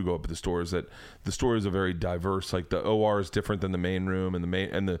why I do go up at the store, is that the store is a very diverse, like the OR is different than the main room, and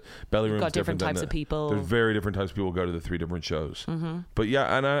the belly room is different types of people. There's very different types of people who go to the 3 different shows. But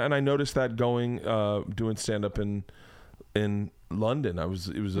yeah, and I noticed that doing stand up in London, it was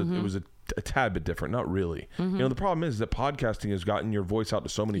a tad bit different. Not really. The problem is that podcasting has gotten your voice out to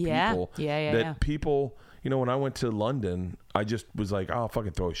so many people that people, when I went to London, I just was like, oh, I'll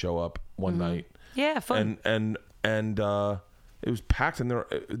fucking throw a show up one night. Yeah, fun. And it was packed, and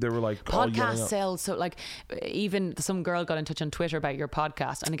they were like podcast sales. So like, even some girl got in touch on Twitter about your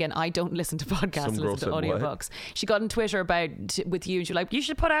podcast, and again, I don't listen to podcasts, I listen to audiobooks. She got in Twitter with you, and she was like, you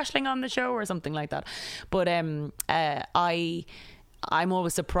should put Aisling on the show or something like that. But I'm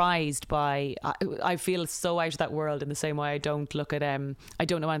always surprised by, I feel so out of that world in the same way I don't look at, I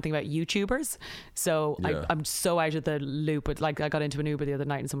don't know anything about YouTubers. So I'm so out of the loop. But like, I got into an Uber the other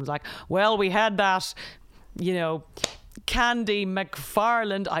night and someone was like, well, we had that, Candy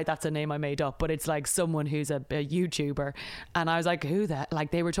McFarland. That's a name I made up, but it's like someone who's a YouTuber. And I was like, who that?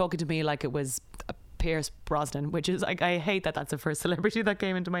 Like, they were talking to me like it was Pierce Brosnan, which is like, I hate that that's the first celebrity that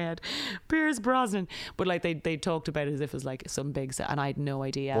came into my head. Pierce Brosnan. But like they talked about it as if it was like some big set, and I had no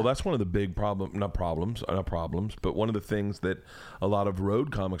idea. Well, that's one of the big not problems, but one of the things that a lot of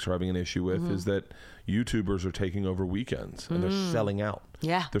road comics are having an issue with is that YouTubers are taking over weekends and they're selling out.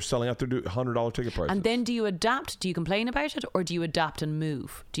 Yeah. They're selling out their $100 ticket prices. And then do you adapt? Do you complain about it, or do you adapt and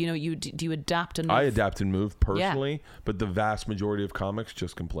move? Do you know do you adapt and move? I adapt and move personally, but the vast majority of comics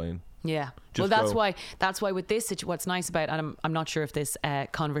just complain. Yeah. Just well, that's why with this situation, what's nice about, and I'm not sure if this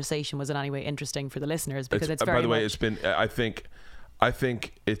conversation was in any way interesting for the listeners, because it's very by the way, much, it's been, I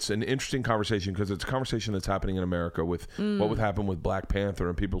think it's an interesting conversation because it's a conversation that's happening in America with what would happen with Black Panther,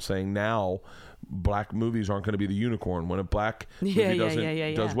 and people saying now black movies aren't going to be the unicorn. When a black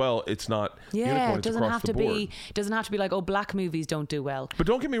movie does well, it's not unicorn. It doesn't have to be. It doesn't have to be like, oh, black movies don't do well. But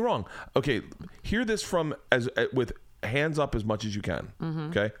don't get me wrong. Okay, hear this from with hands up as much as you can.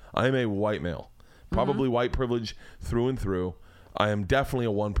 Okay, I am a white male, probably white privilege through and through. I am definitely a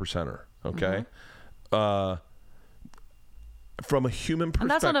 1%er. Okay. From a human perspective, and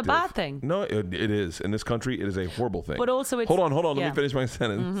that's not a bad thing. No, it is. In this country, it is a horrible thing. But also, it's, hold on. Let me finish my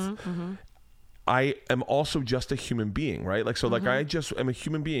sentence. I am also just a human being, right? Like, so like I just am a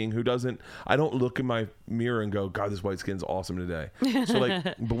human being who I don't look in my mirror and go, God, this white skin's awesome today. So like,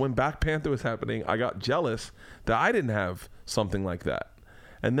 but when Black Panther was happening, I got jealous that I didn't have something like that.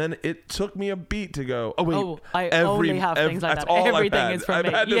 And then it took me a beat to go, oh wait, I only have things like that's that. all Everything I've had. is for I've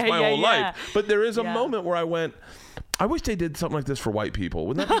me. had this my whole life. But there is a moment where I went, I wish they did something like this for white people.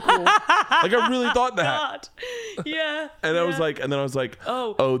 Wouldn't that be cool? Like, I really thought that. God. Yeah. And I was like,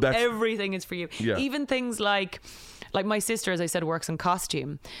 oh, that's everything is for you. Yeah. Even things like my sister, as I said, works in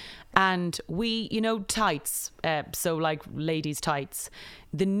costume, and we, tights. So like ladies' tights,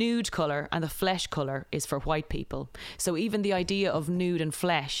 the nude color and the flesh color is for white people. So even the idea of nude and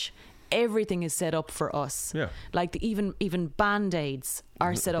flesh, everything is set up for us. Yeah. Like even Band-Aids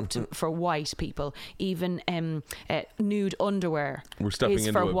are set up for white people. Even nude underwear we're stepping is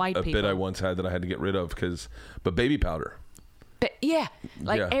into for white a people. bit I once had that I had to get rid of but baby powder. But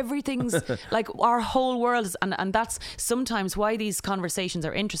everything's like our whole world is, and that's sometimes why these conversations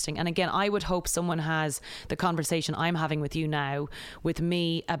are interesting. And again, I would hope someone has the conversation I'm having with you now with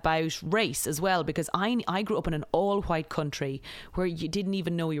me about race as well, because I grew up in an all white country where you didn't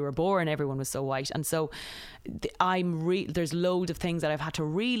even know you were born, everyone was so white. And so there's loads of things that I've had to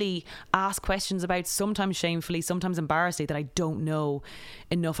really ask questions about, sometimes shamefully, sometimes embarrassingly, that I don't know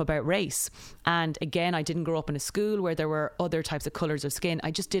enough about race. And again, I didn't grow up in a school where there were other types of colours of skin. I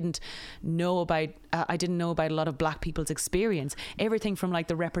just didn't know about a lot of black people's experience. Everything from like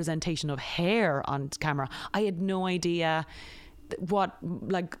the representation of hair on camera. I had no idea what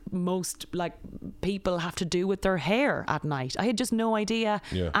like most like people have to do with their hair at night. I had just no idea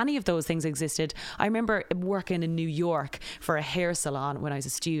any of those things existed. I remember working in New York for a hair salon when I was a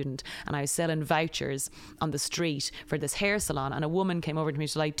student, and I was selling vouchers on the street for this hair salon, and a woman came over to me,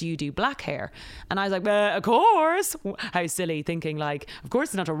 she's like, do you do black hair? And I was like, of course. How silly, thinking like, of course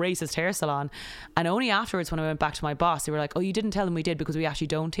it's not a racist hair salon. And only afterwards when I went back to my boss, they were like, oh, you didn't tell them we did because we actually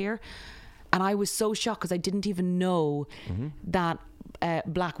don't here. And I was so shocked because I didn't even know that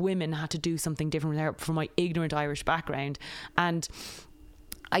black women had to do something different there from my ignorant Irish background. And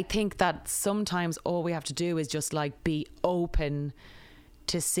I think that sometimes all we have to do is just like be open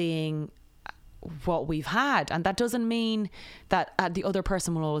to seeing what we've had, and that doesn't mean that the other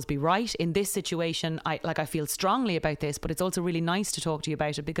person will always be right. In this situation, I feel strongly about this, but it's also really nice to talk to you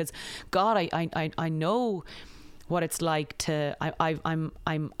about it because God, I know what it's like to I'm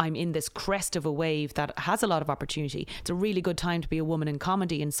in this crest of a wave that has a lot of opportunity. It's a really good time to be a woman in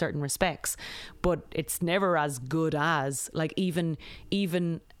comedy in certain respects, but it's never as good as like even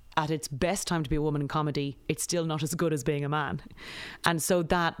at its best time to be a woman in comedy, it's still not as good as being a man. And so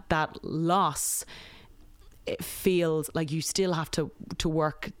that loss, it feels like you still have to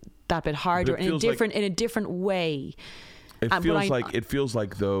work that bit harder in a different way. It feels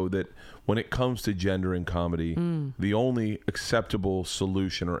like though that when it comes to gender in comedy, the only acceptable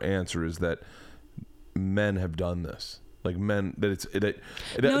solution or answer is that men have done this. Like men, that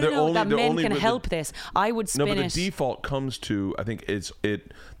men can help this. I would spin it. No, but the default comes to, I think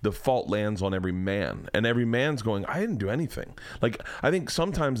the fault lands on every man, and every man's going, I didn't do anything. Like I think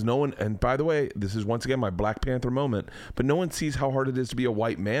sometimes no one, and by the way, this is once again my Black Panther moment, but no one sees how hard it is to be a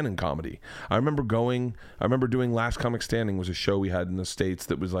white man in comedy. I remember doing Last Comic Standing, was a show we had in the States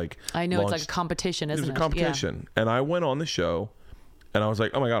that was like, I know, it's like a competition, isn't it? It was a competition, and I went on the show, and I was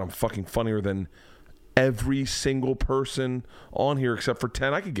like, oh my God, I'm fucking funnier than every single person on here except for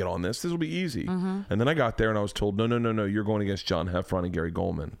 10. I could get on this will be easy. And then I got there and I was told no, you're going against John Heffron and Gary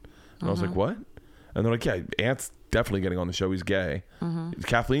Goldman, and I was like, what? And they're like, yeah, Ant's definitely getting on the show. He's gay.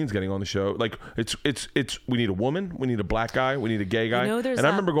 Kathleen's getting on the show. Like, it's we need a woman, we need a black guy, we need a gay guy. there's and I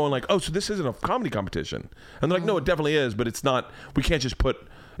remember going like, oh, so this isn't a comedy competition. And they're like, no, it definitely is, but it's not. We can't just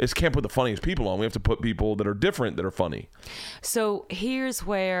can't put the funniest people on. We have to put people that are different that are funny. So here's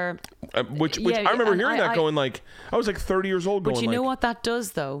where, which I remember hearing that going like, I was like 30 years old going. But you know like, what that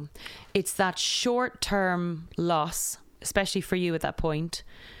does though? It's that short-term loss, especially for you at that point,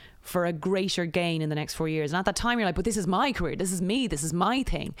 for a greater gain in the next 4 years. And at that time you're like, but this is my career, this is me, this is my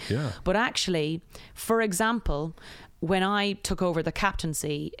thing. Yeah. But actually, for example, when I took over the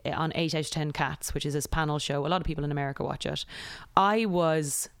captaincy on 8 out of 10 Cats, which is this panel show, a lot of people in America watch it,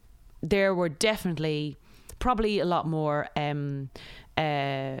 there were definitely probably a lot more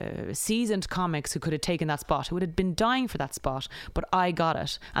seasoned comics who could have taken that spot, who would have been dying for that spot, but I got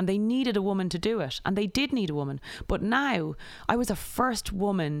it, and they needed a woman to do it, and they did need a woman. But now I was the first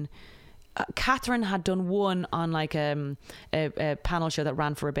woman. Catherine had done one on like a panel show that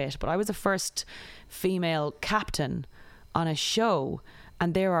ran for a bit, but I was the first female captain on a show,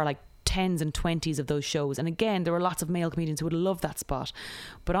 and there are like 10s and 20s of those shows, and again there were lots of male comedians who would love that spot,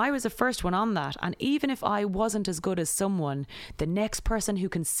 but I was the first one on that. And even if I wasn't as good as someone, the next person who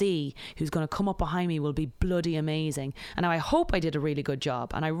can see who's going to come up behind me will be bloody amazing. And now I hope I did a really good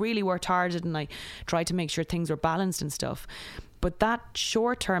job, and I really worked hard, and I tried to make sure things were balanced and stuff, but that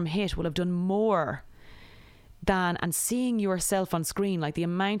short-term hit will have done more than, and seeing yourself on screen, like the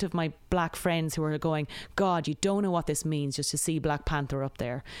amount of my black friends who are going, God, you don't know what this means just to see Black Panther up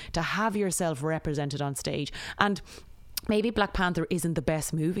there, to have yourself represented on stage. And maybe Black Panther isn't the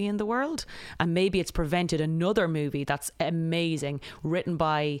best movie in the world, and maybe it's prevented another movie that's amazing, written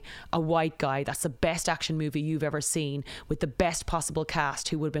by a white guy, that's the best action movie you've ever seen, with the best possible cast,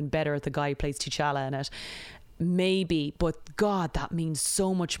 who would have been better if the guy who plays T'Challa in it. Maybe, but God, that means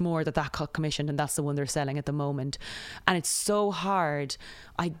so much more that got commissioned, and that's the one they're selling at the moment. And it's so hard.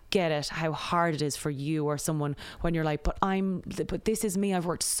 I get it, how hard it is for you or someone when you're like, but this is me, I've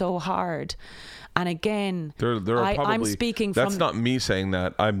worked so hard. And again, there are probably, I'm speaking that's from, not me saying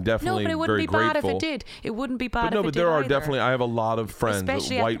that. I'm definitely no, but it wouldn't very be bad grateful. if it did. It wouldn't be bad. But if it there did are either. definitely. I have a lot of friends,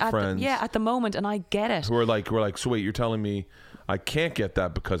 especially white friends. at the moment, and I get it. Who are like, so wait, you're telling me I can't get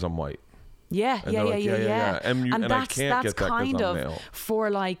that because I'm white? Yeah. And I can't get that kind because I'm of male. For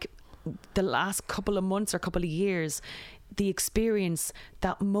like the last couple of months or couple of years, the experience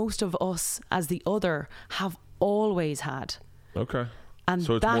that most of us as the other have always had. Okay. And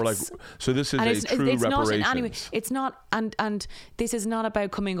so it's more like, so this is a true reparations. Anyway, it's not, and this is not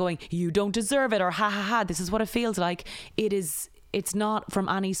about coming and going, you don't deserve it, or ha ha ha, this is what it feels like. It's not from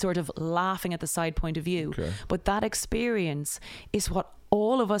any sort of laughing at the side point of view. Okay. But that experience is what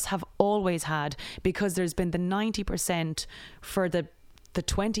all of us have always had, because there's been the 90% for the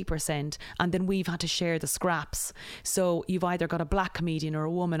 20%, and then we've had to share the scraps. So you've either got a black comedian or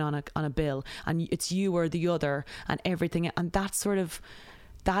a woman on a bill, and it's you or the other, and everything. And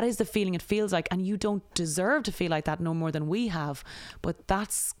that is the feeling it feels like, and you don't deserve to feel like that no more than we have, but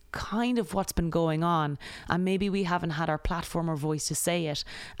that's kind of what's been going on. And maybe we haven't had our platform or voice to say it,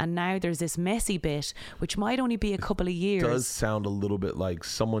 and now there's this messy bit which might only be a couple of years. It does sound a little bit like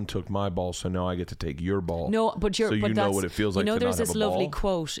someone took my ball, so now I get to take your ball. No, but so you know what it feels like to not have a ball. there's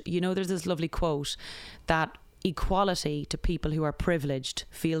this lovely quote that equality to people who are privileged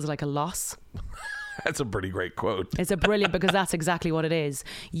feels like a loss. That's a pretty great quote. It's a brilliant, because that's exactly what it is.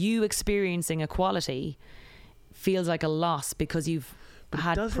 You experiencing equality feels like a loss because you've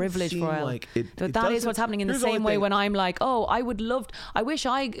had privilege for a while. Like that is what's happening in the same way when I'm like, oh, I wish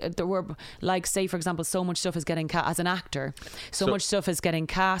there were, like, say for example, so much stuff is getting as an actor, so much stuff is getting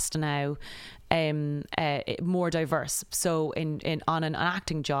cast now, more diverse. So on an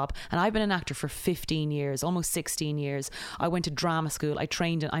acting job, and I've been an actor for 15 years, almost 16 years. I went to drama school.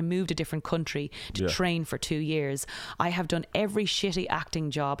 I moved to a different country to train for 2 years. I have done every shitty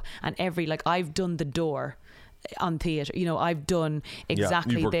acting job, and I've done the door on theatre. I've done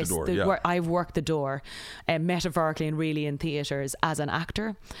exactly this. I've worked the door, metaphorically and really, in theatres as an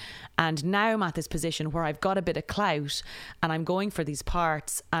actor. And now I'm at this position where I've got a bit of clout, and I'm going for these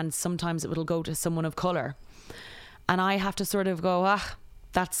parts, and sometimes it will go to someone of colour, and I have to sort of go,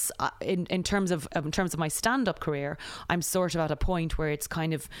 that's in terms of my stand-up career, I'm sort of at a point where it's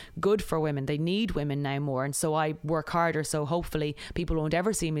kind of good for women. They need women now more, and so I work harder, so hopefully people won't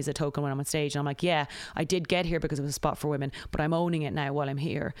ever see me as a token when I'm on stage. And I'm like, yeah, I did get here because it was a spot for women, but I'm owning it now while I'm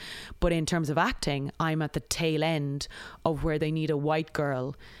here. But in terms of acting, I'm at the tail end of where they need a white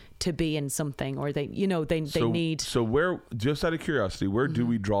girl to be in something, or they need. So where, just out of curiosity, where do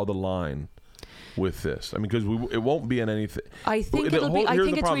we draw the line with this? I mean, because it won't be in anything. I think it'll be. I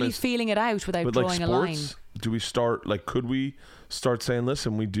think it's really feeling it out without drawing a line. Do we start could we start saying,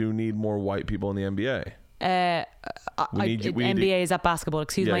 listen, we do need more white people in the NBA? NBA is that basketball.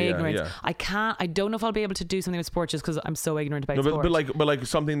 Excuse my ignorance. Yeah. I don't know if I'll be able to do something with sports just because I'm so ignorant about sports. But like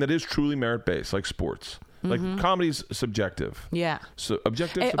something that is truly merit based, like sports. Like comedy's subjective. Yeah. So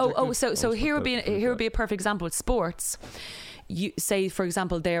objective. So here would be a perfect example with sports. You say, for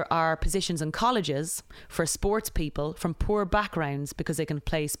example, there are positions in colleges for sports people from poor backgrounds because they can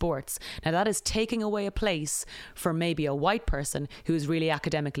play sports. Now that is taking away a place for maybe a white person who is really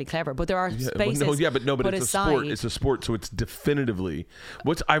academically clever. But there are spaces. But it's a sport. It's a sport, so it's definitively.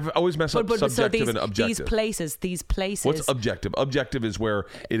 I've always messed up subjective and objective. These places. What's objective? Objective is where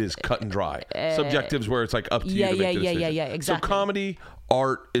it is cut and dry. Subjective is where it's like up to you to make the decision. Yeah, exactly. So comedy.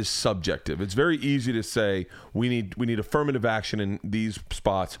 Art is subjective. It's very easy to say we need affirmative action in these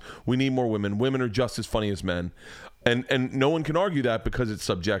spots. We need more women. Women are just as funny as men, and no one can argue that because it's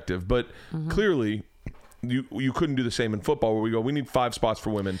subjective. But clearly, you couldn't do the same in football where we go, we need 5 spots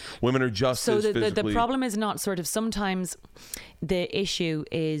for women. Women are just as physically. So the problem is not sort of sometimes the issue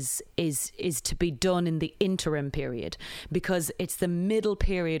is to be done in the interim period because it's the middle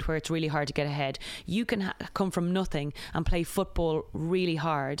period where it's really hard to get ahead. You can come from nothing and play football really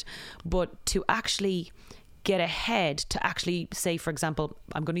hard, but to actually get ahead, to actually say, for example,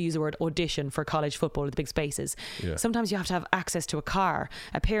 I'm going to use the word audition for college football with big spaces. Yeah. Sometimes you have to have access to a car,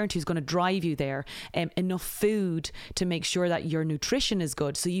 a parent who's going to drive you there, enough food to make sure that your nutrition is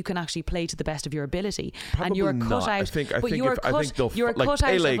good so you can actually play to the best of your ability. Probably and you're not. cut out. I think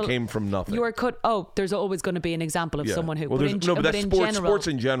Pele came from nothing. You're cut. There's always going to be an example of someone who. Well, but that's sports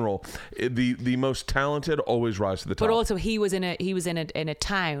in general. The most talented always rise to the top. But also he was in a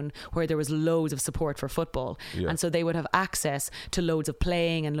town where there was loads of support for football. Yeah. And so they would have access to loads of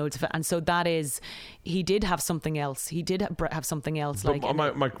playing and so that is, he did have something else. He did have something else. But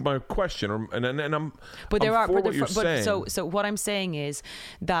my question, so what I'm saying is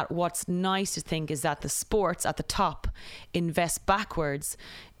that what's nice to think is that the sports at the top invest backwards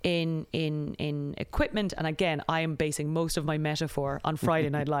in equipment. And again, I am basing most of my metaphor on Friday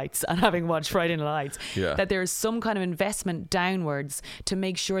Night Lights and having watched Friday Night Lights, that there is some kind of investment downwards to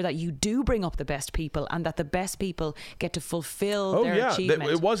make sure that you do bring up the best people and that the best people get to fulfill their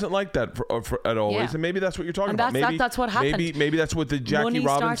achievement. It wasn't like that at always, and maybe that's what you're talking about. Maybe that's what happened. Maybe that's what the Jackie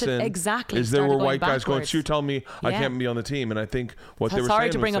Robinson is. There were white guys going, so you're telling me I can't be on the team. And I think what they were saying. Sorry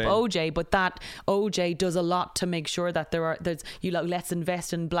to bring up OJ, but that OJ does a lot to make sure that let's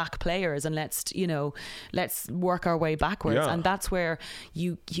invest in black players and let's work our way backwards. And that's where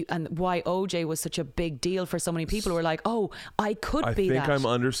you and why OJ was such a big deal for so many people who were like, I think that. I'm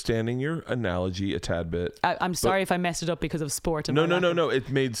understanding your analogy a tad bit. I'm sorry if I messed it up because of sport. No. It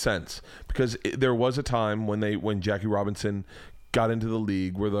made sense because there was a time when Jackie Robinson got into the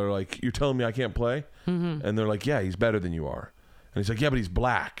league where they're like, you're telling me I can't play? Mm-hmm. And they're like, yeah, he's better than you are. And he's like, yeah, but he's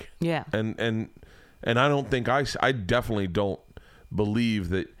black. Yeah. And I don't think I definitely don't believe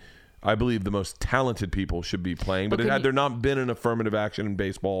that. I believe the most talented people should be playing, but had there not been an affirmative action in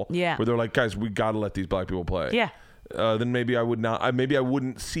baseball, where they're like, guys, we got to let these black people play. Then maybe I would not. Maybe I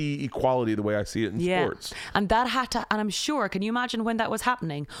wouldn't see equality the way I see it in sports. And that had to. And I'm sure. Can you imagine when that was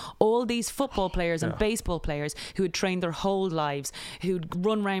happening? All these football players and baseball players who had trained their whole lives, who'd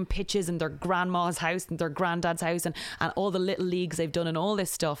run around pitches in their grandma's house and their granddad's house, and all the little leagues they've done and all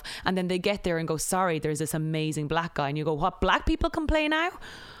this stuff, and then they get there and go, sorry, there's this amazing black guy, and you go, what? Black people can play now?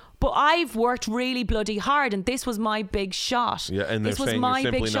 But I've worked really bloody hard and this was my big shot. Yeah, and this was my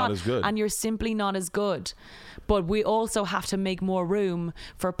big shot, not as good. And you're simply not as good. But we also have to make more room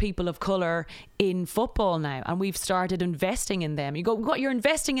for people of colour in football now. And we've started investing in them. You go, what, you're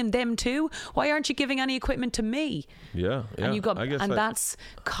investing in them too? Why aren't you giving any equipment to me? Yeah. And that's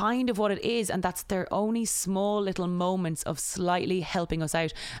kind of what it is. And that's their only small little moments of slightly helping us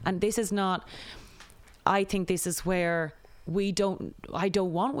out. And this is not, I think this is where I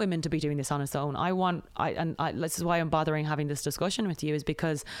don't want women to be doing this on its own. This is why I'm bothering having this discussion with you, is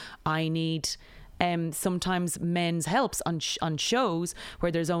because I need sometimes men's helps on shows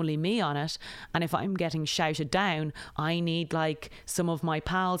where there's only me on it, and if I'm getting shouted down, I need like some of my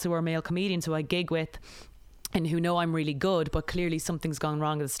pals who are male comedians who I gig with and who know I'm really good, but clearly something's gone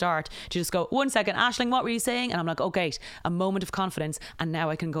wrong at the start, to just go, 1 second, Aisling, what were you saying? And I'm like, okay, a moment of confidence, and now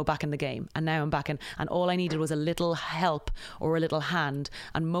I can go back in the game, and now I'm back in, and all I needed was a little help or a little hand,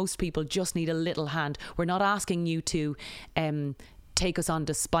 and most people just need a little hand. We're not asking you to take us on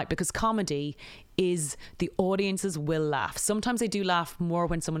despite, because comedy is the audiences will laugh. Sometimes they do laugh more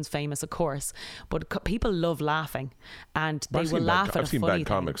when someone's famous, of course, but people love laughing, and they will laugh at a funny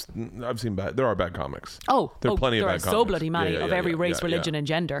comics. I've seen bad. There are bad comics. There are plenty of bad so comics. bloody many of every race, religion, and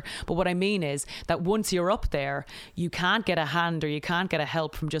gender. But what I mean is that once you're up there, you can't get a hand or you can't get a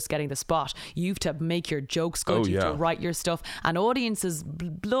help from just getting the spot. You have to make your jokes good. You have to write your stuff, and audiences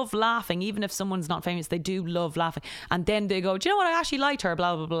love laughing. Even if someone's not famous, they do love laughing. And then they go, do you know what? I actually liked her.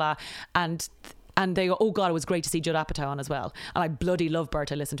 Blah blah blah. And they go, oh God, it was great to see Judd Apatow on as well. And I bloody love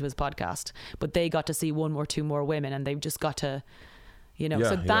Bert. I listened to his podcast. But they got to see one more, two more women, and they've just got to,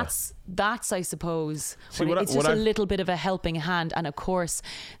 so that's I suppose, it's just a little bit of a helping hand. And of course,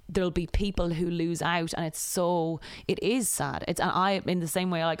 there'll be people who lose out, and it is sad. And I, in the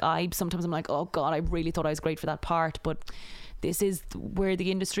same way, sometimes I'm like, oh God, I really thought I was great for that part. But this is where the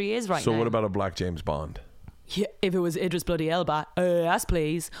industry is right now. So what about a black James Bond? Yeah, if it was Idris Bloody Elba, yes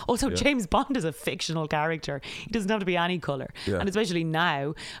please. Also, James Bond is a fictional character. He doesn't have to be any colour. Yeah. And especially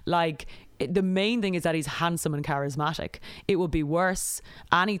now, the main thing is that he's handsome and charismatic. It would be worse,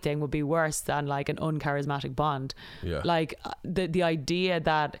 anything would be worse than an uncharismatic Bond. Yeah. The idea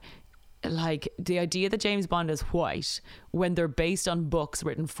that James Bond is white when they're based on books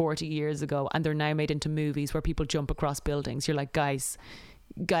written 40 years ago and they're now made into movies where people jump across buildings. You're like, guys,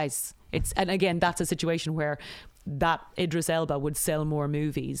 and again, that's a situation where that Idris Elba would sell more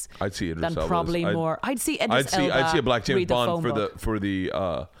movies. I'd see Idris Elba. Probably more. I'd see Idris Elba. I'd see a black James Bond for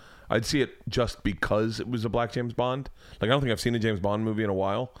the. I'd see it just because it was a black James Bond. I don't think I've seen a James Bond movie in a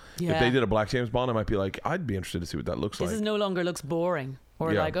while. Yeah. If they did a black James Bond, I might be like, I'd be interested to see what that looks like. This no longer looks boring. Or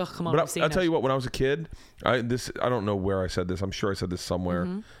oh, come on, but I'll tell you what, when I was a kid, I don't know where I said this. I'm sure I said this somewhere,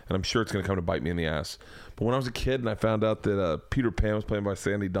 and I'm sure it's going to come to bite me in the ass. But when I was a kid and I found out that Peter Pan was played by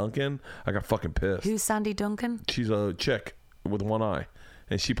Sandy Duncan, I got fucking pissed. Who's Sandy Duncan? She's a chick with one eye,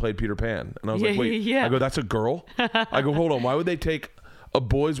 and she played Peter Pan. And I was like, wait, I go, that's a girl? I go, hold on, why would they take a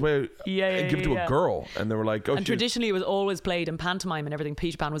boy's way and give it to a girl? And they were like, and traditionally it was always played in pantomime and everything.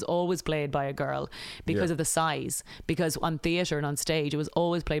 Peter Pan was always played by a girl because of the size, because on theatre and on stage it was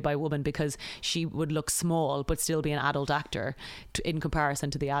always played by a woman because she would look small but still be an adult actor in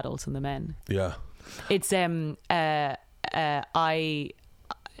comparison to the adults and the men. It's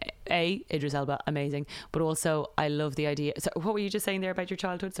Idris Elba, amazing, but also I love the idea. So what were you just saying there about your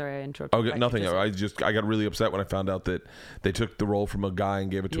childhood? Sorry, I interrupted. Oh, nothing. I got really upset when I found out that they took the role from a guy and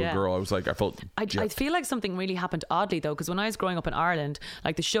gave it to a girl. I was like, I feel like something really happened oddly though, because when I was growing up in Ireland,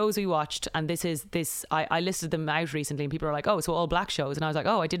 the shows we watched, and I listed them out recently, and people are like, oh, so all black shows, and I was like,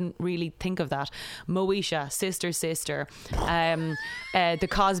 oh, I didn't really think of that. Moesha, Sister, The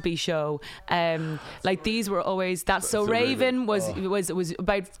Cosby Show, these were always That's So Raven was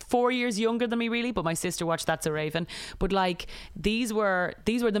about 4 years younger than me really, but my sister watched That's a Raven. But these were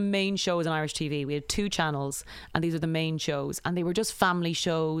the main shows on Irish TV. We had 2 channels and these were the main shows, and they were just family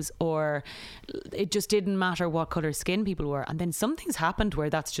shows, or it just didn't matter what colour skin people were. And then something's happened where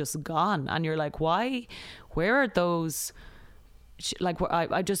that's just gone, and you're like, why? Where are those?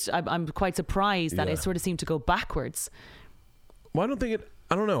 I'm quite surprised that it sort of seemed to go backwards. Well, I don't think it.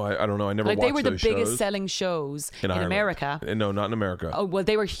 I don't know. I don't know. I never watched those shows. They were the biggest selling shows in America. No, not in America. Oh, well,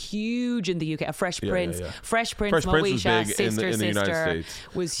 they were huge in the UK. Fresh Prince, Moesha, Sister, in the United States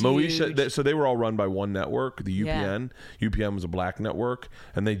was huge. Moesha, so they were all run by one network, the UPN. UPN was a black network,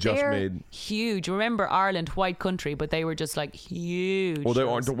 and they're made huge. Remember Ireland, white country, but they were just huge.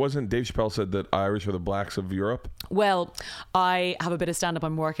 Well, wasn't Dave Chappelle said that Irish are the blacks of Europe? Well, I have a bit of stand-up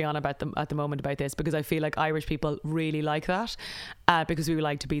I'm working on at the moment about this, because I feel like Irish people really like that, because we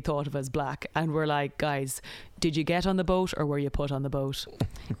like to be thought of as black, and we're like, guys, did you get on the boat or were you put on the boat?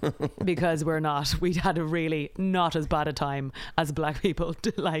 Because we're not. We had a really not as bad a time as black people. So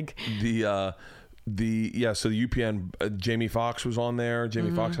the UPN, Jamie Foxx was on there.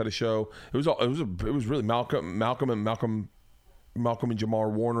 Jamie Foxx had a show. It was really Malcolm and Jamal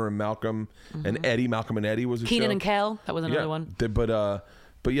Warner and Malcolm and Eddie. Malcolm and Eddie was a Keenan show. and Kel. That was another one.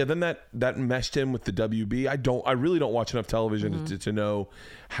 But yeah, then that meshed in with the WB. I really don't watch enough television to know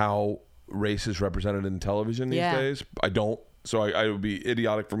how race is represented in television these days. I don't. So I would be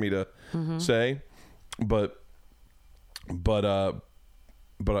idiotic for me to say. But I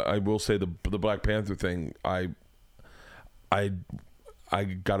will say the Black Panther thing. I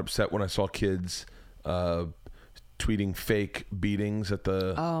got upset when I saw kids tweeting fake beatings at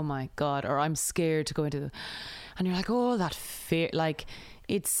the. Oh my God! Or I'm scared to go into the, and you're like, oh, that fear,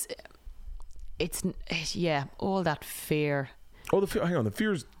 It's all that fear. Oh, hang on. The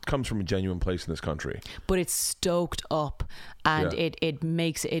fear comes from a genuine place in this country, but it's stoked up, and it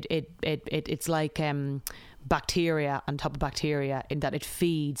makes it's like bacteria on top of bacteria, in that it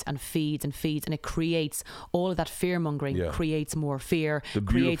feeds and feeds and feeds, and it creates all of that fear mongering, creates more fear,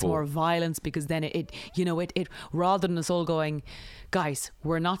 creates more violence, because then it rather than us all going, guys,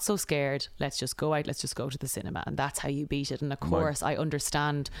 we're not so scared, let's just go out, let's just go to the cinema, and that's how you beat it. And of course I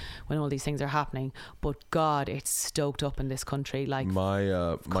understand when all these things are happening, but God, it's stoked up in this country like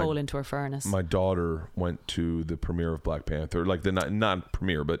coal into a furnace. My daughter went to the premiere of Black Panther, like the night, not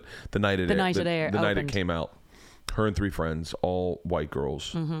premiere, but the night it came out. Her and 3 friends, all white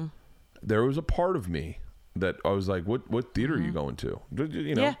girls. Mm-hmm. There was a part of me that I was like, what theater are you going to?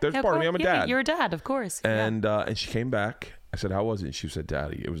 There's part of me, I'm a dad. You're a dad, of course. And she came back. I said, how was it? And she said,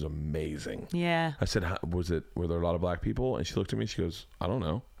 Daddy, it was amazing. Yeah. I said, were there a lot of black people? And she looked at me and she goes, I don't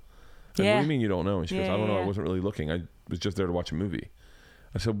know. What do you mean you don't know? And she goes, I don't know. I wasn't really looking. I was just there to watch a movie.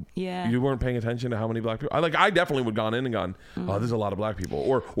 I said, you weren't paying attention to how many black people? I definitely would have gone in and gone, oh, there's a lot of black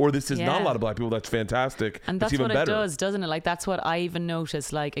people. Or this is not a lot of black people. That's fantastic. And that's even what better. It does, doesn't it? Like, that's what I even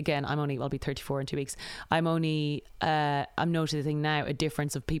noticed. Like, again, I'll be 34 in 2 weeks. I'm noticing now a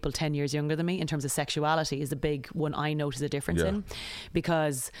difference of people 10 years younger than me in terms of sexuality is the big one I notice a difference in.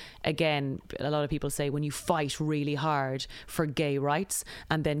 Because, again, a lot of people say when you fight really hard for gay rights,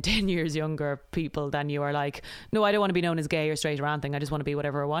 and then 10 years younger people than you are like, no, I don't want to be known as gay or straight or anything. I just want to be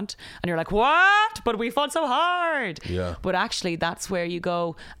whatever I want. And you're like, what? But we fought so hard. Yeah. But actually, that's where you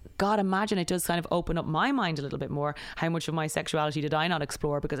go, God, imagine it does kind of open up my mind a little bit more. How much of my sexuality did I not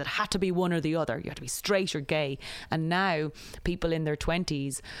explore because it had to be one or the other? You had to be straight or gay. And now people in their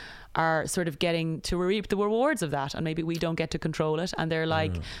 20s are sort of getting to reap the rewards of that, and maybe we don't get to control it. And they're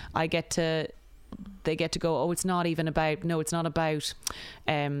like, they get to go, oh, it's not about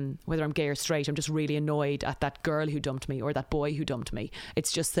whether I'm gay or straight. I'm just really annoyed at that girl who dumped me or that boy who dumped me.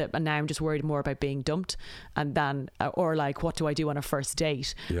 It's just that, and now I'm just worried more about being dumped, and then or like, what do I do on a first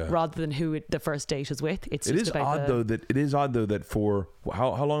date, rather than who the first date is with. It is odd though that for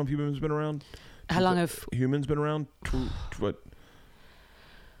how long have humans been around? How long have humans been around? What?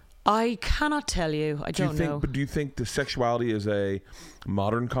 I cannot tell you. I don't know. But do you think the sexuality is a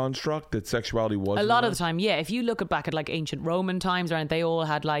modern construct, that sexuality was a lot of the time? Yeah. If you look back at like ancient Roman times, right, they all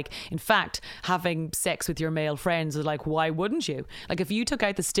had like, in fact, having sex with your male friends is like, why wouldn't you? Like, if you took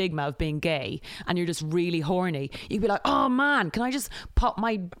out the stigma of being gay and you're just really horny, you'd be like, oh man, can I just pop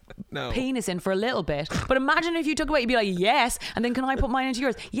my penis in for a little bit? But imagine if you took away, you'd be like, yes, and then can I put mine into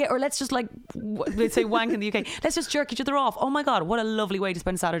yours? Yeah. Or let's just like, let's say wank in the UK, let's just jerk each other off. Oh my God, what a lovely way to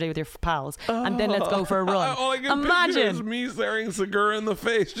spend Saturday with your pals. And then let's go for a run. All I can picture is me staring Segura in the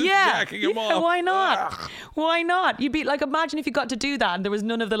face, just jacking him off. Why not? Why not? You'd be like, imagine if you got to do that and there was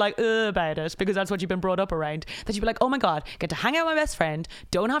none of the like about it, because that's what you've been brought up around, that you'd be like, oh my God, get to hang out with my best friend,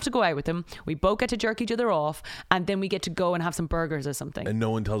 don't have to go out with him, we both get to jerk each other off, and then we get to go and have some burgers or something. And no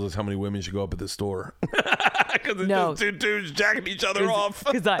one tells us how many women should go up at the store. Because it's just two dudes jacking each other off.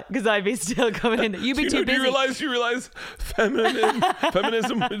 Because I'd be still coming in. You'd be too busy. You realize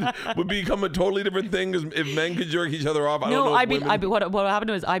feminism would become a totally different thing if men could jerk each other off. What happened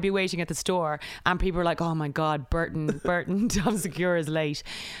was I'd be waiting at the store and people were like, oh my God, Burton Tom Secure is late.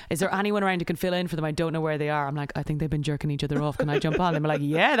 Is there anyone around who can fill in for them? I don't know where they are. I'm like, I think they've been jerking each other off. Can I jump on them? I'm like,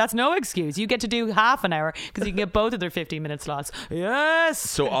 yeah, that's no excuse. You get to do half an hour because you can get both of their 15-minute slots. Yes.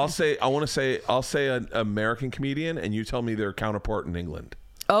 So I'll say an American comedian and you tell me their counterpart in England.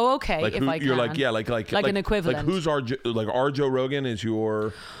 Oh, okay. Like if I can. You're like, yeah, like an equivalent. Like who's our Joe Rogan is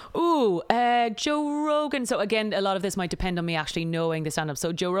your... Ooh, Joe Rogan. So again, a lot of this might depend on me actually knowing the stand-up.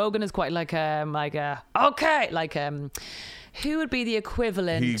 So Joe Rogan is quite who would be the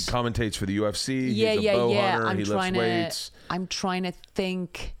equivalent? He commentates for the UFC. He's a bow hunter. He lifts weights. I'm trying to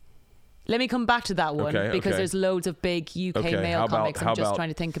think. Let me come back to that one because there's loads of big UK male comics. I'm just trying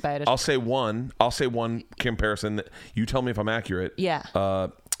to think about it. I'll say one comparison. That you tell me if I'm accurate. Yeah.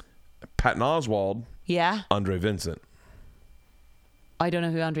 Patton Oswalt. Yeah. Andre Vincent. I don't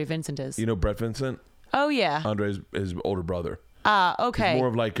know who Andre Vincent is. You know Brett Vincent? Oh yeah. Andre's his older brother. Okay. He's more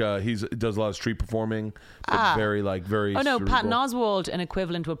of like he does a lot of street performing, but very. Oh no, Patton Oswalt, an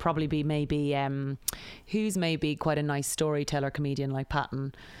equivalent would probably be maybe who's maybe quite a nice storyteller comedian like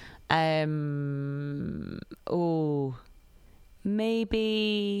Patton.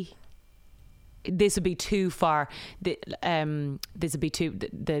 Maybe this would be too far. This would be too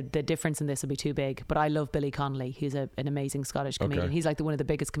the difference in this would be too big. But I love Billy Connolly. He's an amazing Scottish comedian. Okay. He's like one of the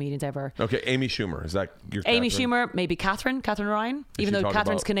biggest comedians ever. Okay, Amy Schumer, is that your Amy Catherine? Schumer? Maybe Catherine Ryan. Even though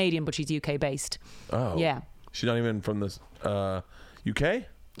Catherine's Canadian, but she's UK based. Oh, yeah. She's not even from this UK.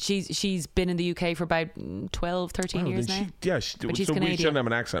 She's been in the UK for about 12, 13 years now. But she's Canadian. We shouldn't have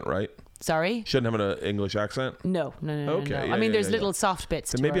an accent, right? Sorry? Shouldn't have an English accent? No. Okay. No. I mean, there's little soft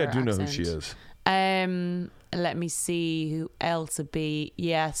bits. Then maybe I do know who she is. Let me see who else would be.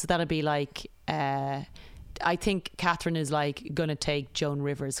 Yeah, so that'd be like I think Catherine is like gonna take Joan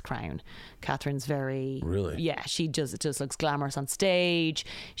Rivers' crown. Catherine's very yeah. She just looks glamorous on stage.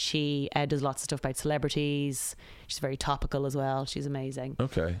 She does lots of stuff about celebrities. She's very topical as well. She's amazing.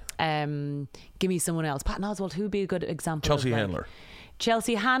 Okay. Give me someone else. Patton Oswalt. Who would be a good example? Chelsea of, like, Handler.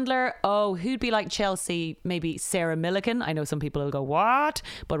 Chelsea Handler. Oh, who'd be like Chelsea? Maybe Sarah Millican. I know some people will go, what?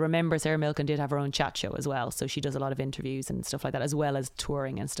 But remember, Sarah Millican did have her own chat show as well. So she does a lot of interviews and stuff like that, as well as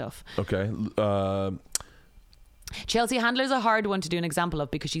touring and stuff. Okay. Chelsea Handler's a hard one to do an example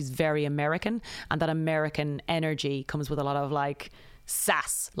of because she's very American, and that American energy comes with a lot of like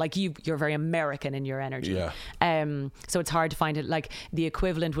sass. Like you're very American in your energy. Yeah. So it's hard to find it. Like the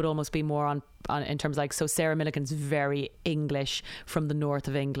equivalent would almost be more on in terms of like, so Sarah Millican's very English from the north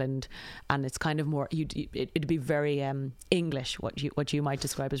of England, and it's kind of more it'd be very English, what you might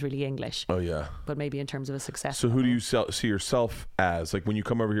describe as really English. Oh yeah. But maybe in terms of a success. So who do you see yourself as? Like when you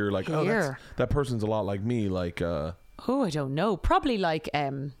come over here, like oh that person's a lot like me. Like oh, I don't know. Probably like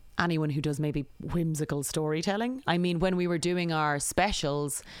anyone who does maybe whimsical storytelling. I mean, when we were doing our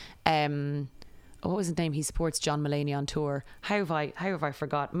specials, what was his name? He supports John Mulaney on tour. How have I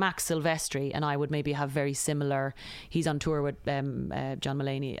forgot? Max Silvestri and I would maybe have very similar. He's on tour with John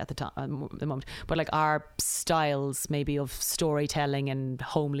Mulaney at the moment. But like our styles maybe of storytelling and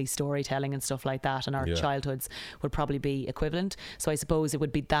homely storytelling and stuff like that, and our childhoods would probably be equivalent. So I suppose it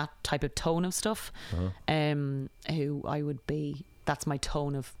would be that type of tone of stuff. Who I would be. That's my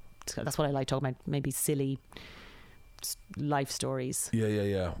tone of. That's what I like talking about. Maybe silly life stories.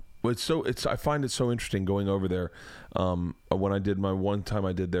 Yeah. Well, I find it so interesting going over there. When I did my one time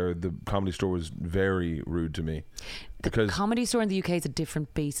I did there, the Comedy Store was very rude to me. Because the Comedy Store in the UK is a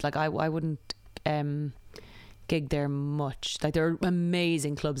different beast. Like I wouldn't gig there much. Like there are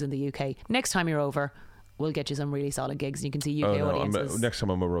amazing clubs in the UK. Next time you're over, we'll get you some really solid gigs and you can see UK audiences. Next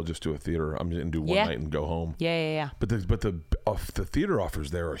time I'm over, I'll just do a theater. I'm going to do one night and go home. Yeah. But the theater offers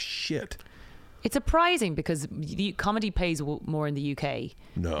there are shit. It's surprising because the comedy pays more in the UK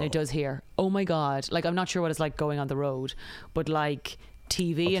than it does here. Oh my God. Like, I'm not sure what it's like going on the road, but like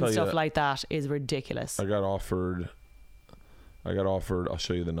TV and stuff like that is ridiculous. I got offered, I'll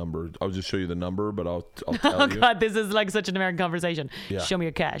show you the number. I'll just show you the number, but I'll tell you. Oh God, this is like such an American conversation. Yeah. Show me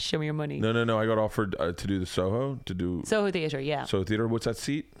your cash. Show me your money. No. I got offered to do the Soho Theatre, yeah. Soho Theatre. What's that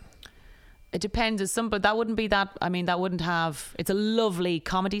seat? It depends. But that wouldn't be that. I mean, that wouldn't have. It's a lovely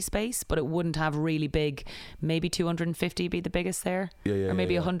comedy space, but it wouldn't have really big. Maybe 250 be the biggest there. Yeah. Or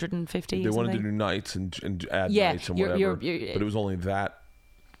maybe 150. They wanted to do nights and add nights and whatever. But it was only that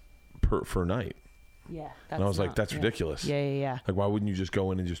per night. Yeah. And I was like, that's ridiculous. Yeah. Like, why wouldn't you just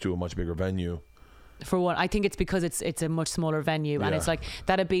go in and just do a much bigger venue? For one, I think it's because it's a much smaller venue, and it's like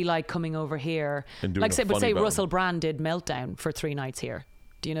that'd be like coming over here. And like say Russell Brand did Meltdown for 3 nights here.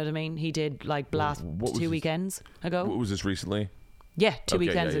 Do you know what I mean? He did like last 2 weekends ago. What was this recently? Yeah, 2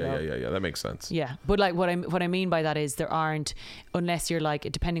 weekends ago. Yeah. That makes sense. Yeah, but like what I mean by that is there aren't, unless you're like,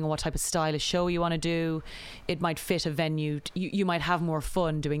 depending on what type of style of show you want to do, it might fit a venue. You might have more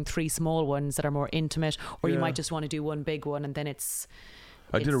fun doing 3 small ones that are more intimate, or you might just want to do one big one, and then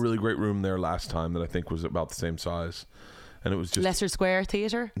I did a really great room there last time that I think was about the same size. And it was just Leicester Square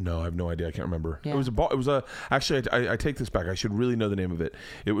Theatre. No, I have no idea. I can't remember. Yeah. It was a. Actually, I take this back. I should really know the name of it.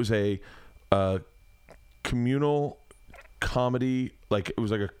 It was a communal comedy. Like it was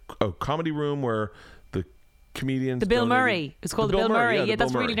like a comedy room where the comedians. The Bill Murray. It's called the Bill Murray. Yeah,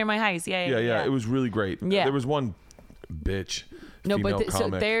 that's really near my house. Yeah. It was really great. Yeah. There was one bitch. No, but so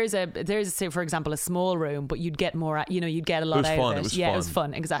there's say for example a small room, but you'd get more. You'd get a lot out of it. It was fun. It was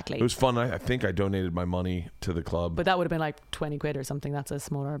fun. Exactly. It was fun. I think I donated my money to the club, but that would have been like 20 quid or something. That's a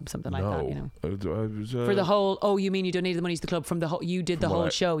smaller something like that. It was, for the whole. Oh, you mean you donated the money to the club from the whole? You did the whole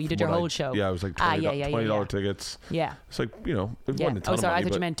show. You did your whole show. Yeah, it was like $20 tickets. Yeah, it's like it wasn't a ton of money, I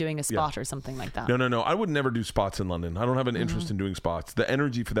thought you meant doing a spot or something like that. No. I would never do spots in London. I don't have an interest in doing spots. The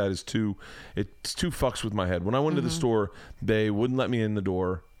energy for that is too fucks with my head. When I went to the store, they wouldn't let me in the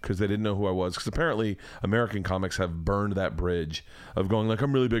door because they didn't know who I was. Because apparently American comics have burned that bridge of going like,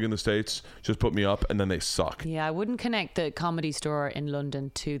 I'm really big in the States, just put me up, and then they suck. Yeah, I wouldn't connect the Comedy Store in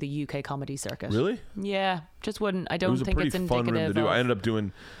London to the UK comedy circuit. Really? Yeah, just wouldn't. I don't think it's indicative. It was a pretty fun room to do. I ended up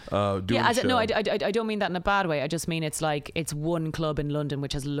doing a show. No, I don't mean that in a bad way. I just mean it's like it's one club in London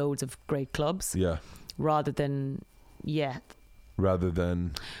which has loads of great clubs. Yeah. Rather than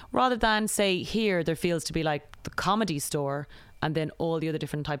say here there feels to be like the Comedy Store and then all the other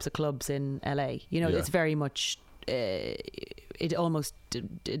different types of clubs in LA. It's very much it's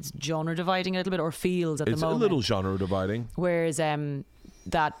genre dividing a little bit, or feels at the moment. It's a little genre dividing. Whereas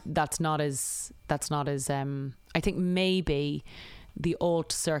that's not as I think maybe the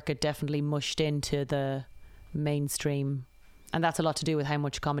alt circuit definitely mushed into the mainstream, and that's a lot to do with how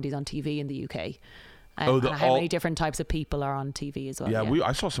much comedy's on TV in the UK. And how many different types of people are on TV as well. Yeah,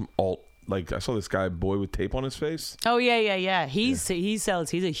 I saw some alt. Like I saw this guy, boy with tape on his face. Oh yeah. He sells.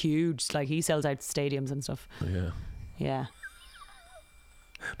 He's a huge, like, he sells out stadiums and stuff. Yeah.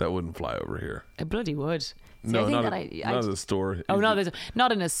 That wouldn't fly over here. It bloody would. See, No, I think not that at the store. Oh no,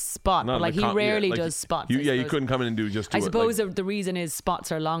 not in a spot. But like he rarely does spots. You couldn't come in and do I it. suppose the reason is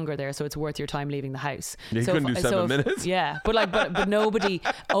spots are longer there, so it's worth your time leaving the house. Yeah, you couldn't do 7 minutes. Yeah, but nobody,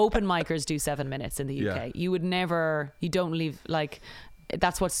 open micers do 7 minutes in the UK. Yeah. You would never. You don't leave, like.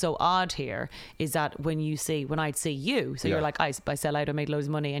 That's what's so odd here is that when I'd see you, so you're like, I sell out, I made loads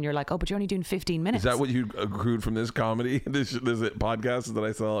of money, and you're like, oh, but you're only doing 15 minutes. Is that what you accrued from this comedy? this podcast is that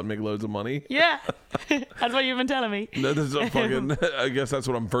I sell out and make loads of money? Yeah. That's what you've been telling me. No, this is a fucking, I guess that's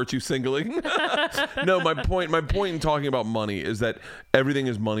what I'm virtue singling. No, my point in talking about money is that everything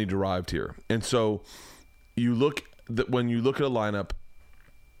is money derived here. And so when you look at a lineup,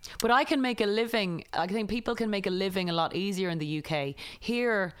 but I can make a living. I think people can make a living a lot easier in the UK.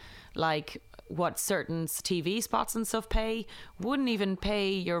 Here, like, what certain TV spots and stuff pay wouldn't even pay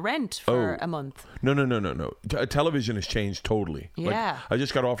your rent for a month. No. Television has changed totally. Yeah. Like, I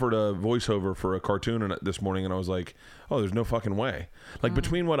just got offered a voiceover for a cartoon this morning, and I was like, oh, there's no fucking way. Like,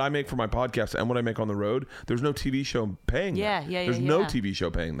 between what I make for my podcast and what I make on the road, there's no TV show paying that. There's no TV show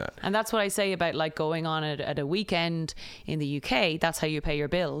paying that. And that's what I say about, like, going on at a weekend in the UK. That's how you pay your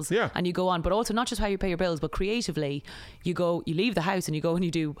bills. Yeah. And you go on, but also not just how you pay your bills, but creatively, you leave the house and you go and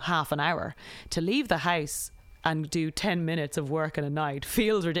you do half an hour. To leave the house and do 10 minutes of work in a night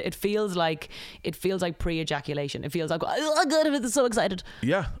feels like pre-ejaculation. It feels like, oh god, I'm so excited.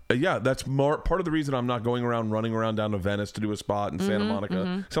 Yeah, that's part of the reason I'm not running around down to Venice to do a spot in Santa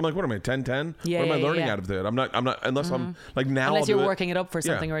Monica. So I'm like, what am I, 10-10? What am I learning out of it? I'm not unless I'm like, now unless you're working it up for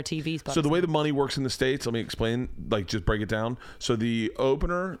something or a TV spot. So the way the money works in the States, let me explain, like, just break it down. So the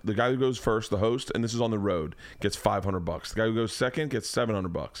opener, the guy who goes first, the host, and this is on the road, gets $500. The guy who goes second gets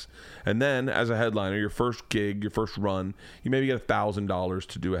 $700. And then as a headliner, your first gig, your first run, you maybe get $1,000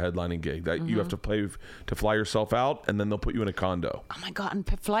 to do a headlining gig that you have to pay to fly yourself out, and then they'll put you in a condo. Oh my god, and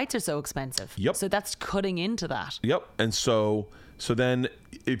flights are so expensive. Yep. So that's cutting into that. Yep. And so then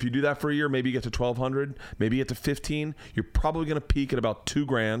if you do that for a year, maybe you get to 1,200, maybe you get to 15. You're probably going to peak at about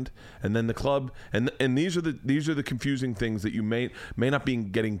 $2,000, and then the club. And these are the confusing things that you may not be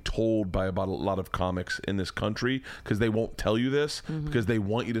getting told by about a lot of comics in this country, because they won't tell you this because they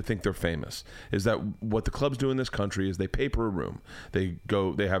want you to think they're famous. Is that what the clubs do in this country? Is they paper a room, they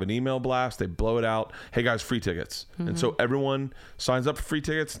have an email blast, they blow it out. Hey guys, free tickets, and so everyone signs up for free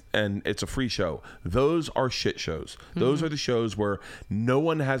tickets, and it's a free show. Those are shit shows. Those are the shows where no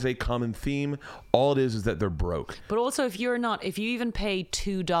one has a common theme. All it is that they're broke. But also, if you even pay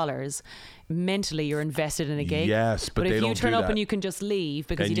 $2, mentally you're invested in a gig. Yes, but they if don't you turn do up that. and you can just leave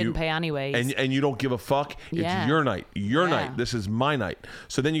because you didn't pay anyways, and you don't give a fuck, it's your night. Night. This is my night.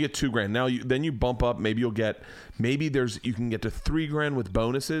 So then you get $2,000. Now then you bump up. Maybe you can get to $3,000 with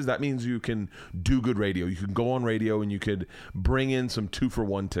bonuses. That means you can do good radio. You can go on radio and you could bring in some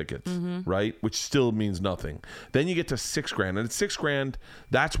 2-for-1 tickets, right? Which still means nothing. Then you get to $6,000, and at $6,000,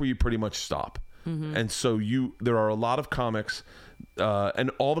 that's where you pretty much stop. And so there are a lot of comics.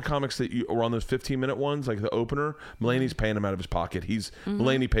 And all the comics that are on those 15-minute ones, like the opener, Mulaney's paying him out of his pocket.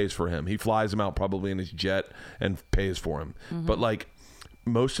 Mulaney pays for him. He flies him out probably in his jet and pays for him. But like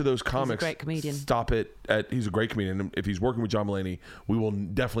most of those comics, he's a great comedian. He's a great comedian. And if he's working with John Mulaney, we will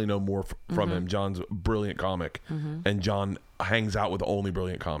definitely know more from him. John's a brilliant comic, and John hangs out with only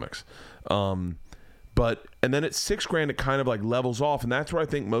brilliant comics. And then at $6,000, it kind of like levels off, and that's where I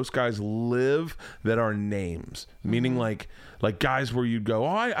think most guys live that are names, meaning like guys where you'd go,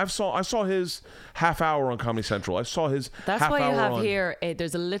 I saw his half hour on Comedy Central. I saw his. That's half why you hour have on... here.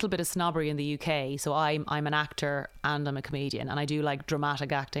 There's a little bit of snobbery in the UK. So I'm an actor and I'm a comedian, and I do like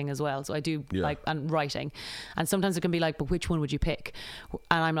dramatic acting as well. So I do and writing, and sometimes it can be like, but which one would you pick?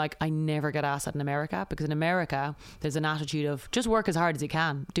 And I'm like, I never get asked that in America, because in America there's an attitude of just work as hard as you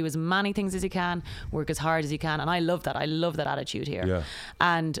can, do as many things as you can, work as hard as you can, and I love that. I love that attitude here. Yeah.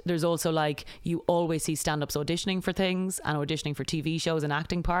 And there's also like, you always see stand-ups auditioning for things and auditioning for TV shows and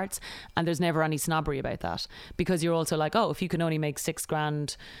acting parts, and there's never any snobbery about that, because you're also like, oh, if you can only make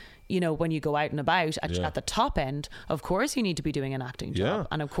 $6,000, when you go out and about at the top end, of course you need to be doing an acting job,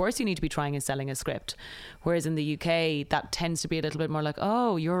 and of course you need to be trying and selling a script. Whereas in the UK, that tends to be a little bit more like,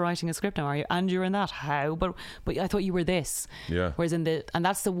 oh, you're writing a script now, are you? And you're in that. How? But I thought you were this. Yeah. Whereas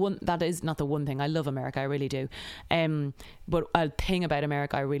that is not the one thing. I love America, I really do. But a thing about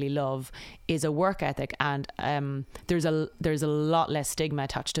America I really love is a work ethic, and there's a lot less stigma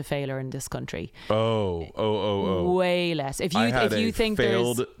attached to failure in this country. Oh. Way less. If you think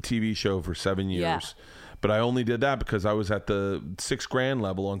failed TV show for 7 years. But I only did that because I was at the $6,000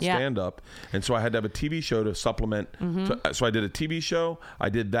 level on stand-up, and so I had to have a TV show to supplement. So I did a TV show. I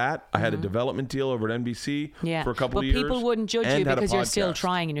did that. I had a development deal over at NBC for a couple of years. But people wouldn't judge you because you're still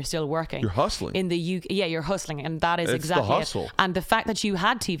trying and you're still working. You're hustling. In the UK, you're hustling, and that is exactly the hustle. it. And the fact that you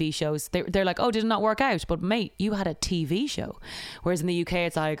had TV shows, they're like, oh, did it not work out? But mate, you had a TV show. Whereas in the UK,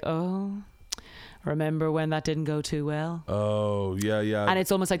 it's like, oh, remember when that didn't go too well? Oh, yeah. And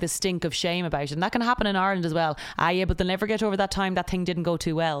it's almost like the stink of shame about it. And that can happen in Ireland as well. But they'll never get over that time that thing didn't go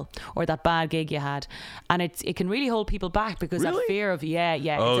too well, or that bad gig you had. And it can really hold people back because that fear of,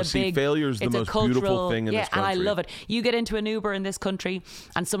 failure is the most beautiful thing in this country. And I love it. You get into an Uber in this country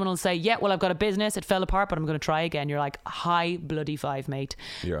and someone will say, I've got a business, it fell apart, but I'm going to try again. You're like, high bloody five, mate.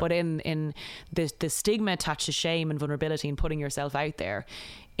 Yeah. But in the stigma attached to shame and vulnerability and putting yourself out there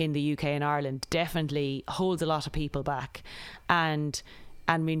in the UK and Ireland definitely holds a lot of people back, and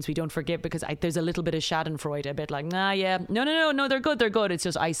means we don't forgive, because there's a little bit of schadenfreude, a bit like, no, they're good. It's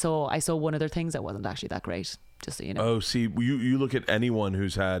just I saw one of their things that wasn't actually that great, just so you know. Oh, see, you look at anyone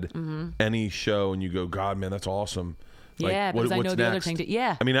who's had any show and you go, God, man, that's awesome. Like, because I know the other thing.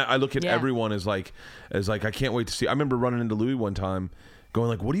 I mean, I look at everyone as like I can't wait to see. I remember running into Louis one time going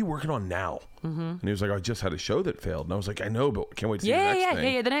like, what are you working on now? And he was like, I just had a show that failed. And I was like, I know, but can't wait to see the next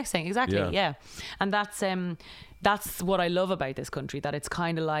thing. The next thing, exactly. Yeah. And that's what I love about this country, that it's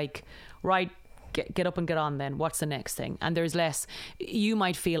kind of like, right, get up and get on then. What's the next thing? And there's less, you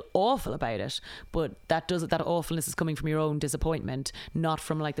might feel awful about it, but that awfulness is coming from your own disappointment, not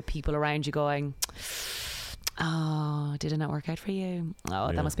from like the people around you going, oh, did it not work out for you?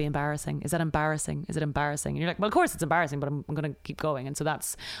 Oh, that must be embarrassing. Is that embarrassing? Is it embarrassing? And you're like, well, of course it's embarrassing, but I'm going to keep going. And so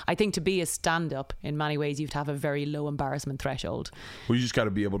I think to be a stand-up, in many ways, you have to have a very low embarrassment threshold. Well, you just got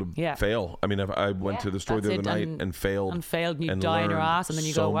to be able to fail. I mean, if I went to the store the other night and failed. And you die on your ass, and then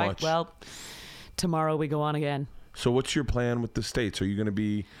you go, right, well, tomorrow we go on again. So what's your plan with the States? Are you going to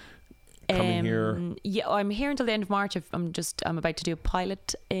be coming here? Yeah, I'm here until the end of March. I'm about to do a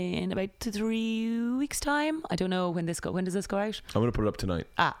pilot in about 3 weeks time. I don't know when does this go out? I'm going to put it up tonight.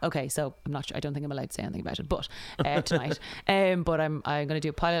 Okay, so I'm not sure. I don't think I'm allowed to say anything about it, but tonight. But I'm going to do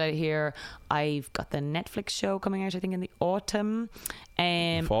a pilot out here. I've got the Netflix show coming out, I think, in the autumn.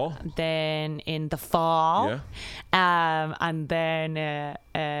 Fall? Then in the fall. Yeah. And then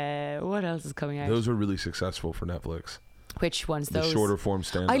what else is coming out? Those are really successful for Netflix. Which ones? Those? The shorter form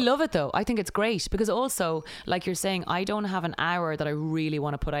stand-up. I love it though. I think it's great because also, like you're saying, I don't have an hour that I really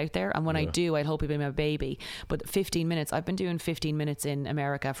want to put out there, and when I do, I hope it'll be my baby. But 15 minutes, I've been doing 15 minutes in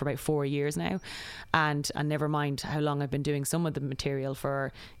America for about 4 years now, and never mind how long I've been doing some of the material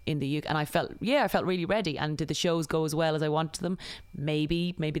for in the UK. And I felt really ready. And did the shows go as well as I wanted them?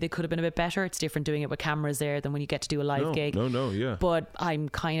 Maybe they could have been a bit better. It's different doing it with cameras there than when you get to do a live gig. No, But I'm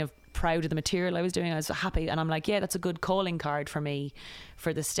kind of proud of the material I was doing. I was happy, and I'm like, that's a good calling card for me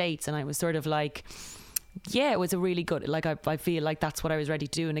for the States. And I was sort of like, it was a really good, like I feel like that's what I was ready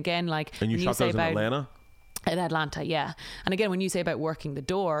to do. And again, like, and you shot those in Atlanta? In Atlanta, yeah. And again, when you say about working the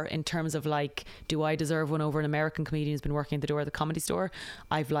door, in terms of like, do I deserve one over an American comedian who's been working at the door of the Comedy Store?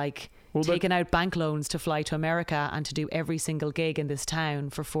 I've taken out bank loans to fly to America and to do every single gig in this town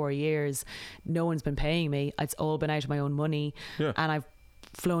for 4 years. No one's been paying me. It's all been out of my own money. Yeah. And I've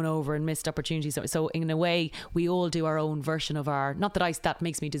flown over and missed opportunities. So in a way, we all do our own version of not that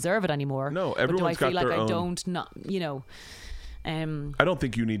makes me deserve it anymore. No, everyone's got their own. Do I feel like I don't, not, you know. I don't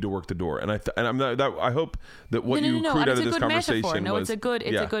think you need to work the door, and I'm not. I hope that what you crude out of this conversation was.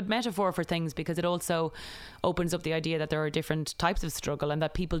 It's a good metaphor for things, because it also opens up the idea that there are different types of struggle, and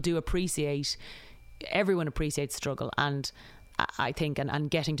that people do appreciate. Everyone appreciates struggle, and I think, and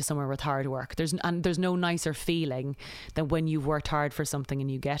getting to somewhere with hard work. There's no nicer feeling than when you've worked hard for something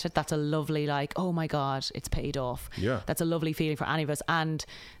and you get it. That's a lovely, like, oh my God, it's paid off. Yeah. That's a lovely feeling for any of us. And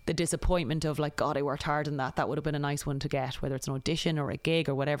the disappointment of like, God, I worked hard on that would have been a nice one to get, whether it's an audition or a gig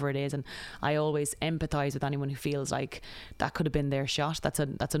or whatever it is. And I always empathize with anyone who feels like that could have been their shot. That's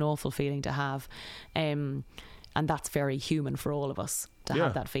an awful feeling to have. And that's very human for all of us to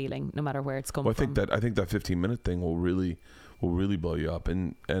have that feeling, no matter where it's come from. I think that 15-minute thing will really blow you up,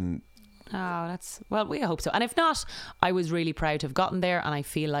 and Oh, well, we hope so. And if not, I was really proud to have gotten there, and I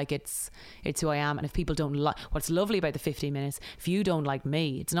feel like it's who I am. And if people don't like, what's lovely about the 15 minutes, if you don't like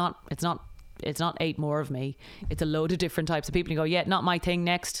me, it's not 8 more of me. It's a load of different types of people. You go, yeah, not my thing.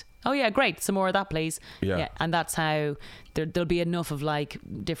 Next. Oh yeah, great. Some more of that, please. Yeah. And that's how there'll be enough of like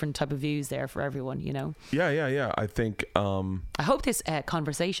different type of views there for everyone, you know? Yeah. I think, I hope this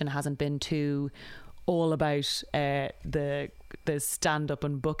conversation hasn't been too all about the stand-up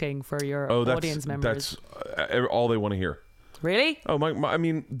and booking for your audience members. That's all they want to hear. Really? Oh I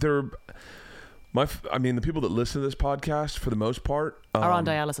mean, the people that listen to this podcast, for the most part, are on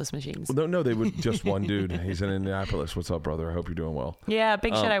dialysis machines. No, they would just one dude. He's in Indianapolis. What's up, brother? I hope you're doing well. Yeah,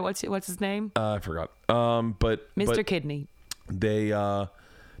 big shout out. What's his name? I forgot. But Mr. Kidney. They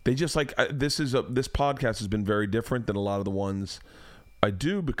just like this podcast has been very different than a lot of the ones I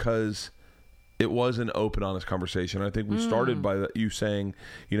do, because it was an open, honest conversation. I think we started by you saying,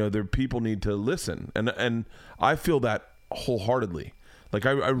 you know, there people need to listen, and I feel that wholeheartedly. Like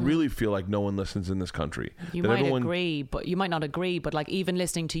I really feel like no one listens in this country. You might agree, but you might not agree. But like even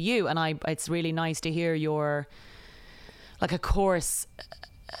listening to you, and it's really nice to hear your, like, of course,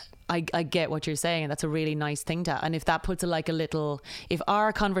 I get what you're saying, and that's a really nice thing to. And if that puts if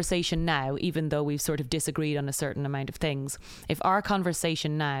our conversation now, even though we've sort of disagreed on a certain amount of things, if our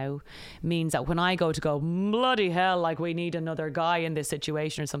conversation now means that when I go bloody hell, like we need another guy in this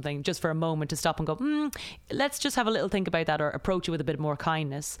situation or something, just for a moment to stop and go, let's just have a little think about that, or approach it with a bit more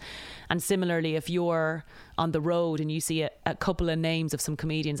kindness. And similarly, if you're on the road and you see a couple of names of some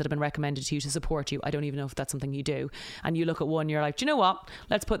comedians that have been recommended to you to support you, I don't even know if that's something you do, and you look at one, you're like, do you know what,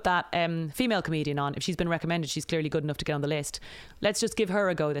 let's put that female comedian on. If she's been recommended, she's clearly good enough to get on the list. Let's just give her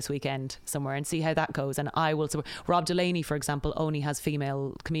a go this weekend somewhere and see how that goes. And I will support. Rob Delaney, for example, only has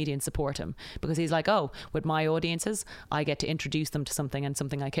female comedians support him, because he's like, oh, with my audiences, I get to introduce them to something, and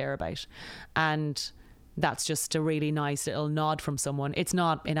something I care about. And that's just a really nice little nod from someone. It's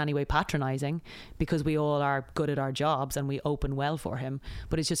not in any way patronizing, because we all are good at our jobs and we open well for him,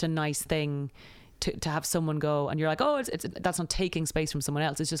 but it's just a nice thing to have someone go, and you're like, oh, it's that's not taking space from someone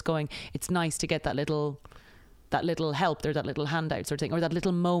else. It's just going, it's nice to get that little help there, that little handout sort of thing, or that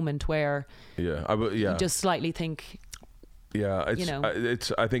little moment where you just slightly think, I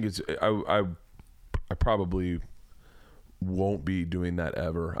think I probably won't be doing that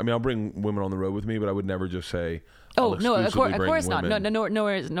ever. I mean, I'll bring women on the road with me, but I would never just say, oh no, of course not. No, nor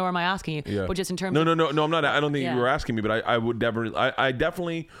am I asking you. Yeah. But just in terms no, I'm not. I don't think you were asking me, but I would never. I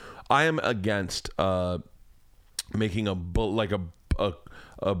definitely. I am against making a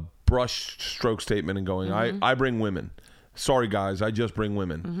brush stroke statement and going, I bring women. Sorry guys, I just bring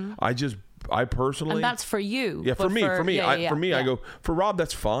women. I personally, and that's for you. Yeah, for me. I go, for Rob,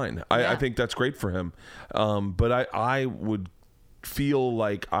 that's fine. I think that's great for him. But I would feel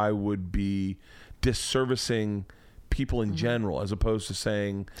like I would be disservicing people in general, as opposed to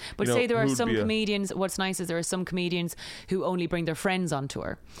saying, but say there are some comedians, what's nice is there are some comedians who only bring their friends on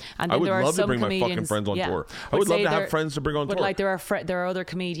tour, and then I would there are love some to bring my fucking friends on tour. I would love to have friends to bring on tour. But like there are other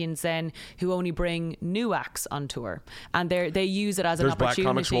comedians then who only bring new acts on tour, and they use it as an opportunity. Black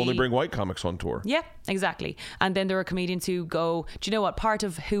comics who only bring white comics on tour. Yeah, exactly. And then there are comedians who go, do you know what, part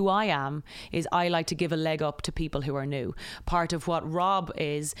of who I am is I like to give a leg up to people who are new. Part of what Rob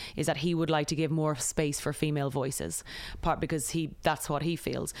is that he would like to give more space for female voices, because that's what he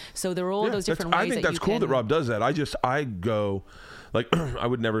feels. So there are all those different ways. I think that's cool that Rob does that. I go, like, I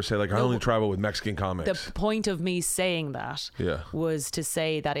would never say, like, I only travel with Mexican comics. The point of me saying that was to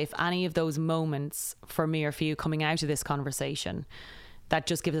say that if any of those moments for me or for you coming out of this conversation, that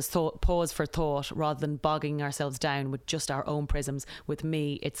just gives us pause for thought, rather than bogging ourselves down with just our own prisms. With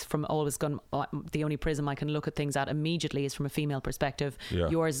me, it's from always the only prism I can look at things at immediately is from a female perspective.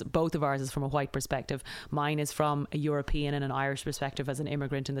 Yours, both of ours, is from a white perspective. Mine is from a European and an Irish perspective as an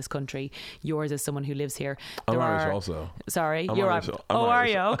immigrant in this country. Yours is someone who lives here. I'm Irish also. Sorry, I'm you're Irish. Are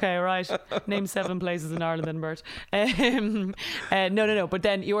you? Okay, right. Name 7 places in Ireland then, Bert. No. But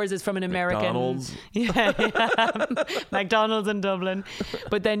then yours is from an American. McDonald's. McDonald's in Dublin.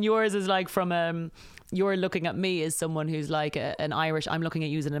 But then yours is like from you're looking at me as someone who's like an Irish. I'm looking at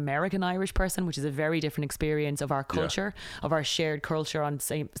you as an American Irish person, which is a very different experience of our culture, of our shared culture on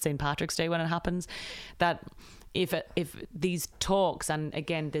St. Patrick's Day when it happens. That if these talks, and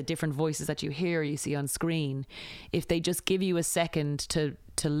again the different voices that you see on screen, if they just give you a second to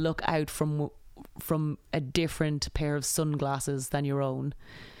look out from a different pair of sunglasses than your own,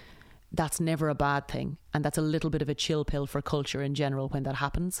 that's never a bad thing, and that's a little bit of a chill pill for culture in general when that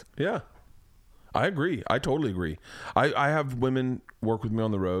happens. Yeah, I agree. I totally agree. I have women work with me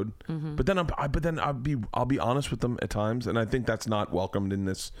on the road, but then I'll be honest with them at times, and I think that's not welcomed in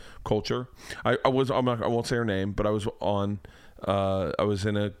this culture. I won't say her name, but I was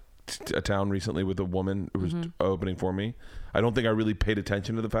in a town recently with a woman who was opening for me. I don't think I really paid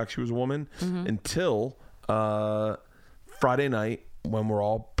attention to the fact she was a woman until Friday night when we're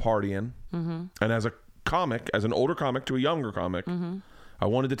all partying, and as an older comic to a younger comic, I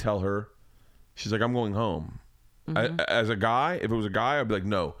wanted to tell her. She's like, I'm going home. As a guy, if it was a guy, I'd be like,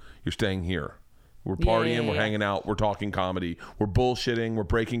 no, you're staying here. We're partying, we're hanging out, we're talking comedy, we're bullshitting, we're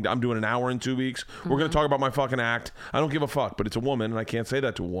breaking. I'm doing an hour in 2 weeks. We're going to talk about my fucking act. I don't give a fuck, but it's a woman, and I can't say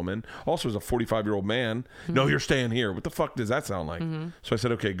that to a woman. Also, as a 45-year-old man, no, you're staying here. What the fuck does that sound like? So I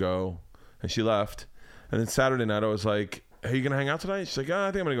said, okay, go. And she left. And then Saturday night, I was like, hey, you going to hang out tonight? She's like,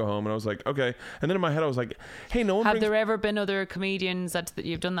 I think I'm going to go home. And I was like, okay. And then in my head, I was like, hey, no one Have there ever been other comedians that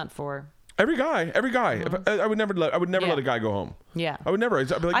you've done that for? Every guy. I would never let a guy go home. Yeah, I would never. I'd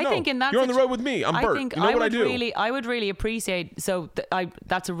be like, I no, think in that you're on the road with me. I'm Bert. You know what I do? I would really appreciate.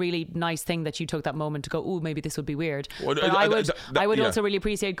 That's a really nice thing that you took that moment to go. Oh, maybe this would be weird. Well, but I would also really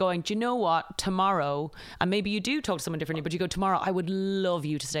appreciate going. Do you know what? Tomorrow, and maybe you do talk to someone differently, but you go tomorrow. I would love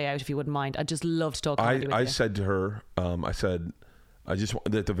you to stay out if you wouldn't mind. I'd just love to talk. I said to her, I said,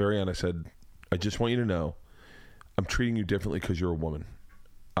 at the very end, I said, I just want you to know, I'm treating you differently because you're a woman.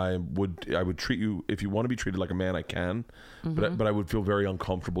 I would treat you, if you want to be treated like a man, I can, but I would feel very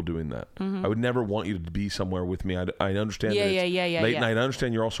uncomfortable doing that. I would never want you to be somewhere with me. I understand that it's late night. I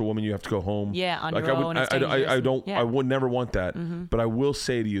understand you're also a woman. You have to go home. Yeah, on your own. I would never want that. But I will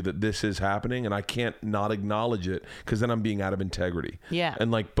say to you that this is happening, and I can't not acknowledge it because then I'm being out of integrity. Yeah.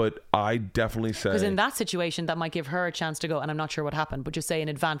 And but I definitely say, because in that situation, that might give her a chance to go. And I'm not sure what happened, but just say in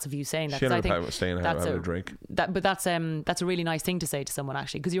advance of you saying that. She ended up staying and having a drink. But that's a really nice thing to say to someone,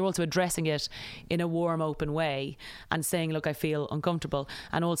 actually, because you're also addressing it in a warm, open way and saying, look, I feel uncomfortable.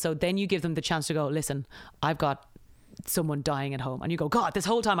 And also then you give them the chance to go, listen, I've got someone dying at home, and you go, God, this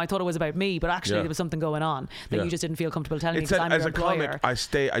whole time I thought it was about me, but actually there was something going on that you just didn't feel comfortable telling me because I'm your employer. As a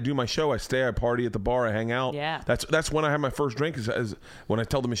comic, I do my show, I party at the bar, I hang out. Yeah, that's when I have my first drink, is when I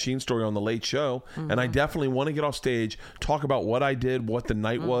tell the machine story on the Late Show, and I definitely want to get off stage, talk about what I did, what the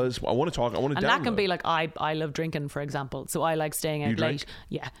night was. I want to talk. And that can be like, I love drinking, for example, so I like staying out late.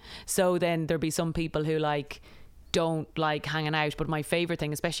 Yeah, so then there'll be some people who don't like hanging out, but my favorite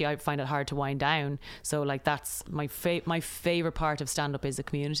thing, especially, I find it hard to wind down, so that's my favorite part of stand-up is the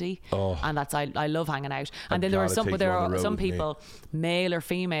community. And that's I love hanging out. And then there are some people, male or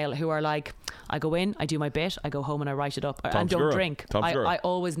female, who are like, I go in, I do my bit, I go home and I write it up. And don't drink. I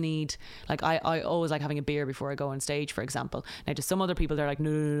always need, I always like having a beer before I go on stage, for example. Now to some other people they're like,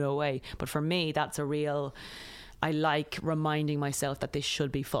 no way, but for me that's a real, I like reminding myself that this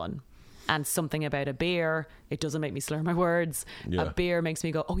should be fun. And something about a beer, it doesn't make me slur my words. A beer makes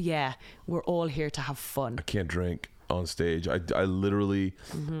me go, oh yeah, we're all here to have fun. I can't drink on stage. I literally,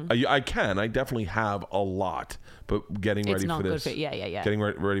 I definitely have a lot, but getting ready for this, getting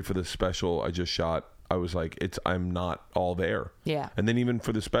ready for the special I just shot, I was like, I'm not all there. Yeah. And then even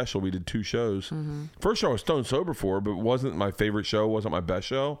for the special, we did 2 shows. First show I was stone sober for, but it wasn't my favorite show, wasn't my best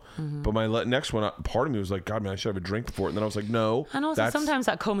show. But my next one, part of me was like, God, man, I should have a drink before it. And then I was like, no. And also sometimes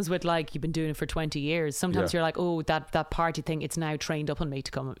that comes with you've been doing it for 20 years. Sometimes you're like, oh, that party thing, it's now trained up on me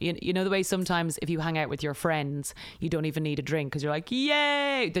to come. You know the way sometimes if you hang out with your friends, you don't even need a drink because you're like,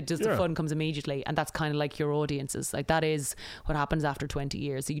 yay! The fun comes immediately. And that's kind of like your audiences. That is what happens after 20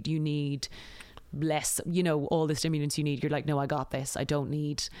 years. You need less, all the stimulants you need. You're like, no, I got this. I don't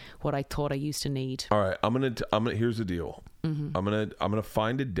need what I thought I used to need. All right, I'm gonna here's the deal. I'm gonna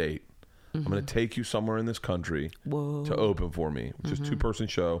find a date. I'm gonna take you somewhere in this country to open for me. Just 2-person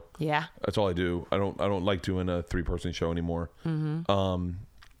show. Yeah, that's all I do. I don't like doing a 3-person show anymore. We'll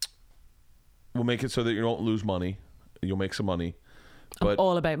make it so that you don't lose money. You'll make some money. But I'm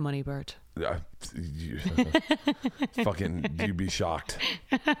all about money, Bert. Fucking, you'd be shocked.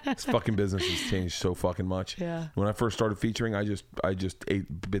 This fucking business has changed so fucking much. Yeah. When I first started featuring, I just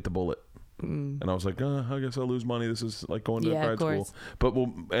bit the bullet, and I was like, I guess I'll lose money. This is like going to grad school. But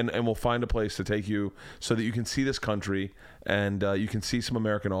we'll find a place to take you so that you can see this country and you can see some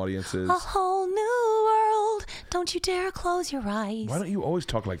American audiences. A whole new world. Don't you dare close your eyes. Why don't you always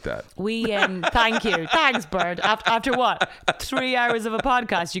talk like that? Thank you. Thanks, Bert. After what? 3 hours of a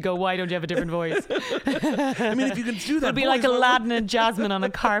podcast, you go, why don't you have a different voice? I mean, if you can do that. It'd be like Aladdin and Jasmine on a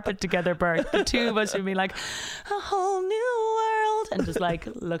carpet together, Bert. The two of us would be like, a whole new world. And just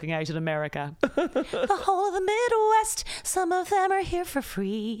looking out at America. The whole of the Midwest. Some of them are here for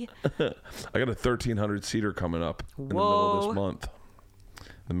free. I got a 1,300 seater coming up in the middle of this month.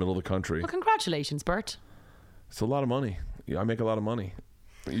 the middle of the country. Well, congratulations, Bert. It's a lot of money. Yeah, I make a lot of money.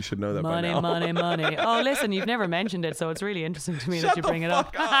 You should know that by now. Money. Oh, listen, you've never mentioned it, so it's really interesting to me that you bring it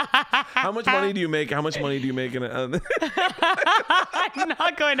up. How much money do you make? How much money do you make in I'm not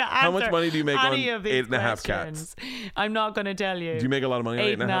going to answer How much money do you make on any of these 8.5 cats? I'm not going to tell you. Do you make a lot of money on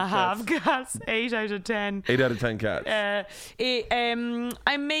 8.5 cats? cats. 8 out of 10. 8 out of 10 cats.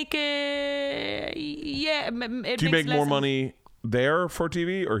 I make a... Yeah. Do you make more money there for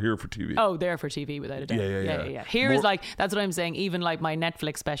TV or here for TV? Oh, there for TV without a doubt. Yeah. Here is like, that's what I'm saying. Even like my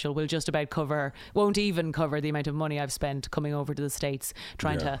Netflix special will just about won't even cover the amount of money I've spent coming over to the States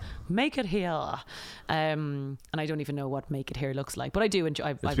trying to make it here. And I don't even know what make it here looks like, but I do enjoy.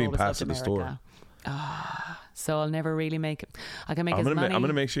 I've always loved America. Store. So I'll never really make it. I can make as money. I'm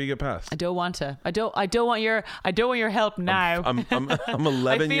gonna make sure you get past. I don't want to. I don't want your help now. I'm 11 years older.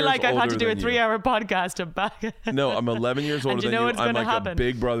 I feel like I've had to do a 3-hour podcast to back. No, I'm 11 years older than you. I'm like happen? A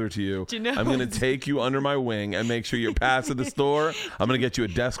big brother to you. Do you know I'm gonna take you under my wing and make sure you're past at the store. I'm gonna get you a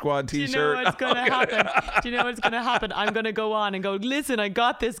Death Squad T-shirt. Do you know what's gonna happen? Do you know what's gonna happen? I'm gonna go on and go, listen, I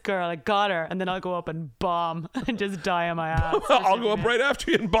got this girl, I got her, and then I'll go up and bomb and just die on my ass. I'll go up right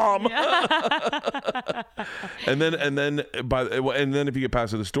after you and bomb. Yeah. and then if you get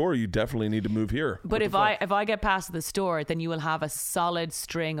past to the store, you definitely need to move here. But if I get past the store, then you will have a solid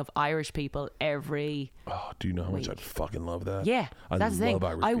string of Irish people every. Oh, do you know how much I'd fucking love that? Yeah, that's the thing.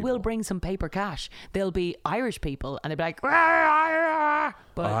 I will bring some paper cash. There'll be Irish people, and they'll be like.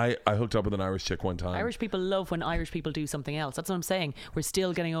 But I hooked up with an Irish chick one time. Irish people love when Irish people do something else. That's what I'm saying. We're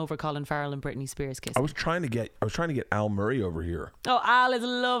still getting over Colin Farrell and Britney Spears kissing. I was trying to get Al Murray over here. Oh, Al is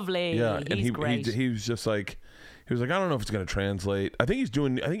lovely. Yeah, he's great. He was just like, I don't know if it's going to translate. I think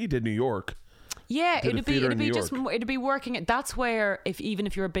he did New York. Yeah, it'd be working it. That's where even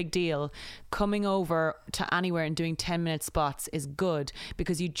if you're a big deal, coming over to anywhere and doing 10-minute spots is good,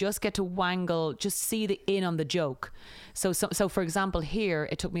 because you just get to just see the in on the joke. So for example, here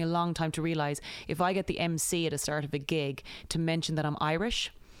it took me a long time to realize if I get the MC at the start of a gig to mention that I'm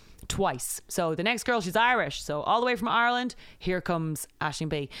Irish twice. So the next girl, she's Irish. So all the way from Ireland, here comes Aisling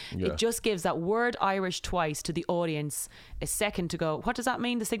Bea. Yeah. It just gives that word Irish twice to the audience a second to go, what does that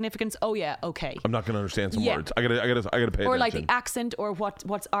mean? The significance? Oh yeah, okay. I'm not going to understand some words. I gotta pay attention. Or like the accent, or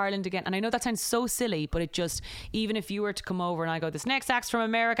what's Ireland again? And I know that sounds so silly, but it just, even if you were to come over and I go, this next act's from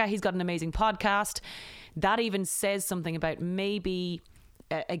America, he's got an amazing podcast, that even says something about maybe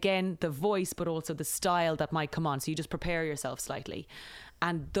again the voice, but also the style that might come on. So you just prepare yourself slightly.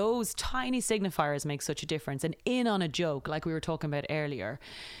 And those tiny signifiers make such a difference. And in on a joke, like we were talking about earlier,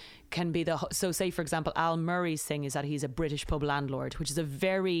 can be so say for example, Al Murray's thing is that he's a British pub landlord, which is a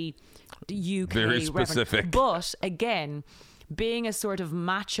very UK very specific. But again, being a sort of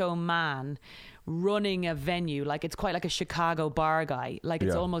macho man running a venue, like it's quite like a Chicago bar guy, like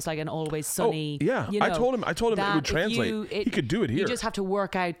it's almost like an Always Sunny. Oh, yeah, I told him it would translate. He could do it here. You just have to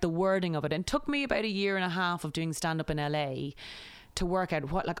work out the wording of it. And it took me about 1.5 years of doing stand up in LA to work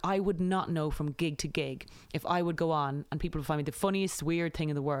out what, like, I would not know from gig to gig if I would go on and people would find me the funniest weird thing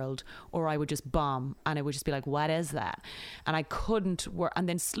in the world, or I would just bomb and it would just be like, what is that? And I couldn't work. And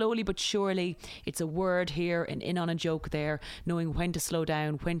then slowly but surely it's a word here and in on a joke there, knowing when to slow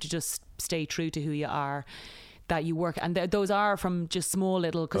down, when to just stay true to who you are, that you work. And those are from just small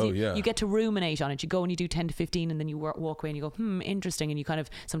little, because you get to ruminate on it. You go and you do 10 to 15 and then you walk away and you go, interesting. And you kind of,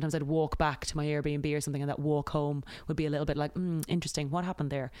 sometimes I'd walk back to my Airbnb or something, and that walk home would be a little bit like, interesting, what happened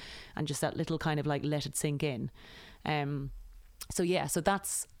there? And just that little kind of like let it sink in. So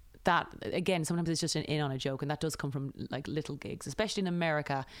that's that. Again, sometimes it's just an in on a joke, and that does come from like little gigs, especially in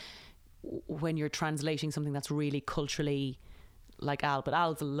America when you're translating something that's really culturally like Al. But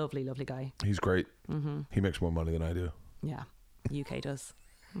Al's a lovely, lovely guy. He's great. Mm-hmm. He makes more money than I do. Yeah, UK does.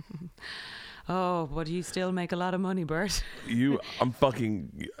 Oh, but you still make a lot of money, Bert. I'm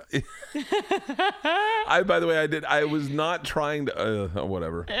fucking. By the way, I was not trying to.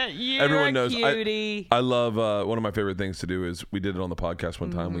 Whatever. Everyone knows. Cutie. I love. One of my favorite things to do is we did it on the podcast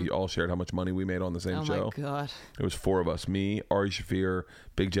one time. We all shared how much money we made on the same show. Oh my God! It was 4 of us: me, Ari Shaffir,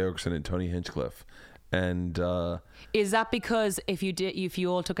 Big J Okerson, and Tony Hinchcliffe. And is that because if you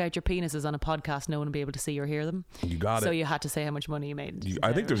all took out your penises on a podcast, no one would be able to see or hear them? You got it. So you had to say how much money you made.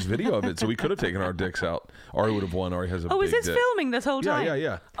 I think there's video of it, so we could have taken our dicks out. Ari would have won. Ari has a big is this dick. filming this whole time?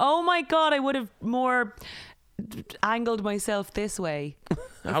 Yeah. Oh my God, I would have more angled myself this way if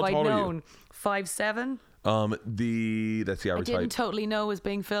I'd known. 5'7"? That's the average height. I didn't totally know it was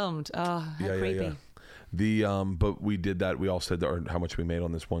being filmed. Oh, how creepy. Yeah. But we did that. We all said how much we made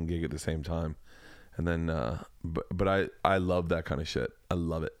on this one gig at the same time. And then, but I love that kind of shit. I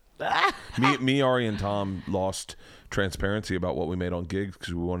love it. Me, Ari, and Tom lost transparency about what we made on gigs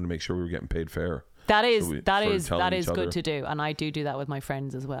because we wanted to make sure we were getting paid fair. That is So we started telling each good other. to do, and I do that with my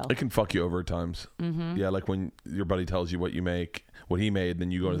friends as well. It can fuck you over at times. Mm-hmm. Yeah, like when your buddy tells you what he made,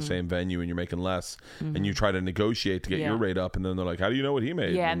 then you go to the same venue and you're making less, and you try to negotiate to get your rate up, and then they're like, "How do you know what he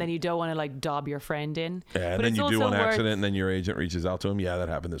made?" Yeah, and then you don't want to like dob your friend in. Yeah, and But then it's you do also on worth- accident, and then your agent reaches out to him. Yeah, that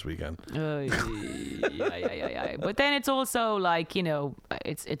happened this weekend. Yeah. But then it's also like, you know,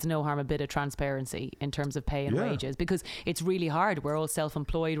 it's no harm a bit of transparency in terms of pay and wages, because it's really hard. We're all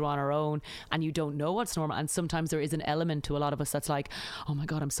self-employed, we're on our own, and you don't know what's normal. And sometimes there is an element to a lot of us that's like, oh my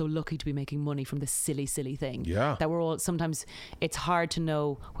God, I'm so lucky to be making money from this silly thing. Yeah. That we're all, sometimes it's hard to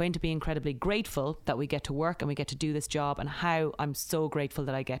know when to be incredibly grateful that we get to work and we get to do this job, and how I'm so grateful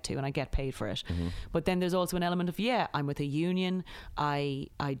that I get to and I get paid for it. But then there's also an element of, I'm with a union, I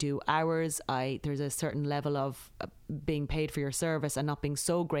do hours, there's a certain level of being paid for your service, and not being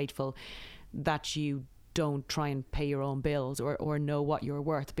so grateful that you don't try and pay your own bills or know what you're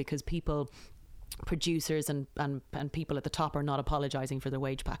worth, because producers and people at the top are not apologizing for their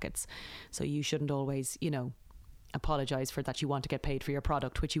wage packets. So you shouldn't always, you know, apologize for that you want to get paid for your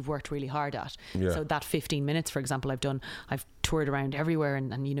product, which you've worked really hard at. So that 15 minutes, for example, I've toured around everywhere,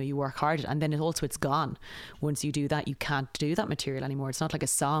 and you know, you work hard, and then it's gone. Once you do that, you can't do that material anymore. It's not like a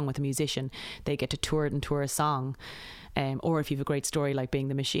song with a musician. They get to tour it and tour a song. Or if you have a great story like Being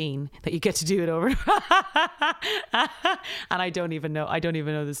the Machine, that you get to do it over. And I don't even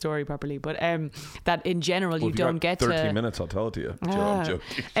know the story properly, but that in general, Well, you don't got get 13 minutes, I'll tell it to you. I'm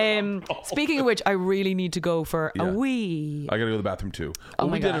joking. Speaking of which, I really need to go for a wee. I gotta go to the bathroom too. Oh Well,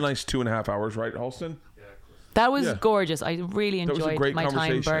 my we did God. a nice 2.5 hours, right, Halston? That was gorgeous. I really was a enjoyed great my time,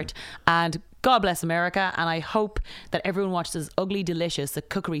 conversation. Bert. And God bless America. And I hope that everyone watches Ugly Delicious, the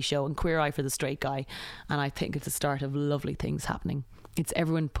cookery show, and Queer Eye for the Straight Guy. And I think it's the start of lovely things happening. It's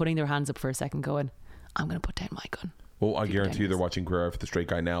everyone putting their hands up for a second going, I'm going to put down my gun. Well, I guarantee you they're watching Queer Eye for the Straight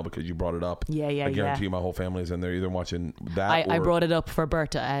Guy now because you brought it up. Yeah. I guarantee you my whole family's in there either watching that I or... brought it up for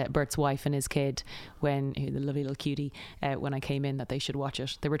Bert's wife and his kid, the lovely little cutie, when I came in, that they should watch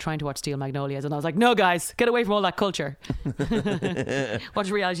it. They were trying to watch Steel Magnolias, and I was like, no, guys, get away from all that culture.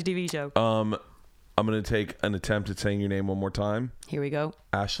 Watch a reality TV show. I'm going to take an attempt at saying your name one more time. Here we go.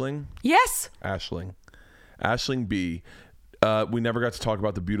 Ashling? Yes! Ashling B. We never got to talk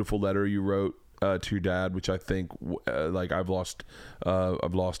about the beautiful letter you wrote to your dad, which I think like I've lost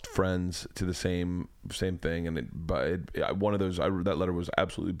friends to the same thing, and one of those that letter was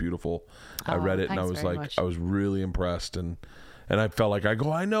absolutely beautiful. I read it and I was like much. I was really impressed, and I felt like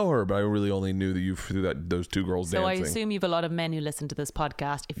I know her, but I really only knew that you through those two girls So dancing. I assume you've a lot of men who listen to this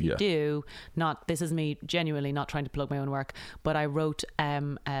podcast. If you do, this is me genuinely not trying to plug my own work, but I wrote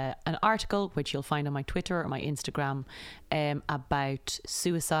an article which you'll find on my Twitter or my Instagram about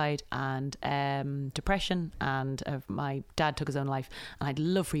suicide and depression, and my dad took his own life, and I'd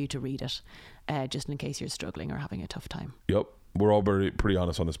love for you to read it, just in case you're struggling or having a tough time. Yep. We're all pretty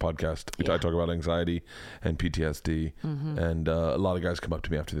honest on this podcast. I talk about anxiety and PTSD, and a lot of guys come up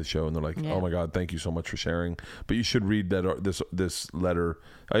to me after the show and they're like, "Oh my God, thank you so much for sharing." But you should read that this letter.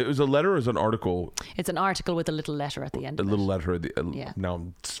 It was a letter, or is it an article? It's an article with a little letter at the end. A little letter. Now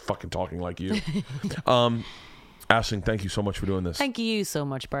I'm fucking talking like you. Ashling, thank you so much for doing this. Thank you so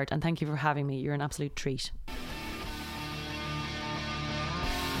much, Bert, and thank you for having me. You're an absolute treat.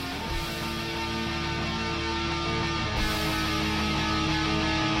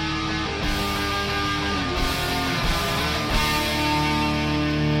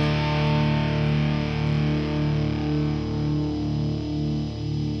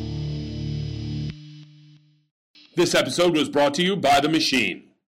 This episode was brought to you by The Machine.